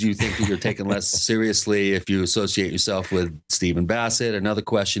 "Do you think that you're taken less seriously if you associate yourself with Stephen Bassett?" Another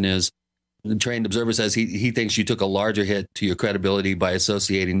question is, the Trained Observer says he thinks you took a larger hit to your credibility by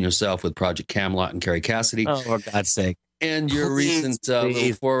associating yourself with Project Camelot and Carrie Cassidy. Oh, for God's sake. And your recent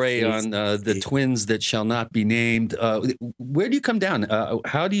little foray on the twins that shall not be named. Where do you come down?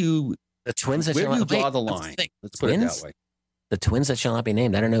 How do you... The twins that where shall do you not draw the line? Let's put it that way. The twins that shall not be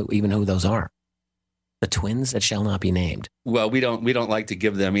named. I don't know even who those are. The twins that shall not be named. Well, we don't like to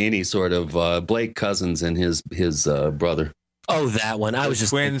give them any sort of Blake Cousins and his brother. Oh, that one. I was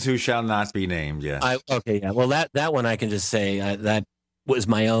just twins who shall not be named. Yes. Okay. Yeah. Well, that one I can just say that was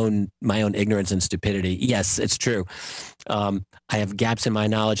my own ignorance and stupidity. Yes, it's true. I have gaps in my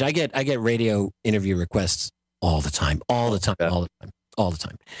knowledge. I get radio interview requests all the time.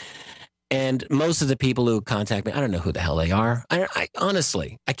 And most of the people who contact me, I don't know who the hell they are. I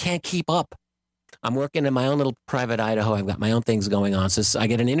honestly, I can't keep up. I'm working in my own little private Idaho. I've got my own things going on. So I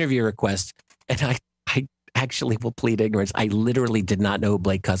get an interview request, and I actually will plead ignorance. I literally did not know who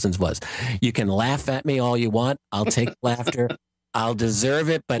Blake Cousins was. You can laugh at me all you want. I'll take laughter. I'll deserve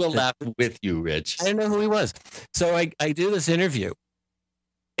it, but we'll laugh with you, Rich. I didn't know who he was. So I do this interview,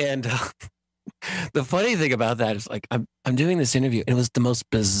 and the funny thing about that is, like, I'm doing this interview, and it was the most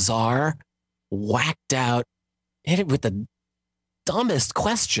bizarre, whacked out, hit it with the dumbest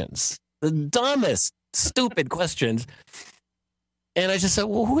questions, the dumbest, stupid questions. And I just said,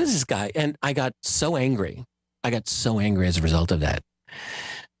 well, who is this guy? And I got so angry. As a result of that.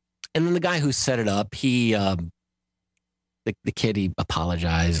 And then the guy who set it up, he... The kid, he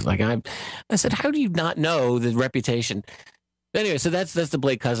apologized. Like, I said, how do you not know the reputation? But anyway, so that's the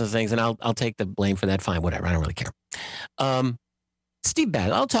Blake Cousins things, and I'll take the blame for that. Fine, whatever. I don't really care. Steve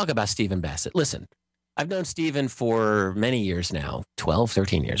Bassett. I'll talk about Stephen Bassett. Listen, I've known Stephen for many years now, 12,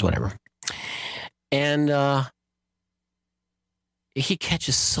 13 years, whatever. And he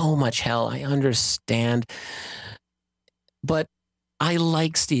catches so much hell. I understand. But I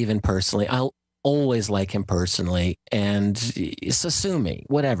like Stephen personally. I'll always like him personally, and so sue me,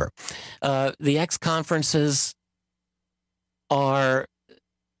 whatever. The X conferences are,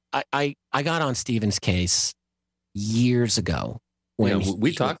 I got on Stephen's case years ago when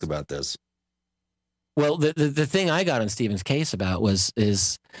we talked about this. Well, the thing I got on Stephen's case about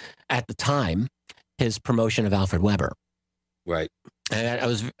is at the time his promotion of Alfred Weber. Right. And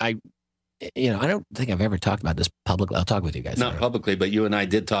I don't think I've ever talked about this publicly. I'll talk with you guys. Not publicly, but you and I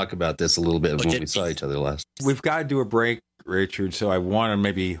did talk about this a little bit when we saw each other last. We've got to do a break, Richard, so I want to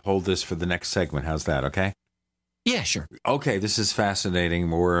maybe hold this for the next segment. How's that, okay? Yeah, sure. Okay, this is fascinating.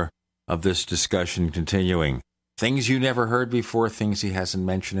 More of this discussion continuing. Things you never heard before, things he hasn't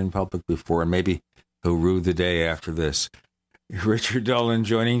mentioned in public before, and maybe he'll rue the day after this. Richard Dolan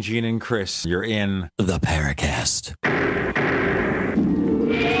joining Gene and Chris. You're in the Paracast.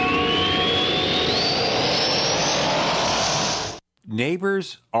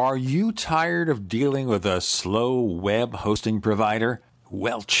 Neighbors, are you tired of dealing with a slow web hosting provider?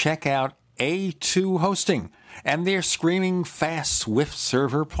 Well, check out A2 Hosting and their screaming fast Swift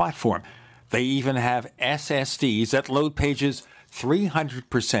server platform. They even have SSDs that load pages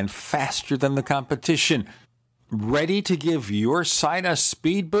 300% faster than the competition. Ready to give your site a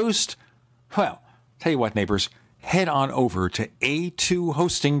speed boost? Well, tell you what, neighbors, head on over to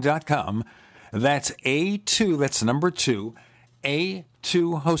a2hosting.com. That's A2, that's number 2,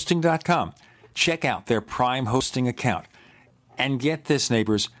 a2hosting.com. Check out their Prime hosting account. And get this,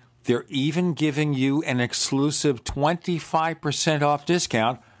 neighbors, they're even giving you an exclusive 25% off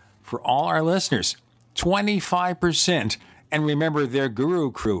discount for all our listeners. 25%. And remember, their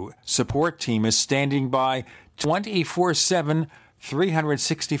Guru Crew support team is standing by 24/7,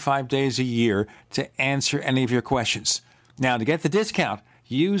 365 days a year to answer any of your questions. Now, to get the discount,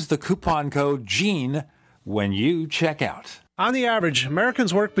 use the coupon code GENE when you check out. On the average,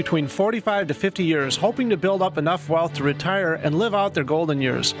 Americans work between 45 to 50 years, hoping to build up enough wealth to retire and live out their golden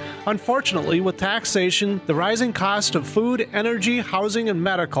years. Unfortunately, with taxation, the rising cost of food, energy, housing, and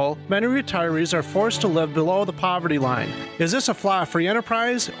medical, many retirees are forced to live below the poverty line. Is this a flaw of free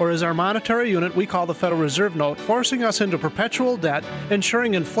enterprise, or is our monetary unit we call the Federal Reserve Note forcing us into perpetual debt,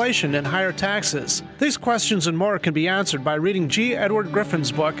 ensuring inflation and higher taxes? These questions and more can be answered by reading G. Edward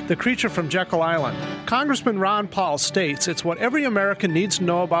Griffin's book, The Creature from Jekyll Island. Congressman Ron Paul states it's what every American needs to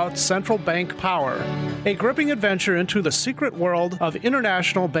know about central bank power. A gripping adventure into the secret world of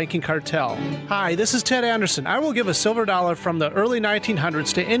international banking cartel. Hi, this is Ted Anderson. I will give a silver dollar from the early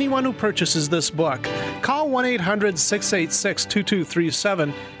 1900s to anyone who purchases this book. Call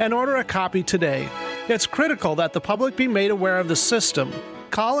 1-800-686-2237 and order a copy today. It's critical that the public be made aware of the system.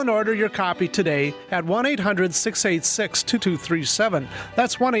 Call and order your copy today at 1-800-686-2237.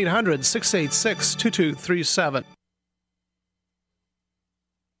 That's 1-800-686-2237.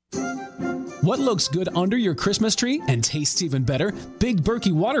 What looks good under your Christmas tree and tastes even better? Big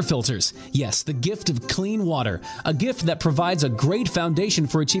Berkey water filters. Yes, the gift of clean water. A gift that provides a great foundation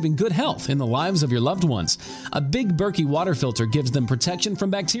for achieving good health in the lives of your loved ones. A Big Berkey water filter gives them protection from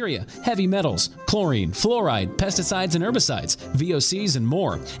bacteria, heavy metals, chlorine, fluoride, pesticides and herbicides, VOCs, and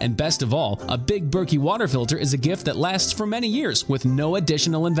more. And best of all, a Big Berkey water filter is a gift that lasts for many years with no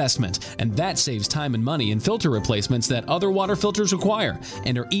additional investment. And that saves time and money in filter replacements that other water filters require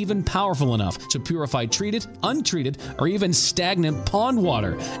and are even powerful enough to purify treated, untreated, or even stagnant pond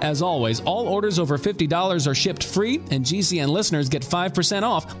water. As always, all orders over $50 are shipped free, and GCN listeners get 5%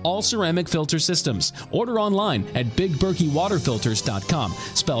 off all ceramic filter systems. Order online at BigBerkeyWaterFilters.com,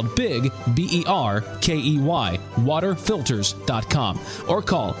 spelled Big, B-E-R-K-E-Y, waterfilters.com, or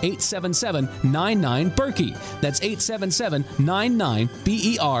call 877-99-BERKEY. That's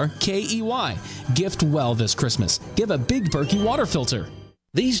 877-99-B-E-R-K-E-Y. Gift well this Christmas. Give a Big Berkey water filter.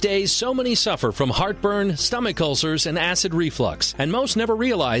 These days, so many suffer from heartburn, stomach ulcers, and acid reflux, and most never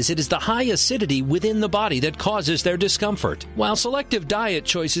realize it is the high acidity within the body that causes their discomfort. While selective diet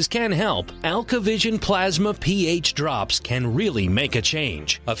choices can help, AlkaVision Plasma pH drops can really make a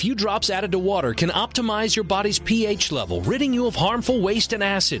change. A few drops added to water can optimize your body's pH level, ridding you of harmful waste and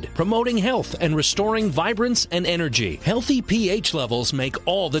acid, promoting health and restoring vibrance and energy. Healthy pH levels make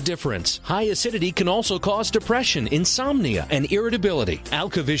all the difference. High acidity can also cause depression, insomnia, and irritability.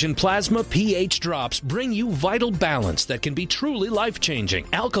 AlkaVision Plasma pH drops bring you vital balance that can be truly life-changing.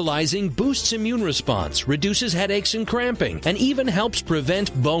 Alkalizing boosts immune response, reduces headaches and cramping, and even helps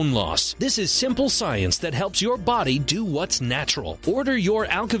prevent bone loss. This is simple science that helps your body do what's natural. Order your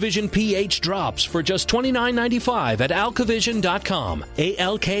AlkaVision pH drops for just $29.95 at alkavision.com,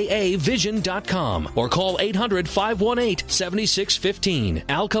 ALKAvision.com, or call 800-518-7615.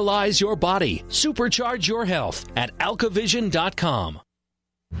 Alkalize your body. Supercharge your health at alkavision.com.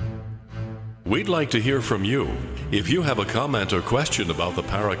 We'd like to hear from you. If you have a comment or question about the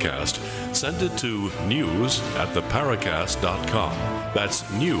Paracast, send it to news@theparacast.com. That's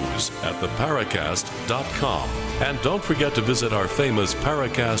news@theparacast.com. And don't forget to visit our famous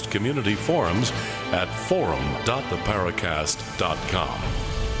Paracast community forums at forum.theparacast.com.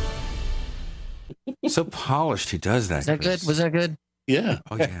 So polished he does that. Is that good? Was that good? Yeah.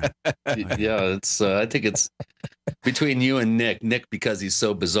 Oh, yeah. Yeah, it's. I think it's between you and Nick because he's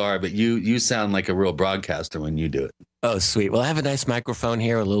so bizarre, but you sound like a real broadcaster when you do it. Oh, sweet. Well, I have a nice microphone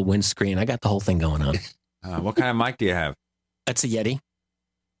here, a little windscreen. I got the whole thing going on. What kind of mic do you have? That's a Yeti.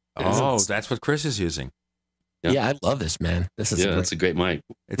 Oh, that's what Chris is using. Yeah, I love this, man. This is it's a great mic.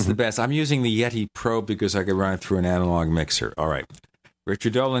 It's the best. I'm using the Yeti Pro because I can run it through an analog mixer. All right.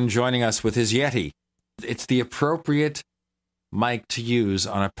 Richard Dolan joining us with his Yeti. It's the appropriate mic to use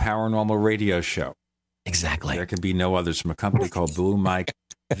on a paranormal radio show. Exactly. There can be no others from a company called Blue Mike.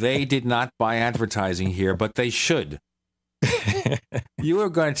 They did not buy advertising here, but they should. You were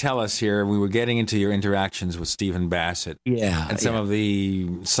going to tell us here, we were getting into your interactions with Stephen Bassett. And some of the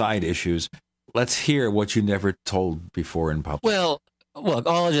side issues. Let's hear what you never told before in public. Well, all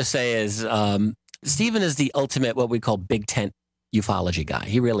I'll just say is Stephen is the ultimate, what we call big tent ufology guy.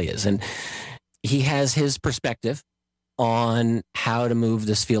 He really is. And he has his perspective on how to move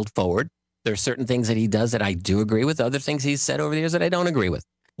this field forward. There are certain things that he does that I do agree with. Other things he's said over the years that I don't agree with.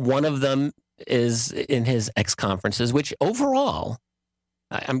 One of them is in his X conferences, which overall,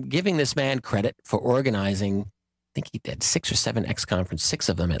 I'm giving this man credit for organizing, I think he did 6 or 7 X conferences, 6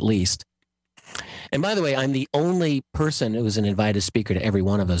 of them at least. And by the way, I'm the only person who was an invited speaker to every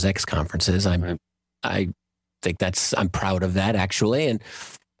one of those X conferences. I think I'm proud of that, actually. And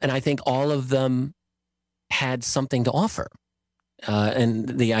I think all of them had something to offer. and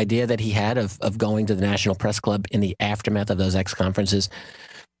the idea that he had of going to the National Press Club in the aftermath of those X conferences,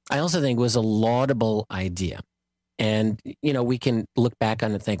 I also think was a laudable idea. And, we can look back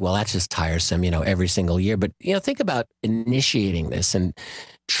on it and think, well, that's just tiresome, every single year. But, think about initiating this and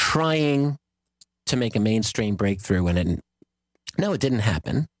trying to make a mainstream breakthrough in it. And no, it didn't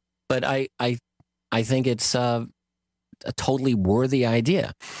happen. But I think it's a totally worthy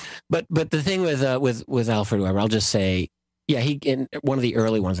idea. But the thing with Alfred Weber, I'll just say, he in one of the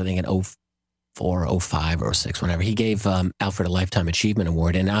early ones, I think in 04, 05, or 06, whenever, he gave Alfred a Lifetime Achievement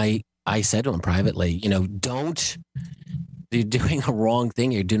Award. And I said to him privately, you're doing a wrong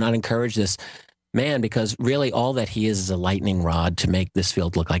thing here. Do not encourage this man, because really all that he is a lightning rod to make this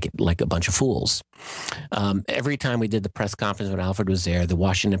field look like a bunch of fools. Every time we did the press conference when Alfred was there, the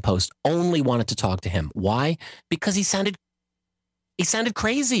Washington Post only wanted to talk to him. Why? Because he sounded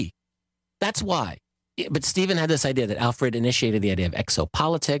crazy. That's why. But Stephen had this idea that Alfred initiated the idea of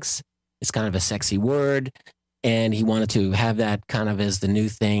exopolitics. It's kind of a sexy word. And he wanted to have that kind of as the new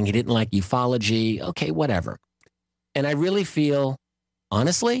thing. He didn't like ufology. Okay, whatever. And I really feel,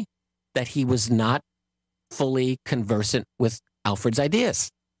 honestly, that he was not fully conversant with Alfred's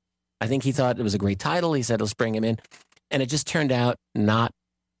ideas. I think he thought it was a great title. He said, let's bring him in. And it just turned out not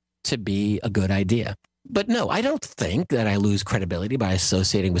to be a good idea. But no, I don't think that I lose credibility by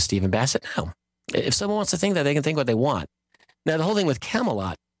associating with Stephen Bassett. No. If someone wants to think that, they can think what they want. Now, the whole thing with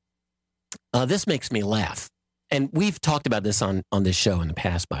Camelot, this makes me laugh. And we've talked about this on this show in the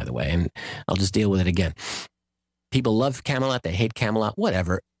past, by the way, and I'll just deal with it again. People love Camelot. They hate Camelot,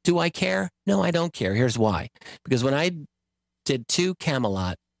 whatever. Do I care? No, I don't care. Here's why. Because when I did 2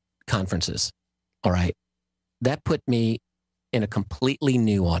 Camelot conferences, all right, that put me in a completely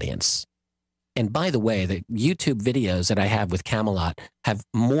new audience. And by the way, the YouTube videos that I have with Camelot have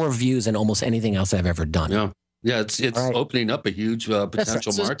more views than almost anything else I've ever done. Yeah, it's right. Opening up a huge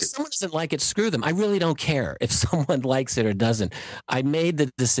potential market. If someone doesn't like it, screw them. I really don't care if someone likes it or doesn't. I made the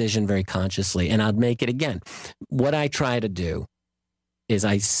decision very consciously, and I'll make it again. What I try to do is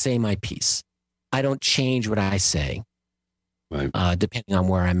I say my piece. I don't change what I say, depending on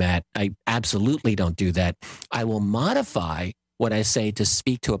where I'm at. I absolutely don't do that. I will modify what I say to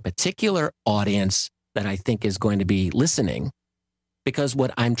speak to a particular audience that I think is going to be listening. Because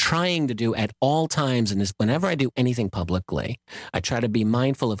what I'm trying to do at all times, and whenever I do anything publicly, I try to be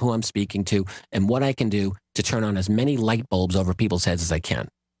mindful of who I'm speaking to and what I can do to turn on as many light bulbs over people's heads as I can.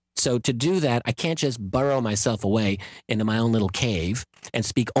 So to do that, I can't just burrow myself away into my own little cave and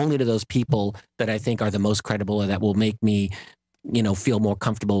speak only to those people that I think are the most credible or that will make me, feel more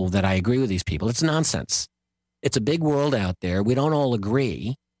comfortable that I agree with these people. It's nonsense. It's a big world out there. We don't all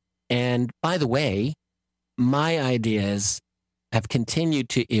agree. And by the way, my ideas have continued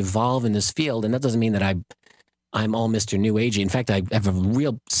to evolve in this field. And that doesn't mean that I'm all Mr. New Agey. In fact, I have a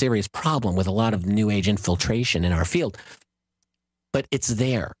real serious problem with a lot of New Age infiltration in our field. But it's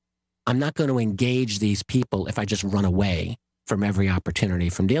there. I'm not going to engage these people if I just run away from every opportunity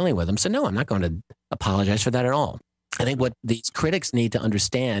from dealing with them. So no, I'm not going to apologize for that at all. I think what these critics need to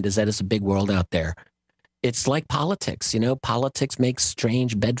understand is that it's a big world out there. It's like politics. Politics makes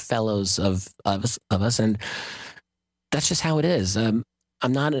strange bedfellows of us. And that's just how it is. I'm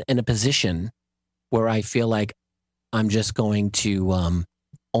not in a position where I feel like I'm just going to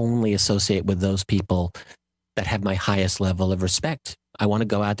only associate with those people that have my highest level of respect. I want to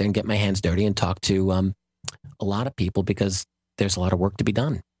go out there and get my hands dirty and talk to a lot of people because there's a lot of work to be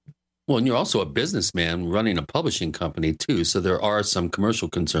done. Well, and you're also a businessman running a publishing company too, so there are some commercial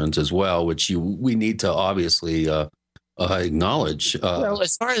concerns as well, which we need to obviously acknowledge. Well,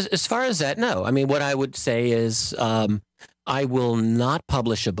 as far as that, no. I mean, what I would say is I will not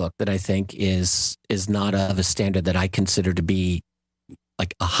publish a book that I think is not of a standard that I consider to be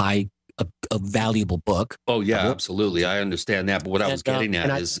like a valuable book. Oh yeah, absolutely. I understand that. But what I was getting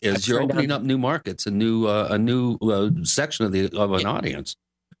at is you're opening up new markets, a new section of an audience.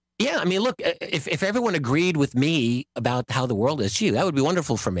 Yeah, I mean, look, if everyone agreed with me about how the world is, that would be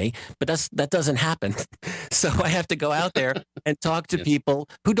wonderful for me. But that doesn't happen. So I have to go out there and talk to people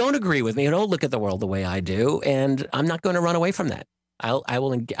who don't agree with me, who don't look at the world the way I do, and I'm not going to run away from that. I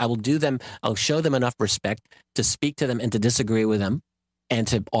will do them. I'll show them enough respect to speak to them and to disagree with them, and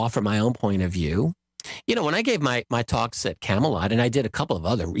to offer my own point of view. When I gave my talks at Camelot, and I did a couple of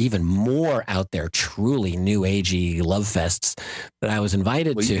other even more out there, truly new agey love fests that I was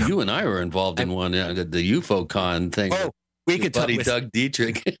invited to. You and I were involved in one, the UFO con thing. Oh, we could talk with Doug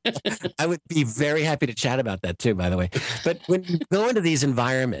Dietrich. I would be very happy to chat about that too, by the way. But when you go into these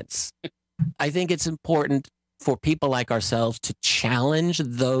environments, I think it's important for people like ourselves to challenge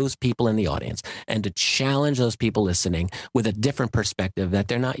those people in the audience and to challenge those people listening with a different perspective that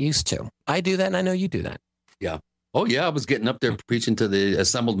they're not used to. I do that, and I know you do that. Yeah. Oh, yeah. I was getting up there preaching to the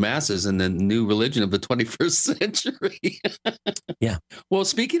assembled masses in the new religion of the 21st century. Yeah. Well,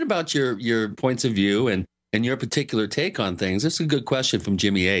 speaking about your points of view and your particular take on things, this is a good question from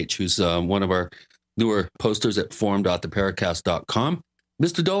Jimmy H., who's one of our newer posters at forum.theparacast.com.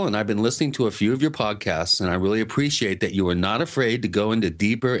 Mr. Dolan, I've been listening to a few of your podcasts, and I really appreciate that you are not afraid to go into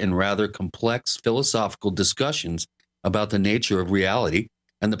deeper and rather complex philosophical discussions about the nature of reality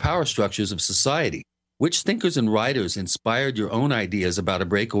and the power structures of society. Which thinkers and writers inspired your own ideas about a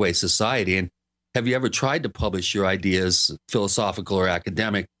breakaway society? And have you ever tried to publish your ideas, philosophical or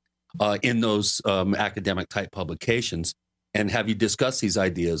academic, in those academic-type publications? And have you discussed these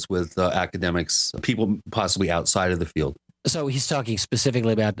ideas with academics, people possibly outside of the field? So he's talking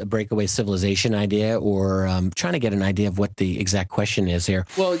specifically about the breakaway civilization idea, or trying to get an idea of what the exact question is here.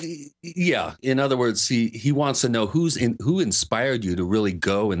 Well, yeah. In other words, he wants to know who inspired you to really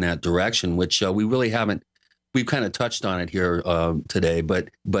go in that direction, which we really haven't. We've kind of touched on it here today, but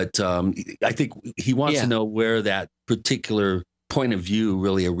I think he wants to know where that particular point of view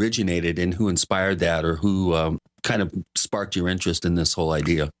really originated and who inspired that, or who kind of sparked your interest in this whole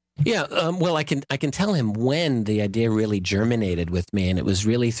idea. Yeah, well, I can tell him when the idea really germinated with me, and it was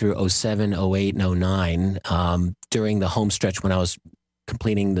really through 07, 08, and 09, during the home stretch when I was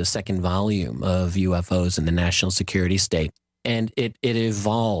completing the second volume of UFOs and the National Security State, and it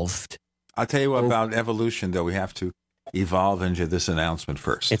evolved. I'll tell you what about evolution, though. We have to evolve into this announcement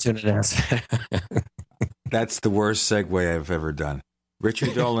first. It's an announcement. That's the worst segue I've ever done.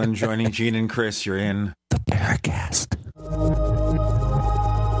 Richard Dolan joining Gene and Chris. You're in the Paracast.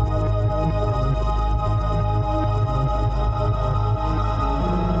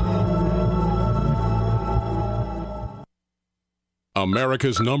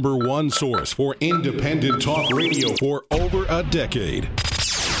 America's #1 source for independent talk radio for over a decade.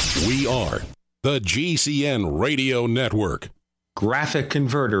 We are the GCN Radio Network. Graphic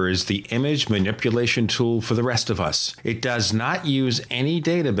Converter is the image manipulation tool for the rest of us. It does not use any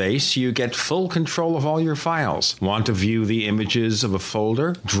database. You get full control of all your files. Want to view the images of a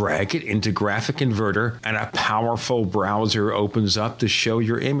folder? Drag it into Graphic Converter, and a powerful browser opens up to show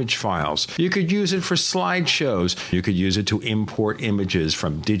your image files. You could use it for slideshows. You could use it to import images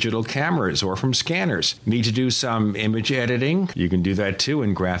from digital cameras or from scanners. Need to do some image editing? You can do that too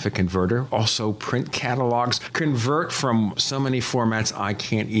in Graphic Converter. Also print catalogs. Convert from so many formats I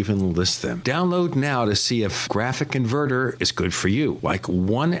can't even list them. Download now to see if Graphic Converter is good for you, like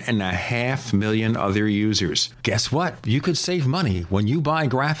 1.5 million other users. Guess what? You could save money when you buy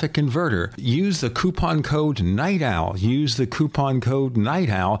Graphic Converter. Use the coupon code Night Owl. Use the coupon code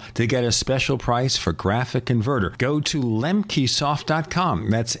Night Owl to get a special price for Graphic Converter. Go to lemkesoft.com.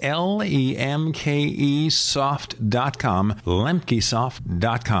 That's LEMKEsoft.com.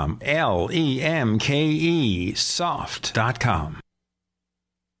 Lemkesoft.com. LEMKEsoft.com.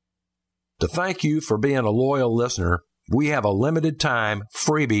 To thank you for being a loyal listener, we have a limited time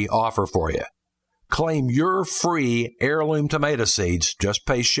freebie offer for you. Claim your free heirloom tomato seeds, just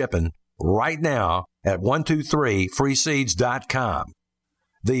pay shipping, right now at 123freeseeds.com.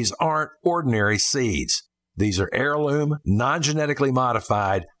 These aren't ordinary seeds. These are heirloom, non-genetically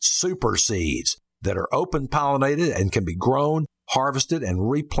modified super seeds that are open pollinated and can be grown, harvested, and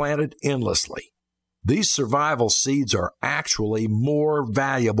replanted endlessly. These survival seeds are actually more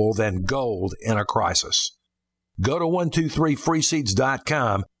valuable than gold in a crisis. Go to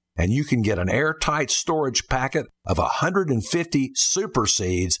 123freeseeds.com and you can get an airtight storage packet of 150 super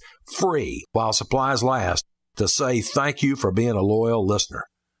seeds free while supplies last to say thank you for being a loyal listener.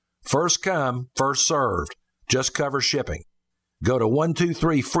 First come, first served. Just cover shipping. Go to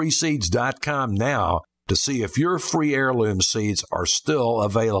 123freeseeds.com now to see if your free heirloom seeds are still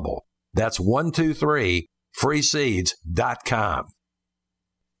available. That's 123freeseeds.com.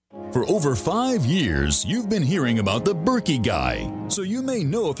 For over 5 years, you've been hearing about the Berkey guy, so you may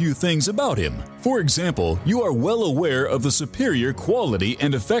know a few things about him. For example, you are well aware of the superior quality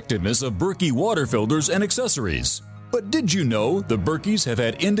and effectiveness of Berkey water filters and accessories. But did you know the Berkeys have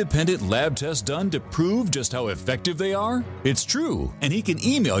had independent lab tests done to prove just how effective they are? It's true, and he can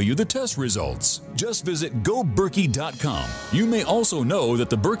email you the test results. Just visit goberkey.com. You may also know that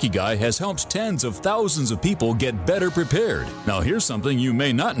the Berkey guy has helped tens of thousands of people get better prepared. Now here's something you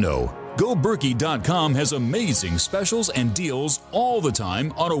may not know. GoBerkey.com has amazing specials and deals all the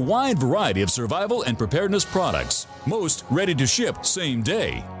time on a wide variety of survival and preparedness products, most ready to ship same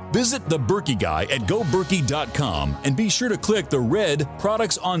day. Visit The Berkey Guy at GoBerkey.com and be sure to click the red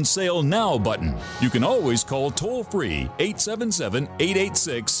Products on Sale Now button. You can always call toll-free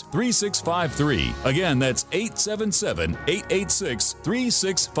 877-886-3653. Again, that's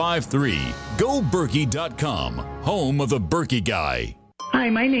 877-886-3653. GoBerkey.com, home of The Berkey Guy. Hi,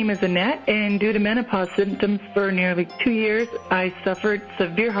 my name is Annette, and due to menopause symptoms for nearly 2 years, I suffered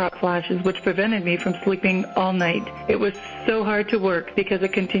severe hot flashes, which prevented me from sleeping all night. It was so hard to work because I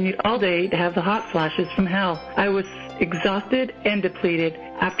continued all day to have the hot flashes from hell. I was exhausted and depleted.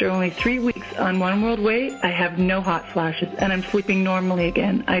 After only 3 weeks on One World Way, I have no hot flashes, and I'm sleeping normally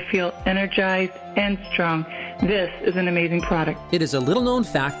again. I feel energized and strong. This is an amazing product. It is a little-known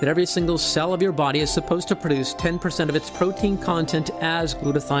fact that every single cell of your body is supposed to produce 10% of its protein content as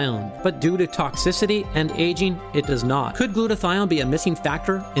glutathione. But due to toxicity and aging, it does not. Could glutathione be a missing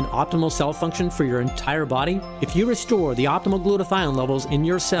factor in optimal cell function for your entire body? If you restore the optimal glutathione levels in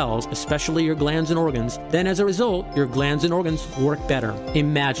your cells, especially your glands and organs, then as a result, your glands and organs work better.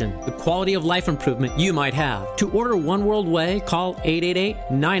 Imagine the quality of life improvement you might have. To order One World Way, call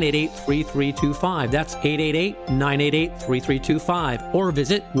 888-988-3325. That's 888-988-3325. Or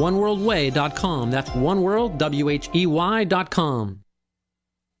visit oneworldway.com. That's oneworld.com.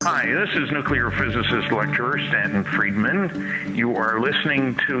 Hi, this is nuclear physicist lecturer Stanton Friedman. You are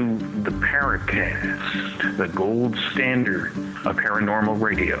listening to the Paracast, the gold standard of paranormal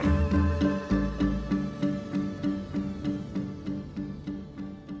radio.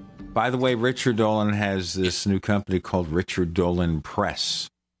 By the way, Richard Dolan has this new company called Richard Dolan Press,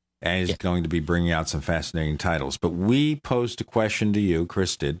 and he's going to be bringing out some fascinating titles. But we posed a question to you,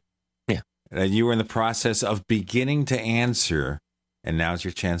 Chris did, that you were in the process of beginning to answer, and now's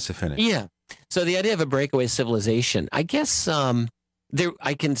your chance to finish. Yeah. So the idea of a breakaway civilization, I guess I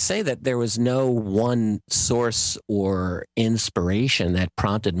can say that there was no one source or inspiration that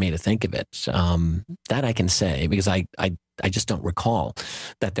prompted me to think of it. That I can say, because I just don't recall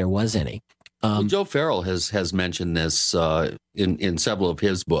that there was any. Well, Joe Farrell has mentioned this in several of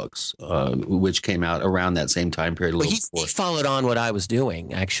his books, which came out around that same time period. He followed on what I was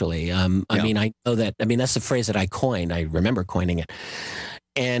doing, actually. I mean, I know that. I mean, that's a phrase that I coined. I remember coining it,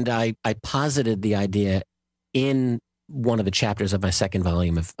 and I posited the idea in one of the chapters of my second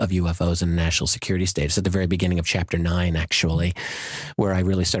volume of UFOs and national security state. It's at the very beginning of chapter 9, actually, where I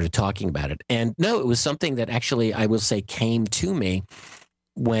really started talking about it. And no, it was something that actually, I will say, came to me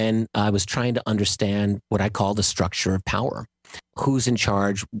when I was trying to understand what I call the structure of power. Who's in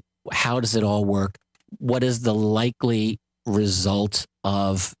charge? How does it all work? What is the likely result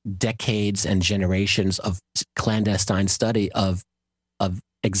of decades and generations of clandestine study of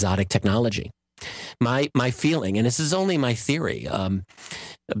exotic technology? My feeling, and this is only my theory,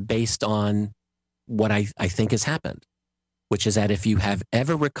 based on what I think has happened, which is that if you have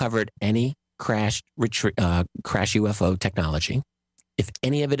ever recovered any crash UFO technology, if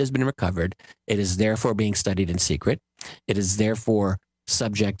any of it has been recovered, it is therefore being studied in secret. It is therefore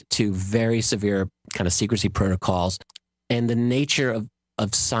subject to very severe kind of secrecy protocols. And the nature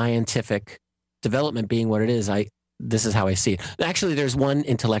of scientific development being what it is, this is how I see it. Actually, there's one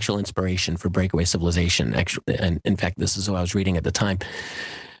intellectual inspiration for breakaway civilization. Actually, and in fact, this is what I was reading at the time.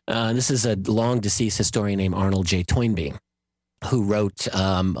 This is a long deceased historian named Arnold J. Toynbee, who wrote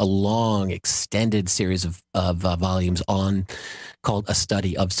a long, extended series of volumes called A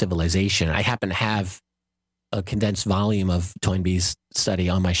Study of Civilization. I happen to have a condensed volume of Toynbee's study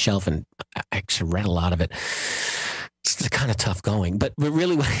on my shelf, and I actually read a lot of it. It's kind of tough going, but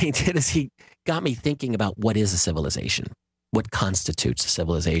really what he did is he got me thinking about what is a civilization, what constitutes a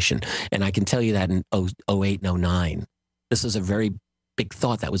civilization. And I can tell you that in 08 and 09, this was a very big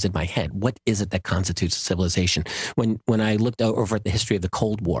thought that was in my head. What is it that constitutes a civilization? When I looked over at the history of the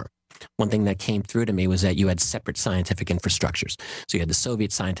Cold War, one thing that came through to me was that you had separate scientific infrastructures. So you had the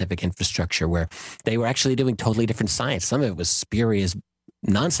Soviet scientific infrastructure where they were actually doing totally different science. Some of it was spurious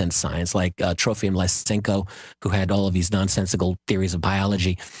nonsense science, like Trofim Lysenko, who had all of these nonsensical theories of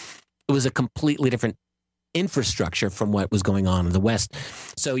biology. It was a completely different infrastructure from what was going on in the West.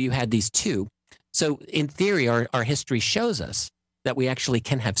 So you had these two. So in theory, our history shows us that we actually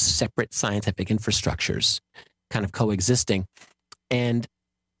can have separate scientific infrastructures kind of coexisting. And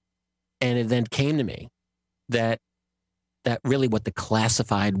it then came to me that really what the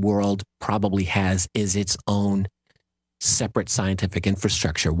classified world probably has is its own separate scientific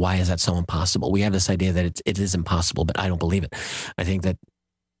infrastructure. Why is that so impossible? We have this idea that it is impossible, but I don't believe it. I think that,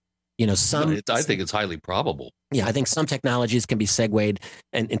 I think it's highly probable. Yeah, I think some technologies can be segued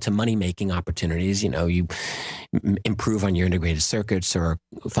into money-making opportunities. You improve on your integrated circuits or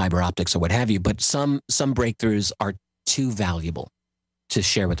fiber optics or what have you. But some breakthroughs are too valuable to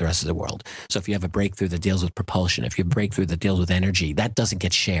share with the rest of the world. So if you have a breakthrough that deals with propulsion, if you have a breakthrough that deals with energy, that doesn't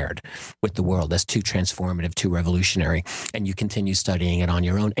get shared with the world. That's too transformative, too revolutionary. And you continue studying it on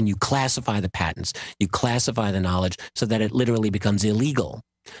your own, and you classify the patents, you classify the knowledge so that it literally becomes illegal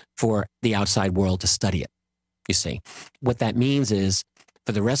for the outside world to study it. You see, what that means is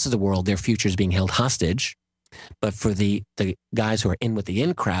for the rest of the world, their future is being held hostage. But for the guys who are in with the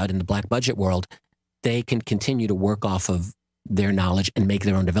in crowd in the black budget world, they can continue to work off of their knowledge and make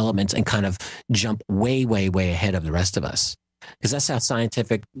their own developments and kind of jump way, way, way ahead of the rest of us. Because that's how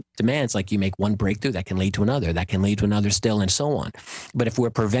scientific demands, like you make one breakthrough, that can lead to another, that can lead to another still, and so on. But if we're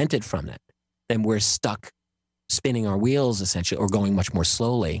prevented from that, then we're stuck spinning our wheels, essentially, or going much more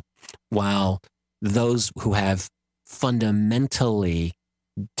slowly, while those who have fundamentally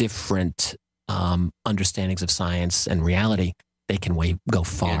different understandings of science and reality, they can go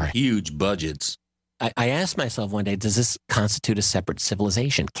far. And huge budgets. I asked myself one day, does this constitute a separate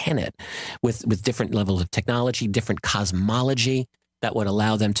civilization? Can it? With different levels of technology, different cosmology that would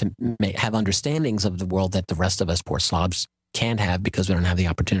allow them to have understandings of the world that the rest of us poor slobs can't have because we don't have the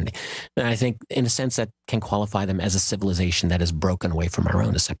opportunity. And I think in a sense that can qualify them as a civilization that is broken away from our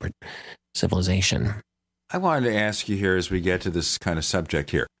own, a separate civilization. I wanted to ask you here as we get to this kind of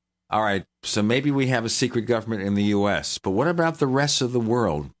subject here. All right, so maybe we have a secret government in the U.S., but what about the rest of the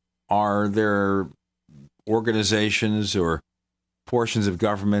world? Are there organizations or portions of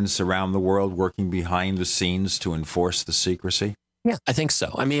governments around the world working behind the scenes to enforce the secrecy? Yeah, I think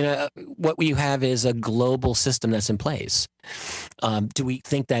so. I mean, what you have is a global system that's in place. Do we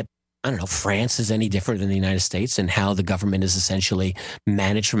think that, I don't know, France is any different than the United States and how the government is essentially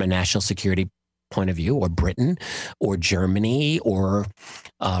managed from a national security point of view, or Britain, or Germany, or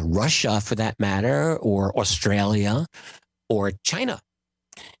Russia for that matter, or Australia, or China?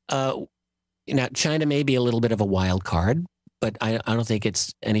 Now, China may be a little bit of a wild card, but I don't think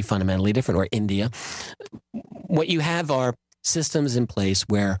it's any fundamentally different, or India. What you have are systems in place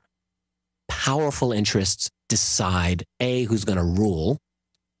where powerful interests decide, A, who's going to rule,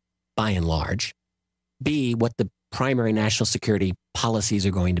 by and large, B, what the primary national security policies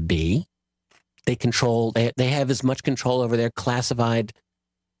are going to be. They have as much control over their classified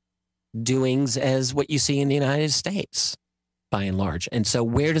doings as what you see in the United States, by and large. And so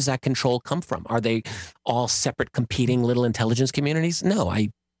where does that control come from? Are they all separate competing little intelligence communities? No, I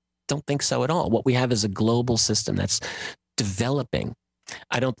don't think so at all. What we have is a global system that's developing.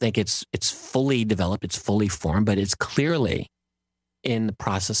 I don't think it's fully developed, it's fully formed, but it's clearly in the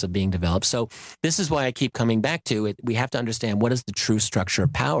process of being developed. So this is why I keep coming back to it. We have to understand what is the true structure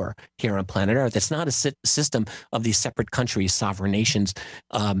of power here on planet Earth. It's not a system of these separate countries, sovereign nations,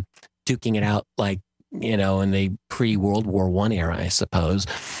 duking it out like, you know, in the pre-World War I era, I suppose.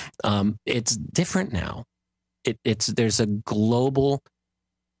 It's different now. There's a global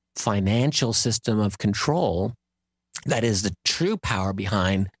financial system of control that is the true power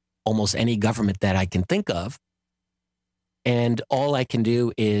behind almost any government that I can think of. And all I can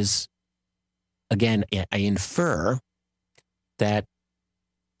do is, again, I infer that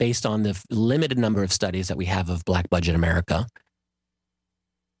based on the limited number of studies that we have of Black Budget America,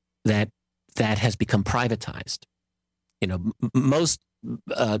 that has become privatized. You know, most,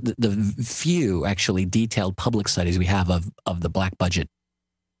 the few actually detailed public studies we have of the Black Budget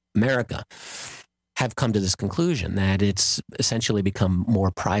America have come to this conclusion that it's essentially become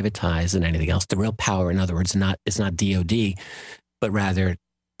more privatized than anything else. The real power, in other words, it's not DOD, but rather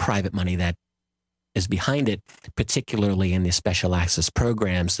private money that is behind it, particularly in the special access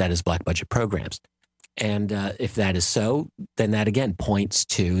programs, that is Black Budget programs. And if that is so, then that again points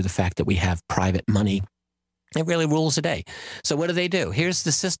to the fact that we have private money that really rules the day. So what do? Here's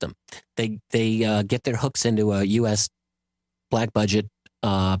the system. They get their hooks into a U.S. Black Budget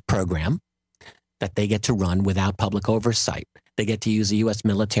program that they get to run without public oversight. They get to use the U.S.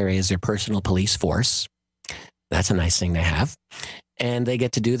 military as their personal police force. That's a nice thing to have. And they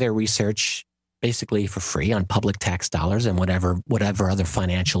get to do their research basically for free on public tax dollars and whatever other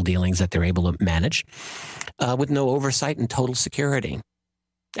financial dealings that they're able to manage with no oversight and total security.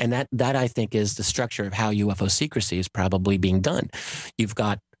 And that I think is the structure of how UFO secrecy is probably being done. You've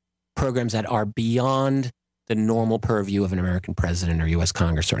got programs that are beyond the normal purview of an American president or U.S.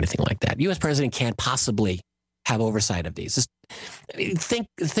 Congress or anything like that. U.S. president can't possibly have oversight of these.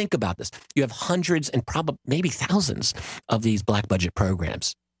 Think about this. You have hundreds and probably maybe thousands of these Black Budget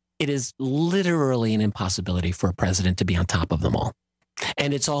programs. It is literally an impossibility for a president to be on top of them all.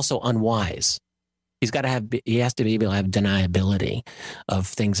 And it's also unwise. He has to be able to have deniability of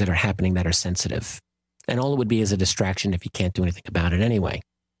things that are happening that are sensitive. And all it would be is a distraction if he can't do anything about it anyway.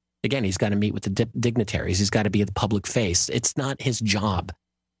 again, he's got to meet with the dignitaries. He's got to be the public face. It's not his job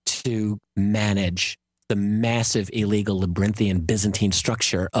to manage the massive, illegal, labyrinthian, Byzantine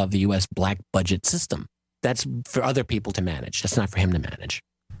structure of the U.S. black budget system. That's for other people to manage. That's not for him to manage.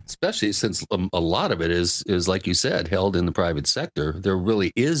 Especially since a lot of it is like you said, held in the private sector. There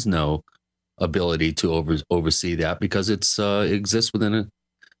really is no ability to oversee that because it exists within a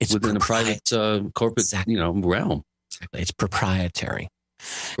private corporate realm. Exactly, it's proprietary.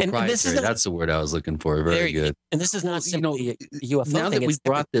 And this is that's the word I was looking for. Very good. And this is not simply a UFO now thing. That we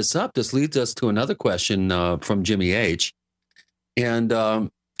brought this up, this leads us to another question from Jimmy H. And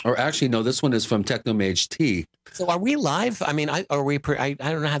or actually, no, this one is from Technomage T. So are we live? I mean, I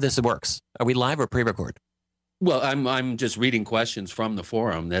don't know how this works. Are we live or pre-record? Well, I'm just reading questions from the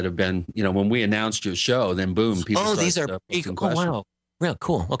forum that have been, when we announced your show, then boom, people. These are questions. Wow, real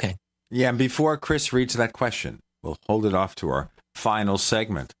cool. Okay. Yeah, and before Chris reads that question, we'll hold it off to our final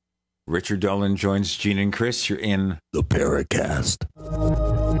segment. Richard Dolan joins Gene and Chris. You're in the Paracast.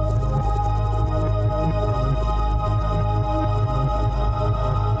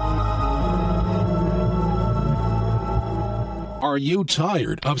 Are you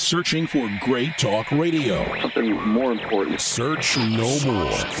tired of searching for great talk radio? Something more important. Search no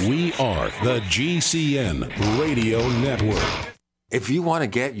more. We are the GCN Radio Network. If you want to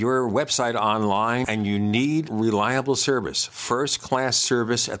get your website online and you need reliable service, first-class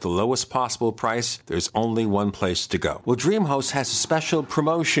service at the lowest possible price, there's only one place to go. Well, DreamHost has a special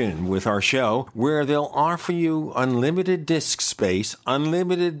promotion with our show where they'll offer you unlimited disk space,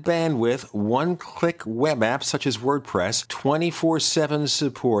 unlimited bandwidth, one-click web apps such as WordPress, 24/7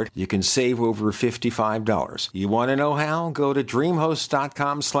 support. You can save over $55. You want to know how? Go to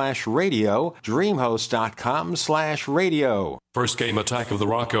dreamhost.com/radio, dreamhost.com/radio. First came Attack of the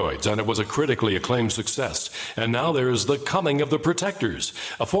Rockoids, and it was a critically acclaimed success. And now there's The Coming of the Protectors.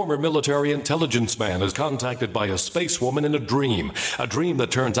 A former military intelligence man is contacted by a space woman in a dream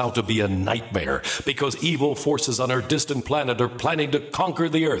that turns out to be a nightmare because evil forces on our distant planet are planning to conquer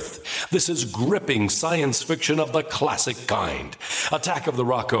the Earth. This is gripping science fiction of the classic kind. Attack of the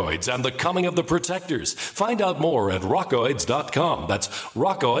Rockoids and The Coming of the Protectors. Find out more at rockoids.com. That's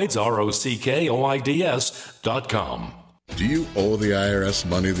Rockoids, ROCKOIDS.com. Do you owe the IRS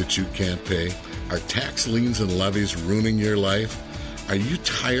money that you can't pay? Are tax liens and levies ruining your life? Are you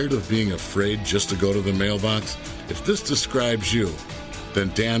tired of being afraid just to go to the mailbox? If this describes you,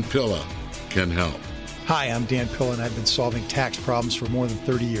 then Dan Pilla can help. Hi, I'm Dan Pilla, and I've been solving tax problems for more than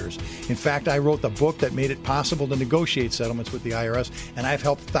 30 years. In fact, I wrote the book that made it possible to negotiate settlements with the IRS, and I've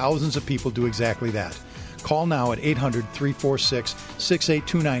helped thousands of people do exactly that. Call now at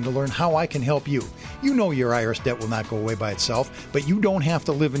 800-346-6829 to learn how I can help you. You know your IRS debt will not go away by itself, but you don't have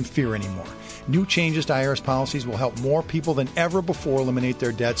to live in fear anymore. New changes to IRS policies will help more people than ever before eliminate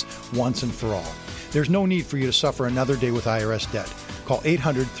their debts once and for all. There's no need for you to suffer another day with IRS debt. Call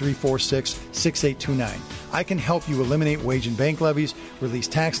 800-346-6829. I can help you eliminate wage and bank levies, release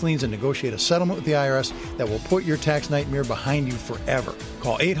tax liens, and negotiate a settlement with the IRS that will put your tax nightmare behind you forever.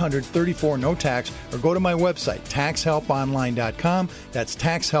 Call 800-34-NO-TAX or go to my website, taxhelponline.com. That's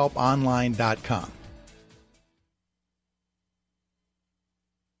taxhelponline.com.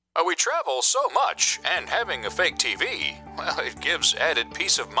 We travel so much, and having a fake TV, well, it gives added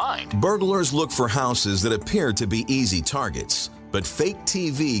peace of mind. Burglars look for houses that appear to be easy targets. But fake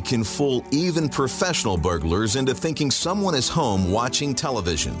TV can fool even professional burglars into thinking someone is home watching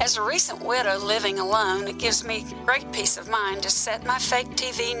television. As a recent widow living alone, it gives me great peace of mind to set my fake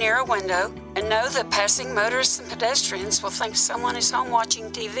TV near a window and know that passing motorists and pedestrians will think someone is home watching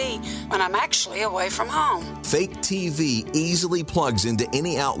TV when I'm actually away from home. Fake TV easily plugs into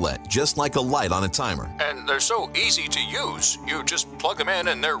any outlet, just like a light on a timer. And they're so easy to use. You just plug them in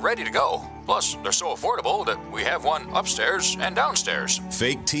and they're ready to go. Plus, they're so affordable that we have one upstairs and downstairs.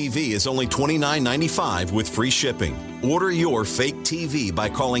 Fake TV is only $29.95 with free shipping. Order your fake TV by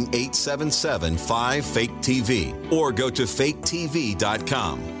calling 877-5FAKE-TV or go to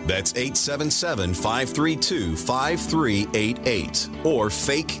faketv.com. That's 877-532-5388 or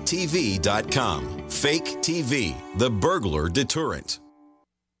faketv.com. Fake TV, the burglar deterrent.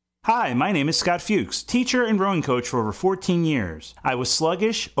 Hi, my name is Scott Fuchs, teacher and rowing coach for over 14 years. I was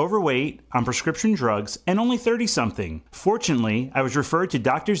sluggish, overweight, on prescription drugs, and only 30-something. Fortunately, I was referred to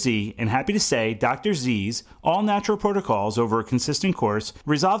Dr. Z, and happy to say Dr. Z's all-natural protocols over a consistent course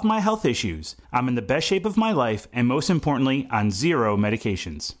resolved my health issues. I'm in the best shape of my life, and most importantly, on 0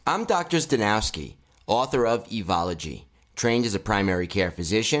 medications. I'm Dr. Zdanowski, author of Evology, trained as a primary care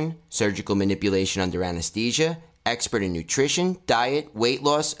physician, surgical manipulation under anesthesia, Expert in nutrition, diet, weight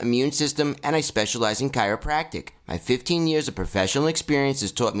loss, immune system, and I specialize in chiropractic. My 15 years of professional experience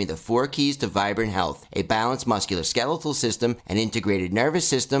has taught me the 4 keys to vibrant health: a balanced musculoskeletal system, an integrated nervous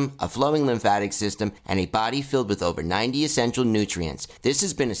system, a flowing lymphatic system, and a body filled with over 90 essential nutrients. This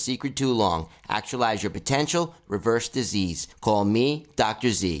has been a secret too long. Actualize your potential, reverse disease. Call me, Dr.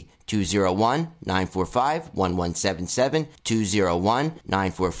 Z. 201-945-1177,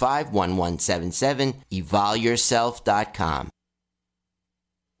 201-945-1177, evolveyourself.com.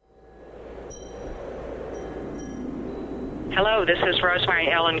 Hello, this is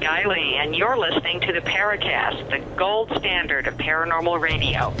Rosemary Ellen Guiley, and you're listening to the Paracast, the gold standard of paranormal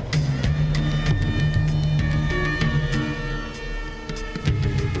radio.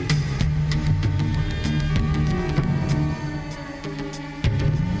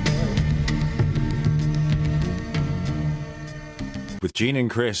 With Gene and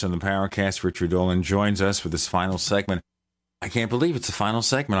Chris on the Paracast, Richard Dolan joins us for this final segment. I can't believe it's the final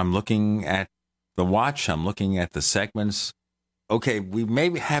segment. I'm looking at the watch. I'm looking at the segments. Okay, we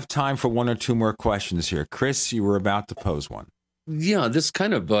maybe have time for 1 or 2 more questions here. Chris, you were about to pose one. Yeah, this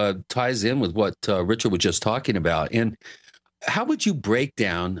kind of ties in with what Richard was just talking about. And how would you break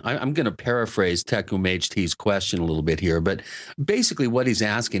down, I'm going to paraphrase Tecum HT's question a little bit here, but basically what he's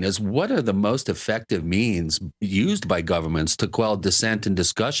asking is, what are the most effective means used by governments to quell dissent and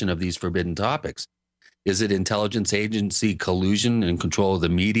discussion of these forbidden topics? Is it intelligence agency collusion and control of the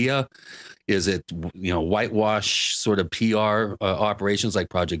media? Is it, whitewash sort of PR operations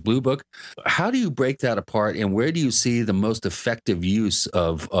like Project Blue Book? How do you break that apart, and where do you see the most effective use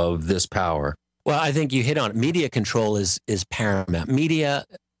of this power? Well, I think you hit on it. Media control is paramount. Media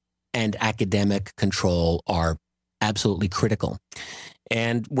and academic control are absolutely critical.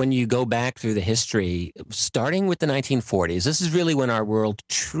 And when you go back through the history, starting with the 1940s, this is really when our world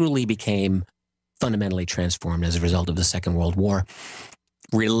truly became fundamentally transformed as a result of the Second World War.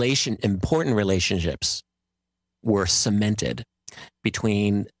 Important relationships were cemented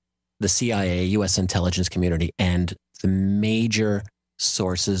between the CIA, U.S. intelligence community, and the major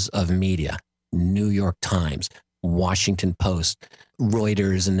sources of media. New York Times, Washington Post,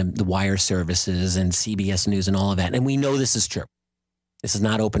 Reuters, and the wire services, and CBS News, and all of that. And we know this is true. This is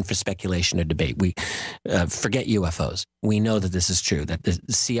not open for speculation or debate. We forget UFOs. We know that this is true, that the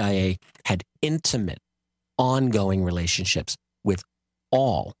CIA had intimate, ongoing relationships with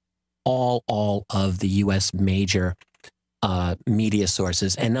all of the U.S. major media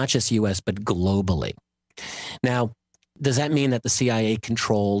sources, and not just U.S., but globally. Now, does that mean that the CIA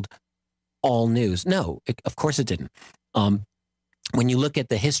controlled all news? No, of course it didn't. When you look at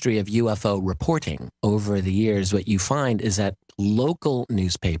the history of UFO reporting over the years, what you find is that local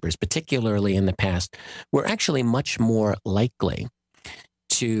newspapers, particularly in the past, were actually much more likely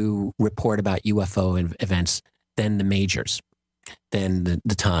to report about UFO events than the majors, than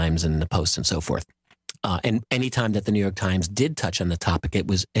the Times and the Post and so forth. And any time that the New York Times did touch on the topic,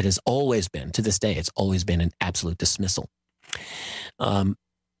 it has always been, to this day, it's always been an absolute dismissal.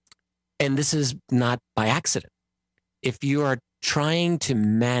 And this is not by accident. If you are trying to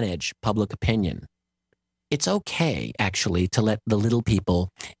manage public opinion, it's okay, actually, to let the little people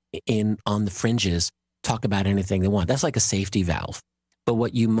on the fringes talk about anything they want. That's like a safety valve. But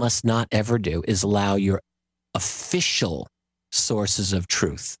what you must not ever do is allow your official sources of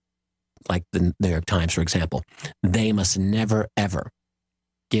truth, like the New York Times, for example, they must never, ever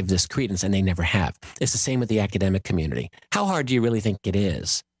give this credence, and they never have. It's the same with the academic community. How hard do you really think it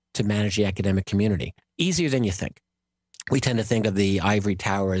is to manage the academic community? Easier than you think. We tend to think of the ivory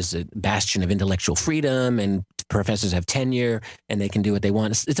tower as a bastion of intellectual freedom, and professors have tenure and they can do what they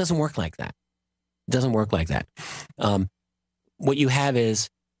want. It doesn't work like that. It doesn't work like that. What you have is,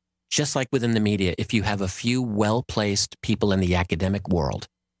 just like within the media, if you have a few well-placed people in the academic world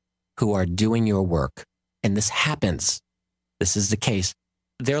who are doing your work, and this happens, this is the case,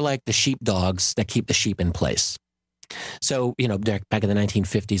 they're like the sheepdogs that keep the sheep in place. So, back in the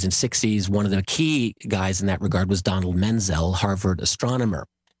 1950s and 60s, one of the key guys in that regard was Donald Menzel, Harvard astronomer,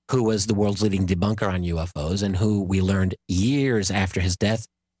 who was the world's leading debunker on UFOs, and who we learned years after his death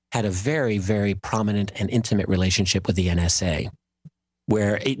had a very, very prominent and intimate relationship with the NSA,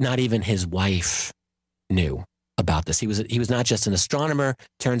 where not even his wife knew about this. He was not just an astronomer.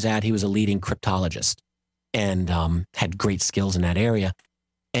 Turns out he was a leading cryptologist and had great skills in that area.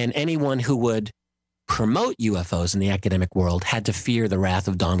 And anyone who would promote UFOs in the academic world had to fear the wrath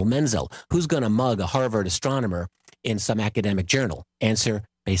of Donald Menzel. Who's going to mug a Harvard astronomer in some academic journal? Answer,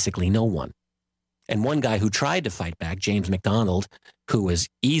 basically no one. And one guy who tried to fight back, James McDonald, who was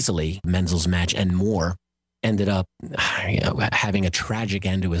easily Menzel's match and more, ended up having a tragic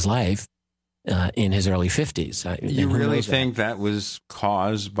end to his life in his early 50s. You really think that was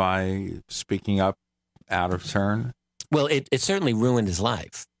caused by speaking up out of turn? Well, it certainly ruined his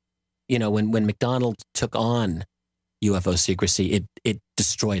life. You know, when McDonald took on UFO secrecy, it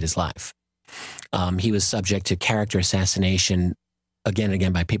destroyed his life. He was subject to character assassination again and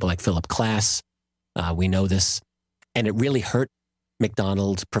again by people like Philip Klass. We know this. And it really hurt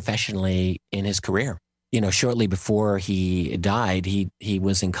McDonald professionally in his career. You know, shortly before he died, he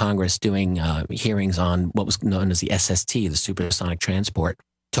was in Congress doing hearings on what was known as the SST, the supersonic transport,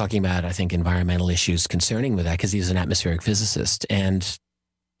 talking about, I think, environmental issues concerning with that, because he was an atmospheric physicist. And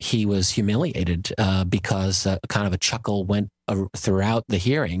he was humiliated because kind of a chuckle went throughout the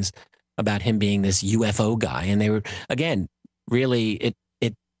hearings about him being this UFO guy. And they were, again, really,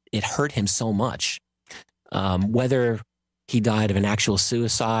 it hurt him so much. Whether he died of an actual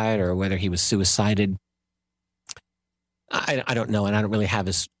suicide or whether he was suicided, I don't know, and I don't really have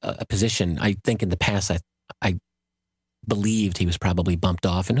a position. I think in the past I believed he was probably bumped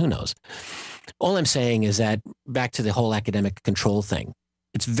off, and who knows. All I'm saying is that, back to the whole academic control thing,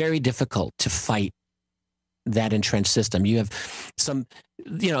 it's very difficult to fight that entrenched system. You have some,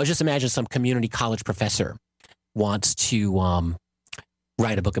 just imagine some community college professor wants to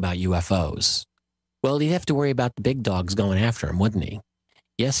write a book about UFOs. Well, he'd have to worry about the big dogs going after him, wouldn't he?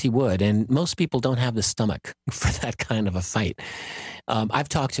 Yes, he would. And most people don't have the stomach for that kind of a fight. I've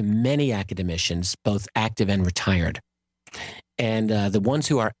talked to many academicians, both active and retired. And the ones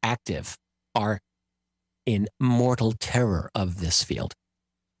who are active are in mortal terror of this field.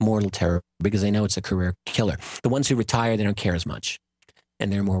 Mortal terror, because they know it's a career killer. The ones who retire, they don't care as much.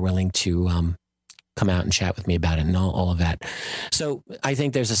 And they're more willing to come out and chat with me about it and all of that. So I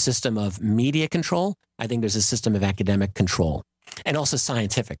think there's a system of media control. I think there's a system of academic control. And also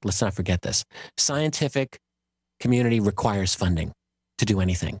scientific. Let's not forget this. Scientific community requires funding to do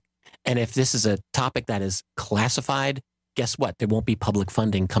anything. And if this is a topic that is classified, guess what? There won't be public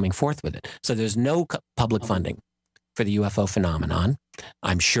funding coming forth with it. So there's no public funding for the UFO phenomenon.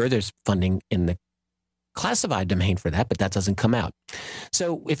 I'm sure there's funding in the classified domain for that, but that doesn't come out.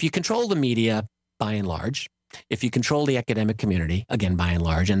 So if you control the media, by and large, if you control the academic community, again, by and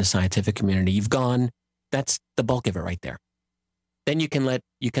large, and the scientific community, you've gone, that's the bulk of it right there. Then you can let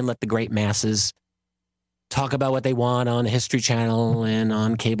the great masses talk about what they want on History Channel and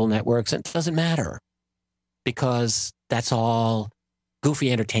on cable networks. It doesn't matter, because that's all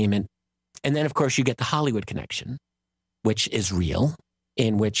goofy entertainment. And then, of course, you get the Hollywood connection, which is real,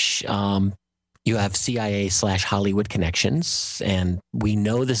 in which you have CIA/Hollywood connections. And we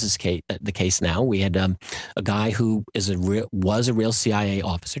know this is the case now. We had a guy who was a real CIA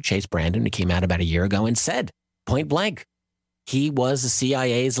officer, Chase Brandon, who came out about a year ago and said, point blank, he was the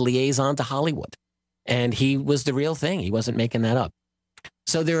CIA's liaison to Hollywood. And he was the real thing. He wasn't making that up.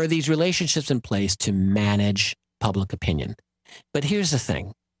 So there are these relationships in place to manage public opinion. But here's the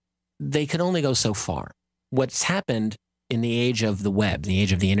thing. They can only go so far. What's happened in the age of the web, the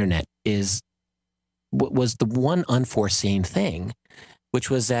age of the internet, was the one unforeseen thing, which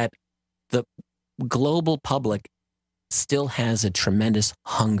was that the global public still has a tremendous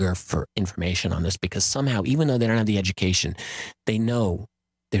hunger for information on this, because somehow, even though they don't have the education, they know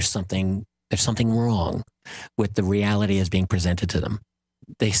there's something wrong with the reality as being presented to them.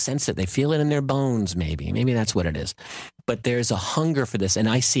 They sense it. They feel it in their bones, maybe. Maybe that's what it is. But there's a hunger for this. And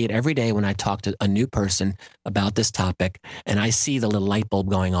I see it every day when I talk to a new person about this topic, and I see the little light bulb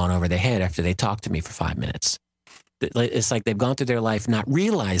going on over their head after they talk to me for 5 minutes. It's like they've gone through their life not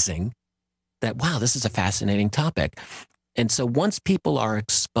realizing that, wow, this is a fascinating topic. And so once people are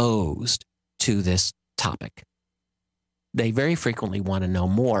exposed to this topic, they very frequently want to know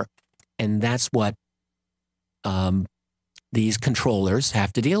more. And that's what these controllers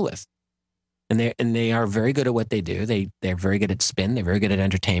have to deal with. And they are very good at what they do. They're very good at spin. They're very good at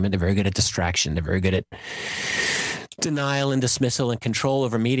entertainment. They're very good at distraction. They're very good at denial and dismissal and control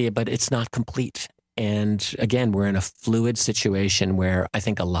over media, but it's not complete. And again, we're in a fluid situation where I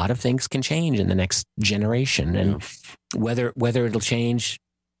think a lot of things can change in the next generation. And whether it'll change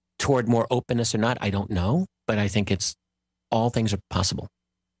toward more openness or not, I don't know. But I think all things are possible.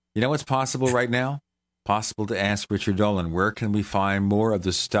 You know what's possible right now? Possible to ask Richard Dolan, where can we find more of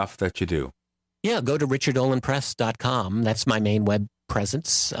the stuff that you do? Yeah, go to richarddolanpress.com. That's my main web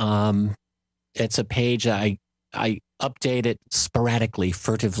presence. It's a page I update it sporadically,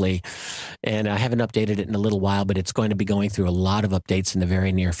 furtively, and I haven't updated it in a little while, but it's going to be going through a lot of updates in the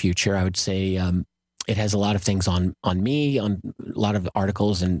very near future. I would say it has a lot of things on me, on a lot of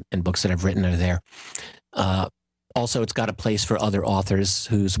articles and books that I've written are there. Also, it's got a place for other authors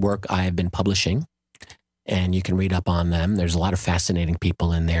whose work I have been publishing, and you can read up on them. There's a lot of fascinating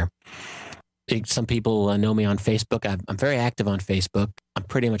people in there. Some people know me on Facebook. I'm very active on Facebook. I'm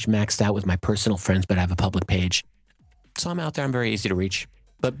pretty much maxed out with my personal friends, but I have a public page. So I'm out there. I'm very easy to reach.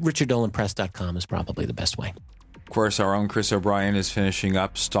 But RichardDolanPress.com is probably the best way. Of course, our own Chris O'Brien is finishing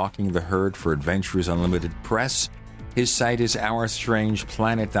up Stalking the Herd for Adventures Unlimited Press. His site is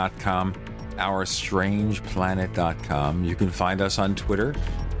OurStrangePlanet.com. OurStrangePlanet.com. You can find us on Twitter.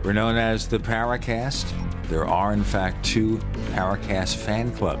 We're known as the Paracast. There are, in fact, 2 Paracast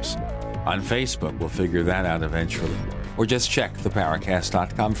fan clubs. On Facebook, we'll figure that out eventually. Or just check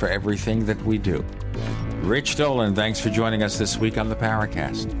theparacast.com for everything that we do. Rich Dolan, thanks for joining us this week on the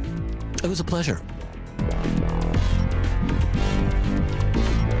Paracast. It was a pleasure.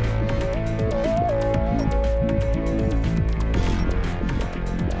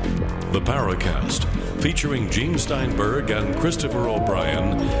 The Paracast, featuring Gene Steinberg and Christopher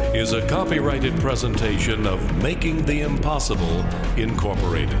O'Brien, is a copyrighted presentation of Making the Impossible,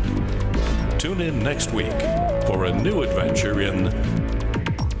 Incorporated. Tune in next week for a new adventure in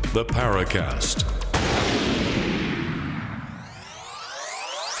The Paracast.